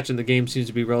new patch and the game seems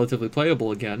to be relatively playable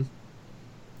again,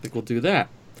 I think we'll do that.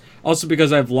 Also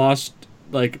because I've lost,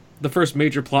 like, the first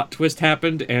major plot twist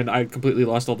happened, and I completely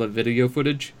lost all the video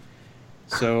footage.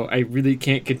 So I really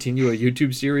can't continue a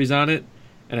YouTube series on it,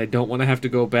 and I don't want to have to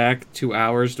go back 2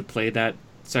 hours to play that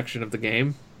section of the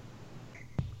game.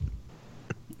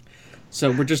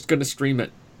 So we're just going to stream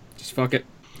it. Just fuck it.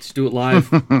 Just do it live.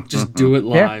 Just do it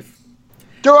live.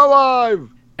 Do it live!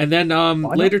 And then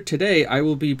not? later today, I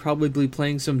will be probably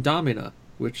playing some Domina,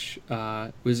 which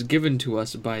was given to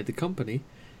us by the company.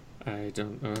 I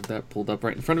don't have that pulled up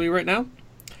right in front of me right now.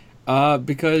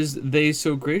 Because they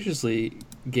so graciously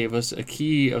gave us a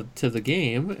key to the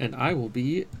game, and I will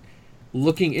be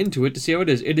looking into it to see how it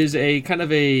is. It is a kind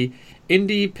of a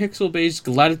indie pixel-based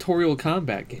gladiatorial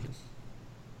combat game.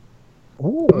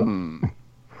 Ooh.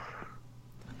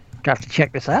 Have to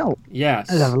check this out. Yes.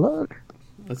 Let's have a look.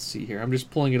 Let's see here. I'm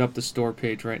just pulling it up the store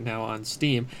page right now on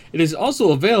Steam. It is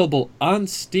also available on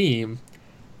Steam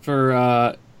for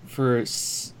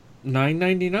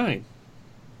 $9.99.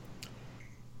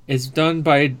 It's done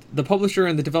by the publisher,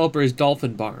 and the developer is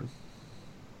Dolphin Barn.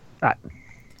 Right.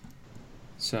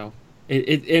 So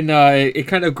it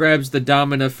kind of grabs the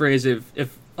Domina phrase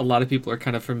if a lot of people are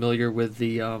kind of familiar with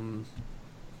the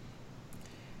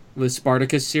with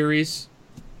Spartacus series.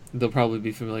 They'll probably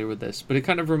be familiar with this, but it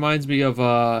kind of reminds me of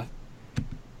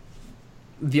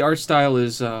the art style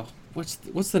is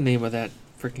what's the name of that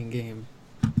freaking game?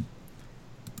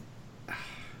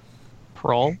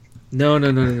 Crawl. No.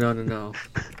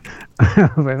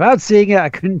 Without seeing it, I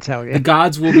couldn't tell you. The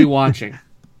gods will be watching.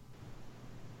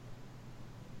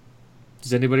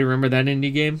 Does anybody remember that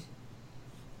indie game?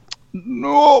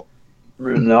 Nope.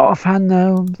 Not a fan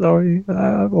now. I'm sorry.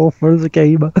 I'm awful as a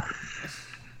gamer.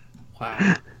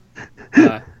 Wow.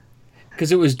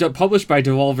 Because it was published by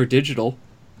Devolver Digital.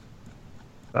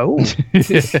 Oh.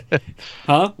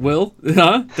 Huh? Will?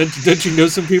 Huh? Don't you know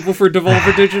some people for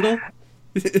Devolver Digital?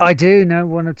 I do know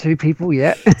one or two people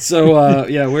yet. So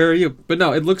yeah, where are you? But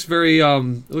no, it looks very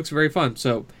fun.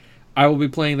 So I will be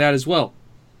playing that as well.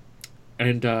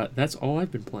 And that's all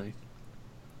I've been playing.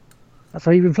 That's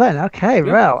all you've been playing. Okay, Yep.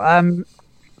 well,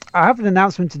 I have an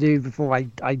announcement to do before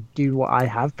I do what I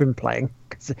have been playing,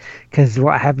 because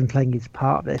what I have been playing is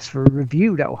part of this for a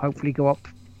review that will hopefully go up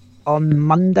on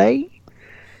Monday.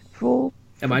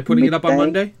 Am I putting it up on midday?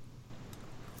 Monday?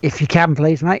 If you can,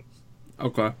 please, mate.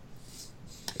 Okay.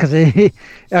 Because the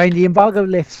embargo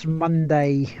lifts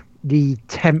Monday, the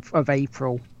 10th of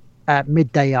April, at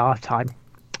midday our time.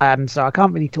 So I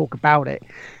can't really talk about it.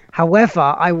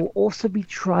 However, I will also be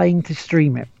trying to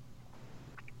stream it.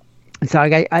 So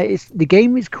the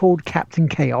game is called Captain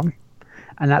Kaon,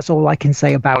 and that's all I can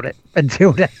say about it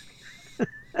until then.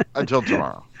 Until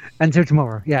tomorrow. Until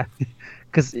tomorrow, yeah.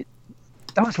 Because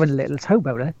that was when a little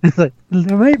hobo there. It's like,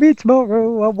 maybe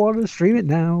tomorrow. I want to stream it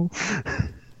now.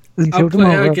 Until I'll play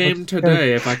tomorrow. a game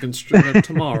today if I can stream it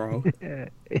tomorrow.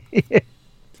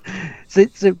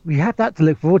 So we have that to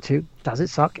look forward to. Does it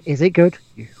suck? Is it good?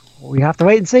 We have to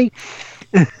wait and see.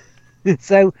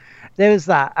 So there was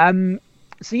that.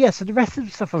 So the rest of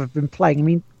the stuff I've been playing, I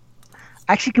mean,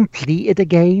 I actually completed a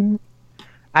game.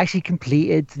 I actually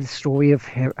completed the story of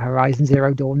Horizon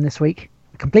Zero Dawn this week.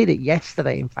 I completed it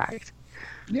yesterday, in fact.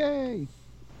 Yay.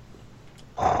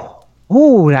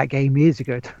 Oh, that game is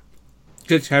good.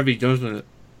 Gets heavy, doesn't it?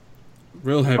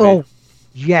 Real heavy. Oh,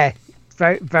 yeah,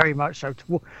 very, very much so.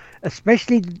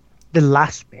 Especially the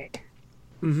last bit.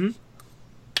 Mm-hmm.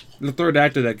 The third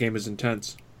act of that game is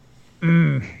intense.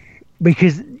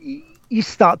 Because you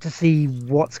start to see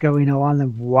what's going on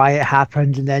and why it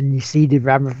happened, and then you see the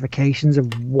ramifications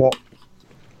of what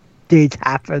did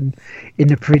happen in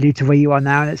the prelude to where you are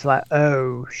now, and it's like,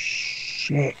 oh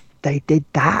shit, they did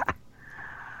that.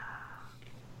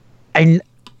 And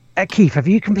Keith, have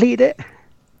you completed it?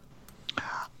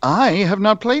 I have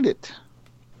not played it.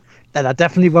 Then I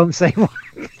definitely won't say what.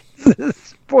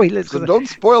 Spoilers. So don't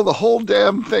spoil the whole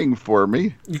damn thing for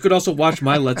me. You could also watch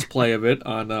my Let's Play of it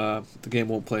on The Game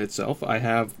Won't Play Itself. I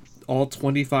have all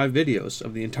 25 videos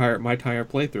of my entire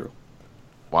playthrough.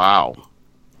 Wow.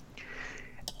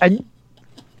 And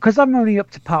because I'm only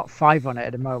up to part 5 on it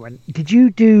at the moment, did you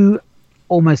do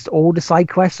almost all the side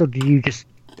quests, or did you just,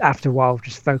 after a while,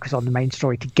 just focus on the main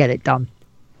story to get it done?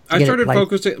 I started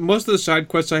focusing. Most of the side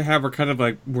quests I have are kind of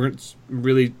like weren't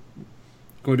really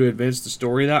going to advance the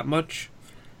story that much.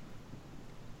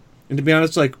 And to be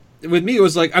honest, like with me, it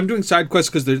was like I'm doing side quests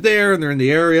because they're there and they're in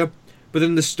the area. But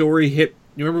then the story hit.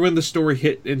 You remember when the story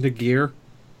hit into gear?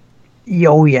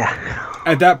 Oh yeah.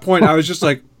 At that point, I was just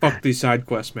like, "Fuck these side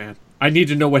quests, man! I need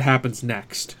to know what happens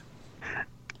next."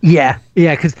 Yeah,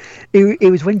 because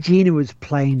it was when Gina was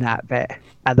playing that bit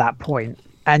at that point.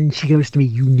 And she goes to me,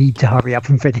 you need to hurry up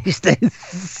and finish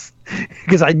this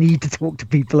because I need to talk to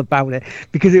people about it.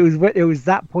 Because it was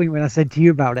that point when I said to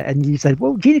you about it, and you said,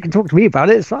 well, Gina can talk to me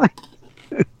about it. It's fine.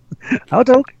 I'll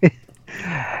talk.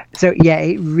 So, yeah,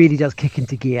 it really does kick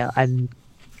into gear. And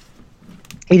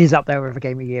it is up there with a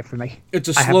game of the year for me. It's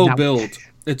a slow build.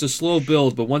 It's a slow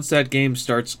build. But once that game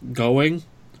starts going...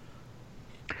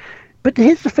 But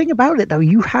here's the thing about it, though.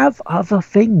 You have other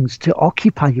things to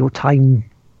occupy your time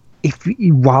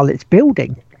while it's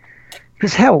building,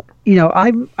 because hell,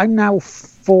 I'm now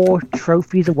 4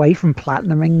 trophies away from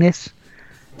platinuming this,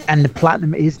 and the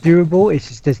platinum is doable. It's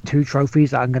just there's 2 trophies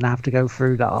that I'm gonna have to go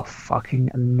through that are fucking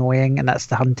annoying, and that's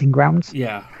the hunting grounds.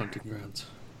 Yeah, hunting grounds.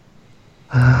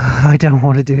 I don't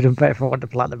want to do them, but if I want the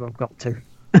platinum, I've got to.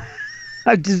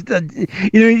 I just,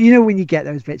 you know when you get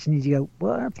those bits and you go,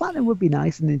 well, platinum would be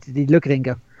nice, and then you look at it and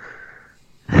go,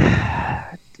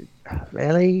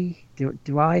 really?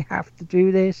 Do I have to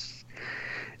do this?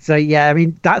 So yeah, I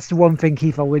mean that's the one thing,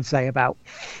 Keith, I would say about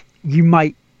you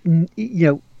might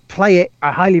play it.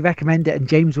 I highly recommend it, and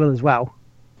James will as well.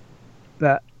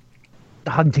 But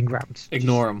the hunting grounds,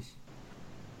 ignore them.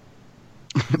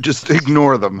 Just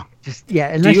ignore them.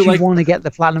 Unless you want to get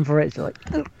the platinum for it. It's like,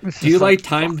 do you like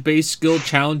timed-based skill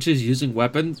challenges using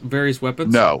various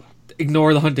weapons? No.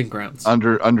 Ignore the hunting grounds.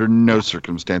 Under no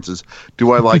circumstances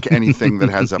do I like anything that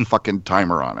has a fucking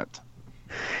timer on it.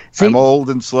 See, I'm old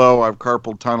and slow. I have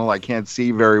carpal tunnel. I can't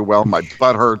see very well. My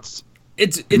butt hurts.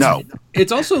 No.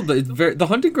 It's also the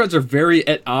hunting grounds are very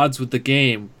at odds with the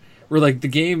game, where like the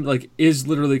game like is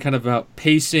literally kind of about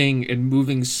pacing and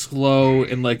moving slow,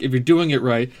 and like if you're doing it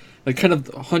right, like kind of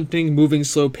hunting, moving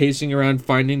slow, pacing around,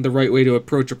 finding the right way to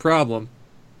approach a problem.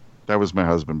 That was my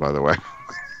husband, by the way.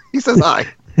 He says hi.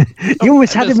 You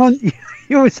almost had him on.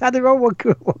 You always had it on while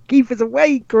Keith was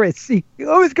away, Chris. You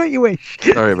always got your wish.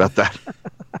 Sorry about that.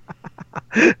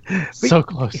 So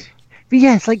close. But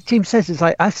yeah, it's like James says. It's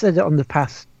like I've said it on the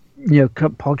past,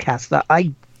 podcasts that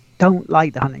I don't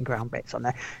like the hunting ground bits on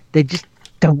there. They just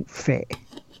don't fit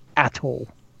at all.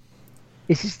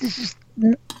 It's just.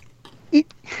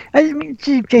 I mean,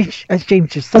 as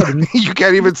James just said, you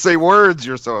can't even say words.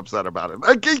 You're so upset about it.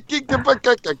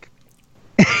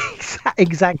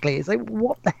 Exactly. It's like,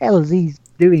 what the hell is he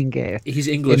doing here? He's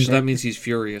English, so that means he's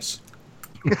furious.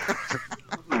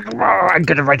 I'm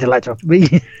going to write a letter.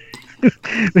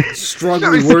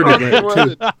 Strongly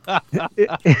worded.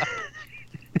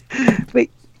 But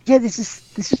yeah, there's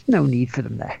just no need for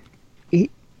them there.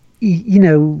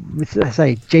 As I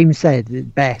say, James said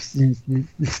it best, the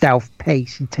stealth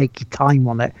pace, you take your time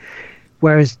on it.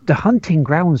 Whereas the hunting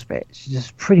grounds bits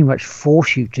just pretty much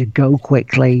force you to go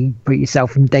quickly, put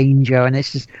yourself in danger, and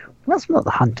it's just, that's not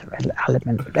the hunter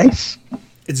element of this.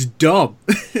 It's dumb.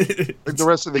 The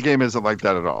rest of the game isn't like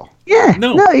that at all. Yeah,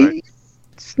 no, right?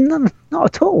 It's not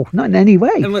at all, not in any way.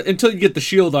 Until you get the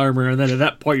shield armor, and then at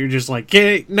that point you're just like,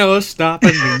 "Okay, no stopping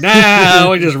me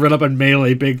now!" And just run up and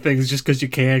melee big things just because you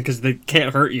can, because they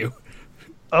can't hurt you.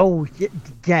 Oh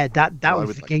yeah, that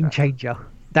was the game changer.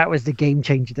 That was the game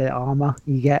changer, the armor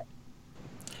you get.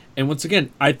 And once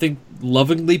again, I think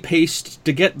lovingly paced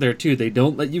to get there, too. They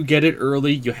don't let you get it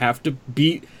early. You have to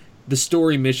beat the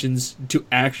story missions to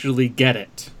actually get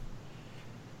it.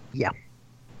 Yeah.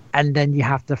 And then you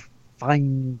have to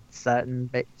find certain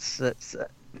bits that's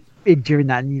during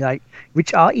that, and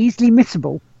which are easily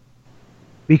missable.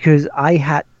 Because I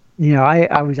had,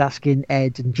 I was asking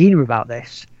Ed and Gina about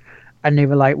this. And they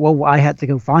were like, well, I had to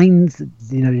go find,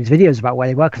 these videos about where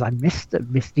they were because I missed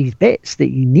these bits that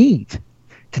you need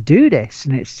to do this.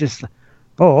 And it's just,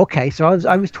 oh, okay. So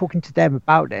I was talking to them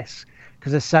about this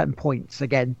because there's certain points,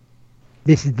 again,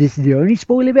 this is the only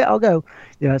spoiler bit I'll go.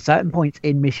 There are certain points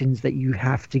in missions that you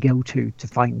have to go to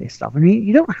find this stuff. I mean,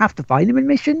 you don't have to find them in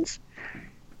missions.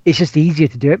 It's just easier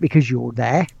to do it because you're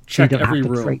there. Check so you don't every have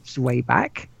to room. traipse way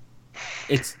back.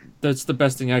 That's the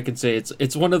best thing I can say.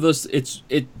 It's one of those.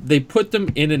 They put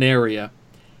them in an area,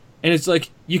 and it's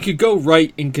like you could go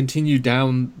right and continue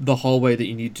down the hallway that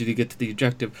you need to get to the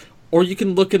objective, or you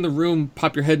can look in the room,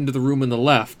 pop your head into the room on the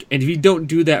left, and if you don't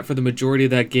do that for the majority of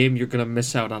that game, you're gonna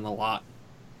miss out on a lot.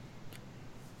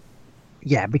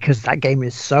 Yeah, because that game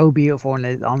is so beautiful and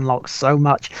it unlocks so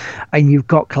much, and you've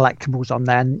got collectibles on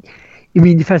there. And you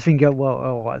mean the first thing you go,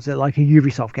 well, what is it, like a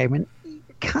Ubisoft game? And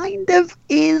kind of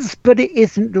is, but it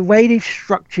isn't. The way they've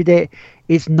structured it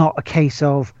is not a case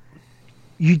of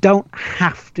you don't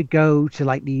have to go to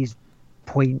like these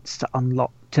points to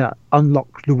unlock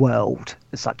the world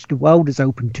as such. The world is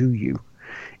open to you.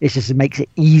 It's just, it makes it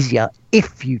easier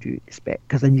if you do this bit,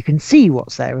 because then you can see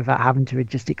what's there without having to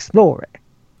just explore it.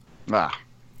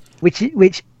 Which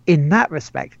in that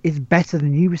respect is better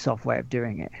than Ubisoft's way of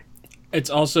doing it. It's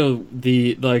also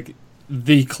the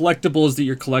collectibles that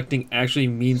you're collecting actually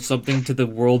mean something to the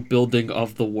world building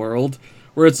of the world.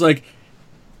 Where it's like,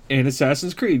 in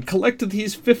Assassin's Creed, collect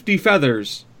these 50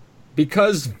 feathers.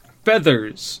 Because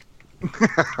feathers.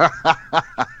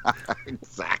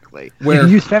 Exactly. You can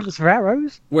use feathers for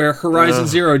arrows. Where Horizon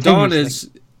Zero Dawn is,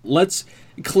 let's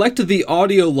collect the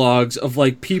audio logs of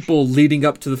like people leading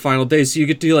up to the final day, so you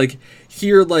get to like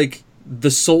hear like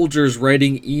the soldiers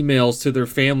writing emails to their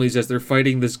families as they're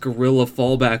fighting this guerrilla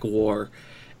fallback war,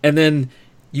 and then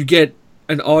you get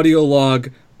an audio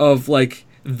log of like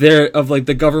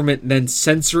the government then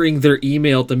censoring their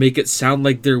email to make it sound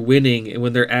like they're winning, and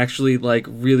when they're actually like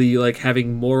really like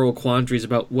having moral quandaries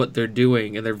about what they're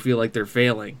doing and they feel like they're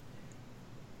failing.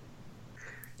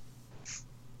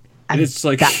 And it's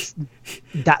like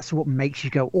that's what makes you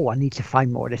go, oh, I need to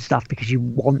find more of this stuff, because you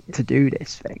want to do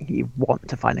this thing. You want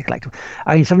to find a collectible.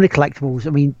 I mean, some of the collectibles, I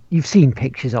mean, you've seen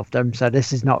pictures of them, so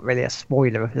this is not really a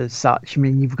spoiler as such. I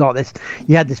mean, you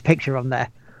had this picture on there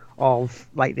of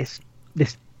like this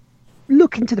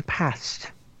look into the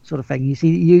past sort of thing. You see,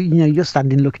 you're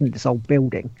standing looking at this old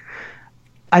building,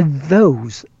 and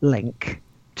those link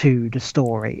to the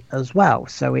story as well.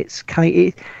 So it's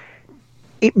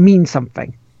it means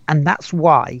something. And that's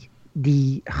why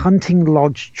the Hunting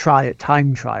Lodge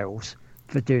time trials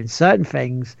for doing certain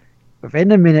things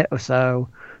within a minute or so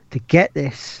to get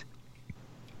this,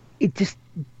 it just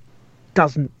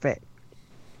doesn't fit.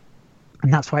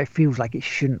 And that's why it feels like it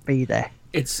shouldn't be there.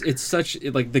 It's such,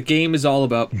 like, the game is all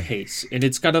about pace, and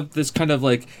it's got this kind of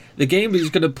like, the game is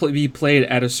going to be played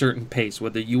at a certain pace,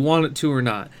 whether you want it to or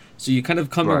not. So you kind of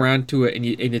come around to it, and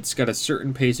it's got a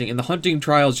certain pacing, and the Hunting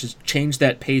Trials just change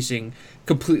that pacing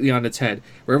completely on its head,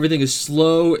 where everything is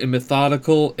slow and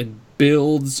methodical and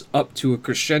builds up to a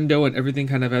crescendo, and everything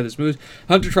kind of has its moves.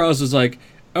 Hunter Trials is like,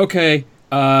 okay,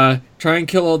 try and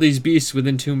kill all these beasts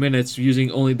within 2 minutes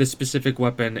using only this specific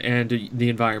weapon and the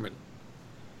environment.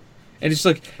 And it's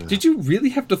like, did you really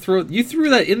have to throw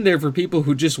that in there for people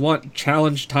who just want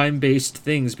challenge time-based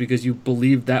things because you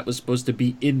believe that was supposed to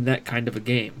be in that kind of a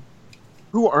game?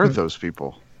 Who are those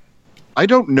people? I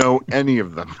don't know any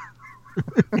of them.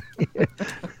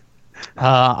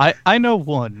 I know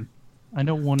one. I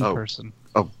know one person.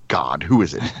 Oh God, who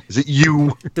is it? Is it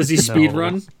you? Does he speed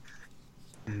run?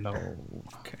 No.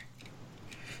 Okay.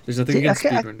 There's nothing against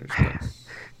speedrunners. But...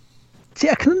 See,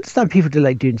 I can understand people do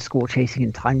like doing score chasing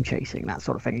and time chasing, that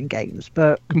sort of thing in games,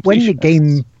 but when the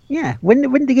game, when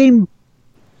the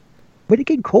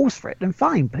game calls for it, then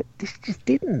fine. But this just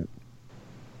didn't.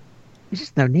 There's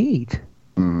just no need.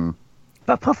 Mm.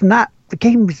 But apart from that, the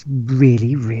game was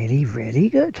really, really, really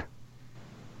good.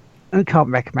 I can't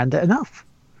recommend it enough.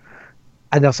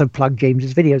 And also plug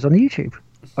James's videos on YouTube,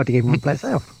 or the Game One Play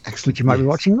itself, which you might be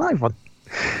watching live on.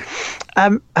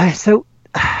 So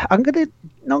I'm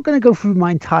not gonna go through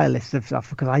my entire list of stuff,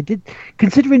 because I did,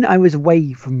 considering I was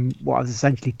away from what was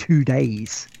essentially 2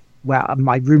 days, where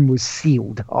my room was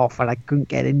sealed off and I couldn't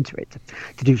get into it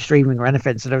to do streaming or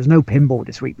anything. So there was no pinball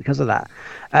this week because of that.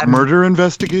 Murder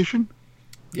investigation?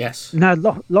 Yes.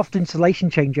 No, loft insulation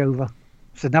changeover.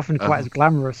 So nothing quite as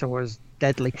glamorous or as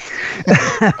deadly.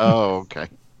 Oh, okay.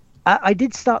 I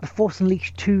did start The Force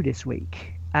Unleashed 2 this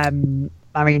week. I mean,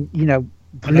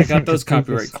 And I got those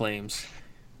copyright claims.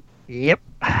 Yep.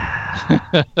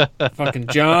 Fucking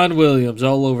John Williams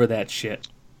all over that shit.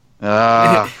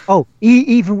 Oh,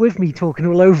 even with me talking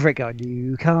all over it, going,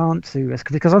 you can't sue us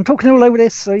because I'm talking all over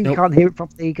this, so you can't hear it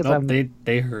properly. Because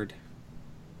they heard.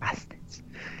 Bastards.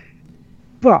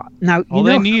 But now all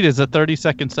they need is a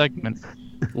 30-second segment.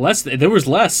 There was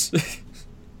less.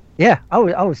 Yeah, I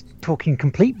was talking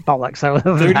complete bollocks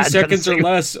over 30 seconds or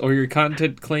less, or your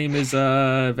content claim is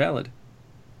valid.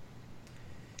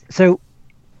 So,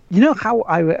 you know how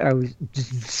I was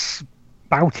just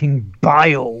spouting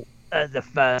bile at the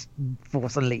first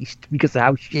Force Unleashed because of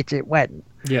how shit it went?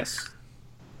 Yes.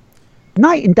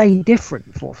 Night and day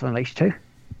different, Force Unleashed 2.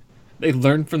 They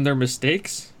learned from their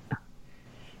mistakes?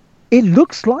 It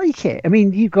looks like it. I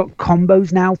mean, you've got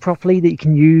combos now properly that you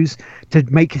can use to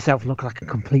make yourself look like a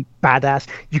complete badass.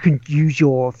 You can use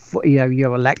your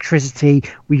electricity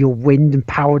with your wind and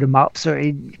power them up, so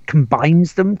it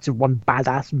combines them to one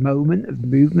badass moment of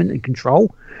movement and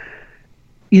control.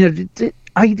 You know,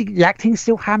 I think the acting's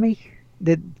still hammy.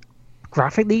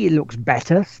 Graphically, it looks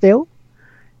better still.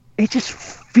 It just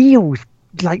feels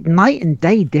like night and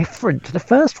day different to the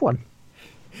first one.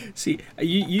 See,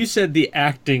 you said the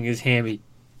acting is hammy.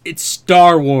 It's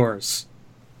Star Wars.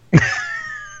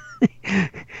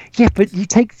 Yeah, but you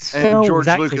take and George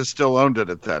Lucas still owned it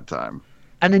at that time.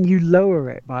 And then you lower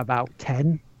it by about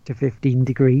 10 to 15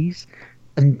 degrees,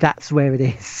 and that's where it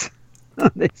is.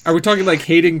 Are we talking like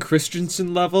Hayden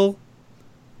Christensen level?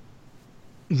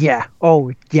 Yeah.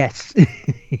 Oh, yes.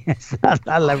 Yes,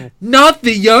 that level. Not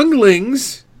the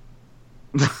younglings!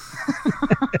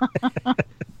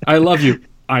 I love you.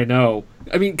 I know.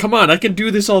 I mean, come on, I can do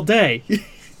this all day.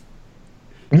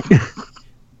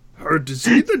 Hard to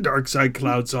see the dark side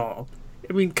clouds all.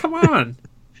 I mean, come on.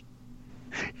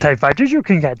 TIE fighters, you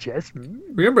can catch, yes.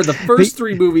 Remember, the first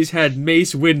three movies had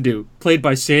Mace Windu, played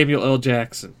by Samuel L.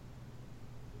 Jackson.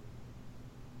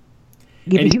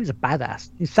 Yeah, but he was a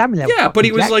badass. But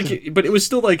he was Jackson. But it was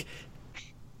still like,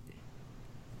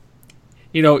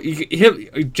 you know,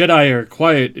 Jedi are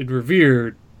quiet and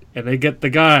revered, and they get the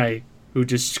guy who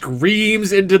just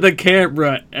screams into the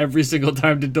camera every single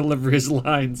time to deliver his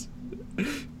lines.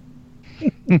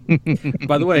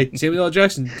 By the way, Samuel L.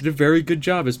 Jackson did a very good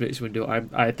job as Mace Windu.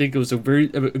 I think it was a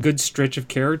good stretch of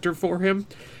character for him,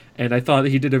 and I thought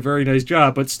that he did a very nice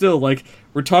job. But still, like,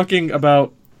 we're talking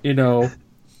about, it's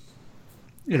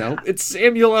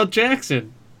Samuel L.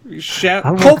 Jackson.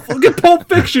 Look at Pulp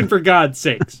Fiction, for God's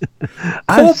sakes.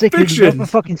 Pulp Fiction. Go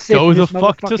the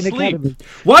fuck to sleep.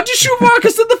 Why'd you shoot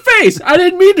Marcus in the face? I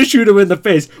didn't mean to shoot him in the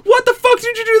face. What the fuck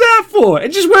did you do that for?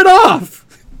 It just went off.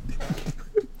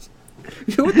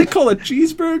 You know what they call a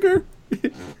cheeseburger?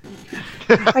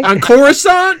 On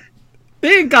Coruscant?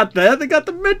 They ain't got that. They got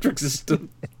the metric system.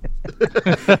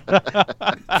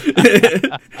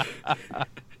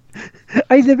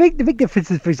 The big difference,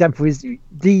 for example, is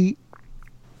the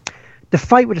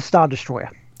fight with a Star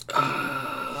Destroyer.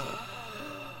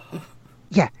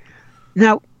 Yeah.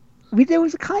 Now, there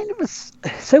was a kind of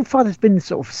so far there's been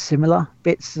sort of similar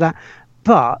bits to that,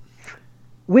 but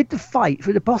with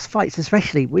the boss fights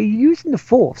especially, we're using the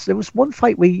Force. There was one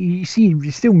fight where you see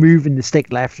you're still moving the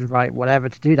stick left and right, whatever,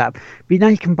 to do that, but now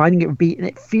you're combining it with beat, and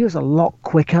it feels a lot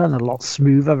quicker and a lot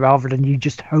smoother rather than you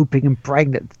just hoping and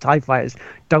praying that the TIE fighters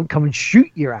don't come and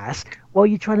shoot your ass while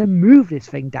you're trying to move this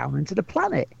thing down into the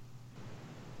planet.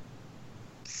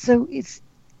 So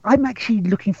I'm actually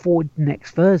looking forward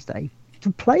next Thursday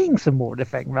to playing some more of the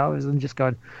thing rather than just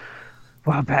going,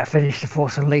 well, I better finish the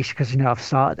Force Unleashed because I've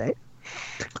started it.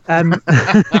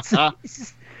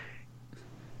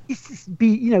 It's just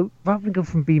rather than go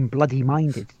from being bloody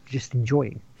minded to just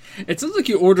enjoying. It sounds like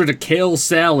you ordered a kale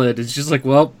salad. It's just like,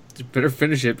 well, you better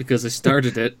finish it because I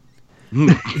started it.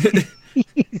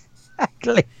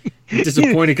 Exactly.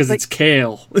 Disappointed because it's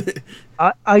kale.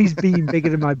 Eyes being bigger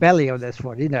than my belly on this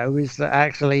one, is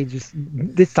actually just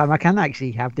this time I can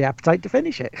actually have the appetite to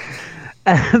finish it.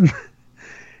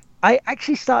 I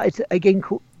actually started a game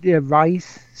called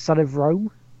Rise, Son of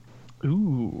Rome.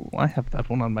 Ooh, I have that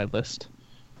one on my list.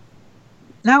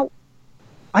 Now,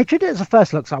 I treat it as a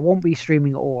first look, so I won't be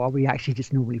streaming it all. I'll be actually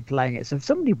just normally playing it. So if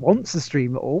somebody wants to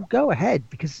stream it all, go ahead.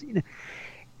 Because,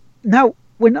 now,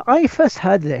 when I first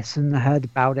heard this and heard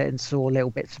about it and saw little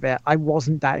bits of it, I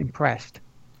wasn't that impressed.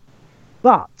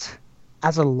 But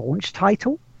as a launch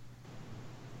title,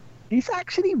 it's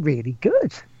actually really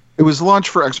good. It was launched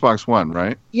for Xbox One,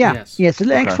 right? Yeah, yes,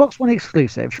 okay. Xbox One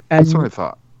exclusive. That's what I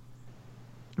thought.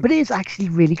 But it is actually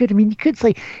really good. I mean, you could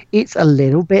say it's a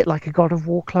little bit like a God of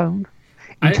War clone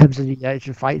in terms of the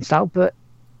fighting style, but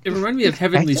it reminded me of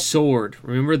Heavenly Sword.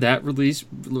 Remember that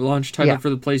launch title for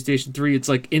the PlayStation 3? It's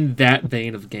like in that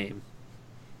vein of game.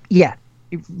 Yeah,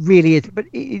 it really is. But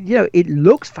it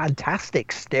looks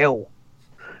fantastic still.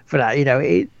 for that.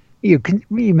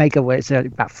 You make away it's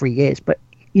about 3 years, but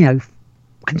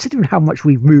considering how much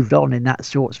we've moved on in that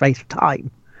short space of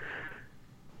time,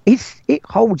 it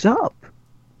holds up.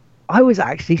 I was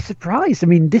actually surprised. I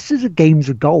mean, this is a Games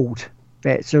of Gold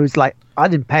bit, so it's like I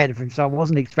didn't pay anything, so I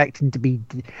wasn't expecting to be,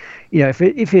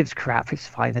 if it's crap, it's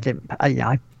fine.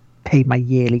 I paid my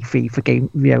yearly fee for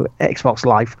Xbox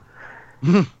Live,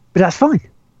 but that's fine.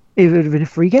 It would have been a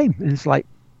free game, and it's like,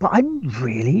 but I'm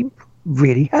really,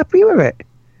 really happy with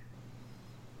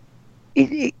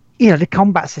it. The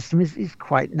combat system is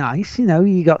quite nice.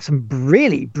 You got some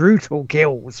really brutal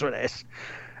kills for this.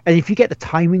 And if you get the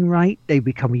timing right, they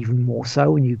become even more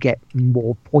so, and you get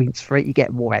more points for it. You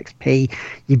get more XP.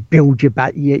 You build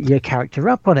your character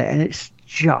up on it, and it's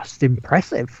just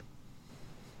impressive.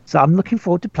 So I'm looking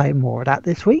forward to playing more of that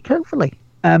this week, hopefully.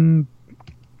 One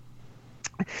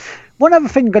other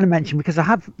thing I'm going to mention, because I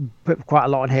have put quite a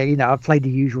lot on here. I've played the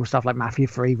usual stuff like Mafia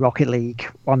 3, Rocket League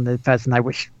on the Thursday night,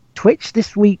 which Twitch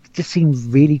this week just seems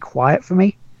really quiet for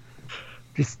me.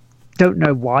 Just don't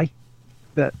know why.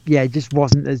 But yeah, it just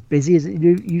wasn't as busy as it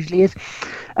usually is.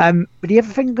 But the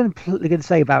other thing I'm going to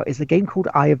say about is a game called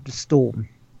Eye of the Storm,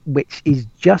 which is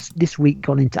just this week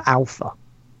gone into alpha,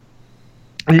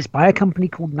 and it's by a company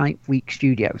called Ninth Week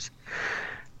Studios.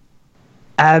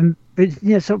 But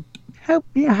so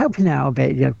helping out a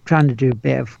bit, trying to do a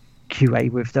bit of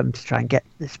QA with them to try and get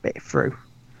this bit through.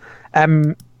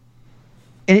 And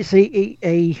it's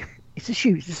it's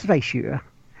a space shooter,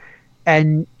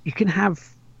 and you can have.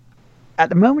 At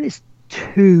the moment, it's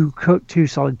two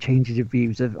solid changes of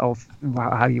views of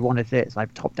how you want it. It's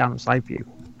like top down and side view,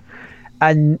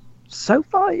 and so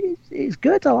far it's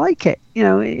good. I like it.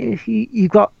 You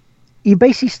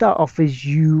basically start off as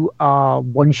you are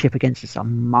one ship against this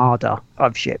armada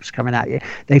of ships coming at you.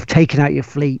 They've taken out your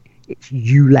fleet. It's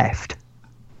you left,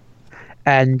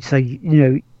 and so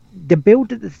the build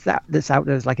that's out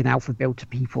there is like an alpha build to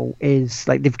people. Is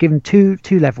like they've given two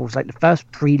levels, like the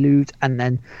first prelude and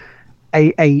then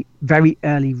a very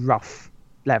early rough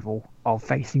level of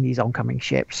facing these oncoming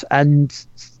ships. And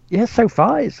yeah, so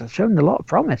far it's shown a lot of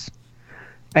promise.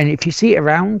 And if you see it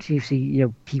around, you see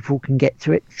people can get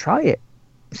to it, try it,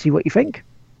 see what you think.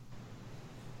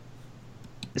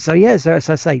 So yeah, so as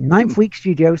I say, Ninth Week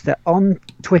Studios, they're on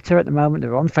Twitter at the moment,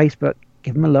 they're on Facebook,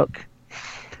 give them a look.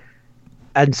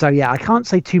 And so yeah, I can't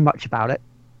say too much about it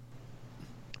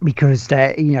because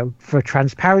they're, for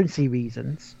transparency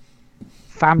reasons,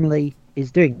 family is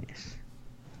doing this.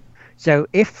 So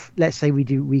if, let's say we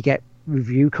get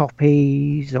review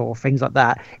copies or things like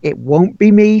that, it won't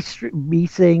be me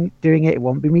doing it. It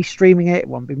won't be me streaming it. It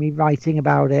won't be me writing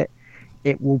about it.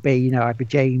 It will be, either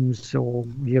James or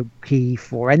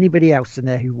Keith or anybody else in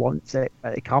there who wants it,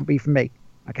 but it can't be from me.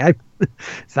 Okay,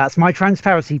 so that's my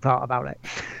transparency part about it.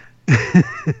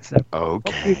 So,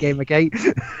 okay, Gamergate.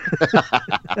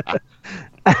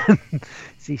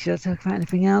 See, should I talk about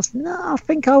anything else? No, I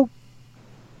think I'll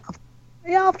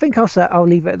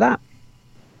leave it at that.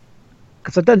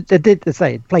 Because I did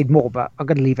say it played more, but I'm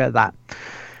going to leave it at that.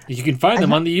 You can find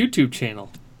them on the YouTube channel.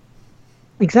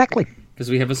 Exactly. Because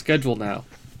we have a schedule now.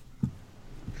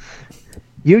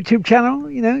 YouTube channel,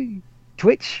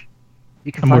 Twitch.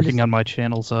 You can. I'm working on my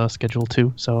channel's schedule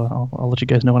too, so I'll let you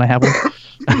guys know when I have one.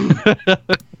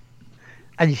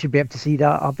 And you should be able to see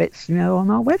our bits, on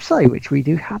our website, which we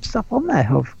do have stuff on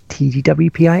there of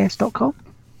tgwpis.com.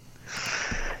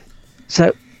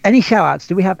 So, any shout-outs?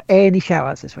 Do we have any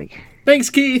shout-outs this week?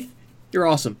 Thanks, Keith. You're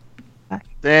awesome.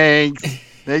 Thanks.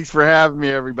 Thanks for having me,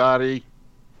 everybody.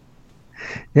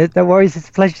 Yeah, no worries. It's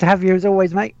a pleasure to have you as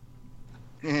always, mate.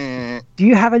 Do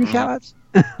you have any shout-outs?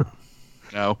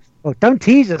 No. Oh, don't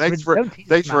tease us. Thanks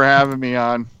for having me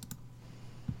on.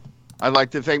 I'd like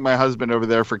to thank my husband over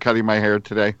there for cutting my hair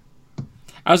today.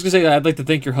 I was gonna say that I'd like to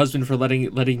thank your husband for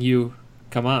letting you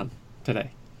come on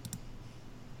today.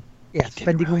 Yeah,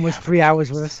 spending almost 3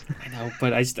 hours with us. I know,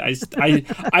 but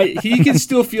he can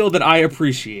still feel that I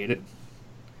appreciate it.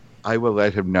 I will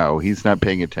let him know. He's not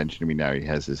paying attention to me now. He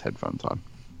has his headphones on.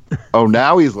 Oh,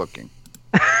 now he's looking.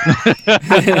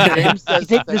 James says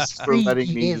thanks for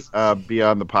letting me be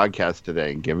on the podcast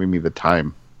today and giving me the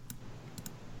time.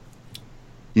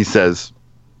 He says,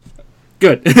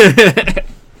 "Good."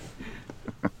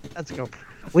 Let's go.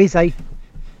 We say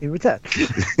in return.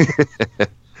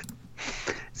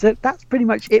 So that's pretty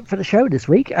much it for the show this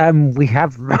week. We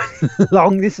have run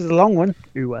long. This is a long one.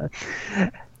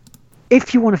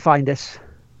 If you want to find us,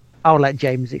 I'll let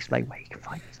James explain where you can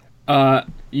find us.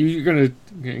 You're gonna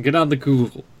get on the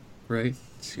Google, right?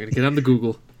 So you're gonna get on the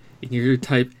Google and you're gonna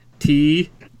type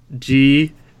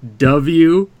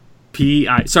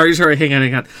TGWPI. Sorry,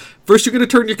 hang on. First, you're gonna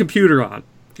turn your computer on,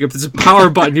 There's a power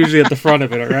button usually at the front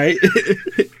of it, all right?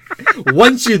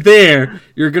 Once you're there,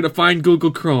 you're going to find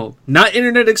Google Chrome. Not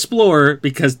Internet Explorer,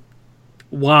 because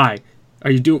why?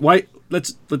 Are you doing... Why?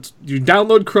 Let's you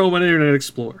download Chrome on Internet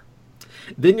Explorer.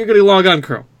 Then you're going to log on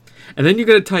Chrome. And then you're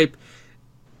going to type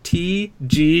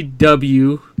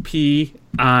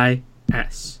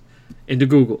TGWPIS into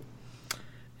Google.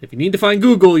 If you need to find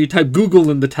Google, you type Google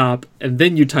in the top, and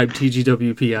then you type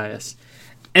TGWPIS.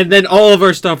 And then all of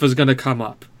our stuff is going to come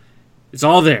up. It's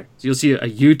all there. So you'll see a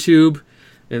YouTube,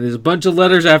 and there's a bunch of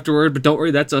letters afterward, but don't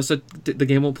worry, that's us. The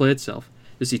game will play itself.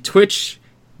 You'll see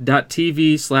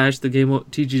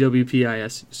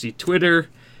twitch.tv/TGWPIS. You'll see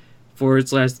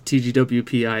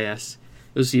Twitter/TGWPIS.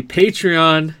 You'll see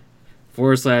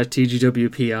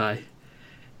Patreon/TGWPI.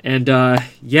 And,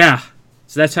 yeah.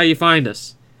 So that's how you find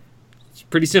us. It's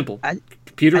pretty simple.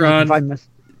 Computer on.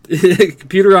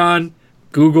 Computer on.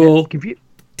 Google.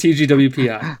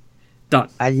 TGWPI. Done.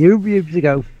 And you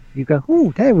go,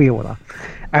 oh, there we all are.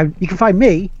 And you can find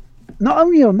me, not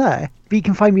only on there, but you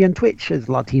can find me on Twitch as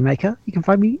Lord Teammaker. You can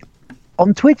find me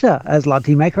on Twitter as Lord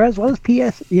Teammaker, as well as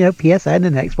PSN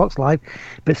and Xbox Live.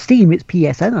 But Steam, it's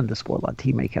PSN_Lord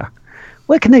Teammaker.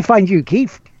 Where can they find you,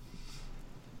 Keith?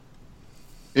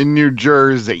 In New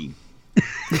Jersey.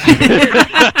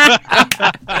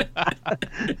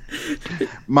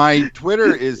 My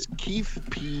Twitter is Keith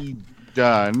P.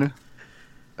 Dunn.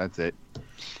 That's it.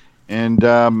 And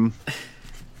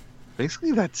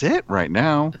basically that's it right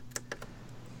now.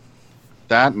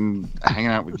 That and hanging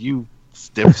out with you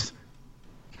stiffs.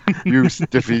 You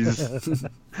stiffies.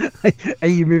 Are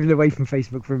you moving away from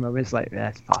Facebook for a moment? It's like,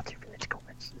 that's far too political.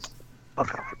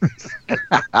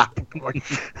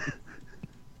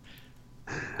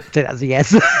 Say that as a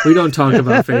yes. We don't talk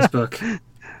about Facebook.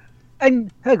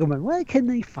 And Hergelman, where can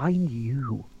they find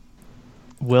you?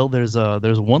 Well, there's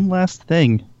one last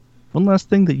thing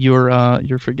that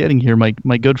you're forgetting here,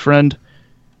 my good friend,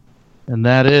 and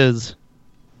that is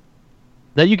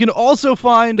that you can also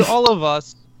find all of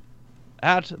us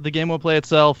at the Game Won't Play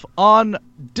Itself on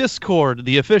Discord,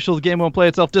 the official Game Won't Play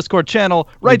Itself Discord channel,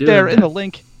 right there in the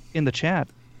link in the chat.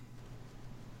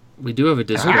 We do have a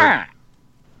Discord.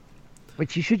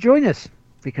 Which you should join us,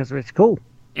 because it's cool.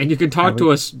 And you can talk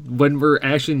to us when we're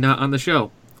actually not on the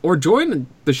show. Or join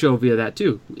the show via that,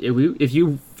 too. If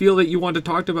you feel that you want to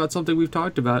talk about something we've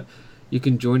talked about, you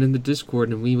can join in the Discord,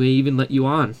 and we may even let you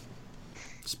on.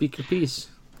 Speak your piece.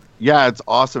 Yeah, it's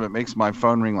awesome. It makes my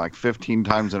phone ring like 15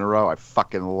 times in a row. I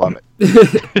fucking love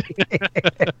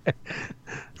it.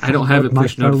 I don't have it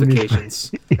push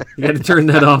notifications. You got to turn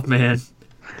that off, man.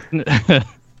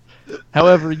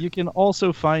 However, you can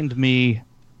also find me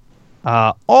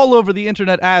all over the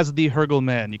internet as the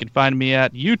Hergelman. You can find me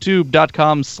at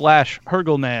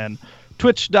youtube.com/Hergelman,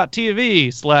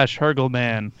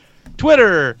 twitch.tv/Hergelman,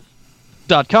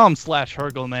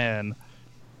 twitter.com/Hergelman,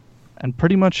 and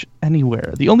pretty much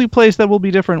anywhere. The only place that will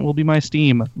be different will be my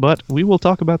Steam, but we will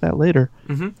talk about that later.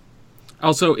 Mm-hmm.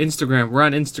 Also, Instagram. We're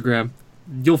on Instagram.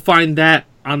 You'll find that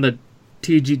on the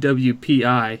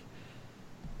TGWPI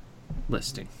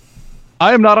listing.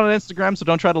 I am not on Instagram, so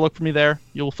don't try to look for me there.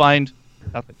 You'll find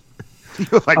nothing.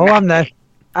 I'm there.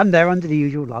 I'm there under the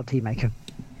usual Lord Teammaker.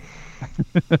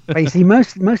 But you see,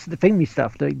 most of the thingy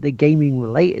stuff, the gaming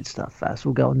related stuff first,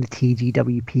 will go on the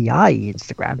TGWPI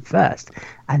Instagram first,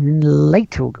 and then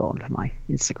later will go onto my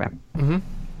Instagram. Mm-hmm.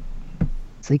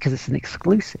 See, because it's an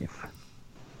exclusive.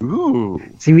 Ooh.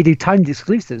 See, we do timed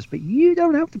exclusives, but you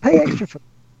don't have to pay extra for.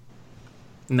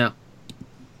 No.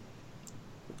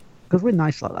 Because we're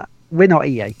nice like that. We're not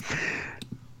EA.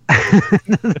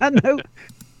 No,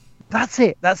 that's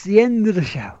it. That's the end of the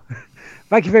show.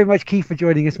 Thank you very much, Keith, for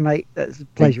joining us, mate. That's a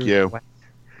pleasure. Thank you.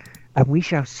 And we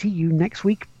shall see you next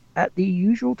week at the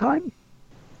usual time.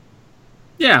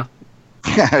 Yeah.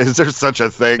 Yeah, is there such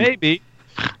a thing? Maybe.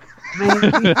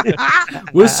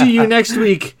 We'll see you next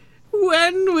week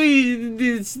when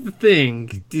it's the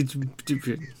thing.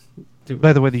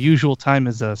 By the way, the usual time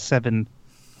is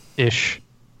 7-ish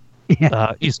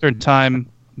Eastern time,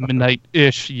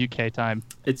 midnight-ish UK time.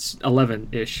 It's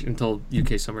 11-ish until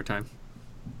UK summertime.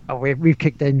 Oh, we've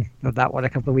kicked in with that one a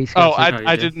couple of weeks Oh, ago.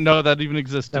 I didn't know that even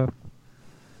existed. So,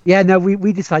 yeah, no,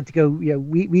 we decided to go,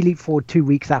 we leap forward 2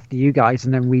 weeks after you guys,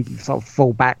 and then we sort of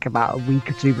fall back about a week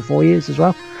or two before yours as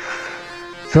well.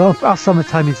 So our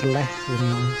summertime is less than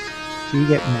yours. So you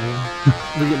get more.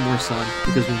 We get more sun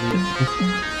because we need it.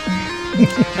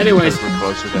 Anyways. We're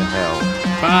closer to hell.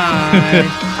 Bye.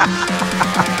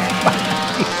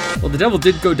 Well, the devil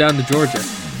did go down to Georgia.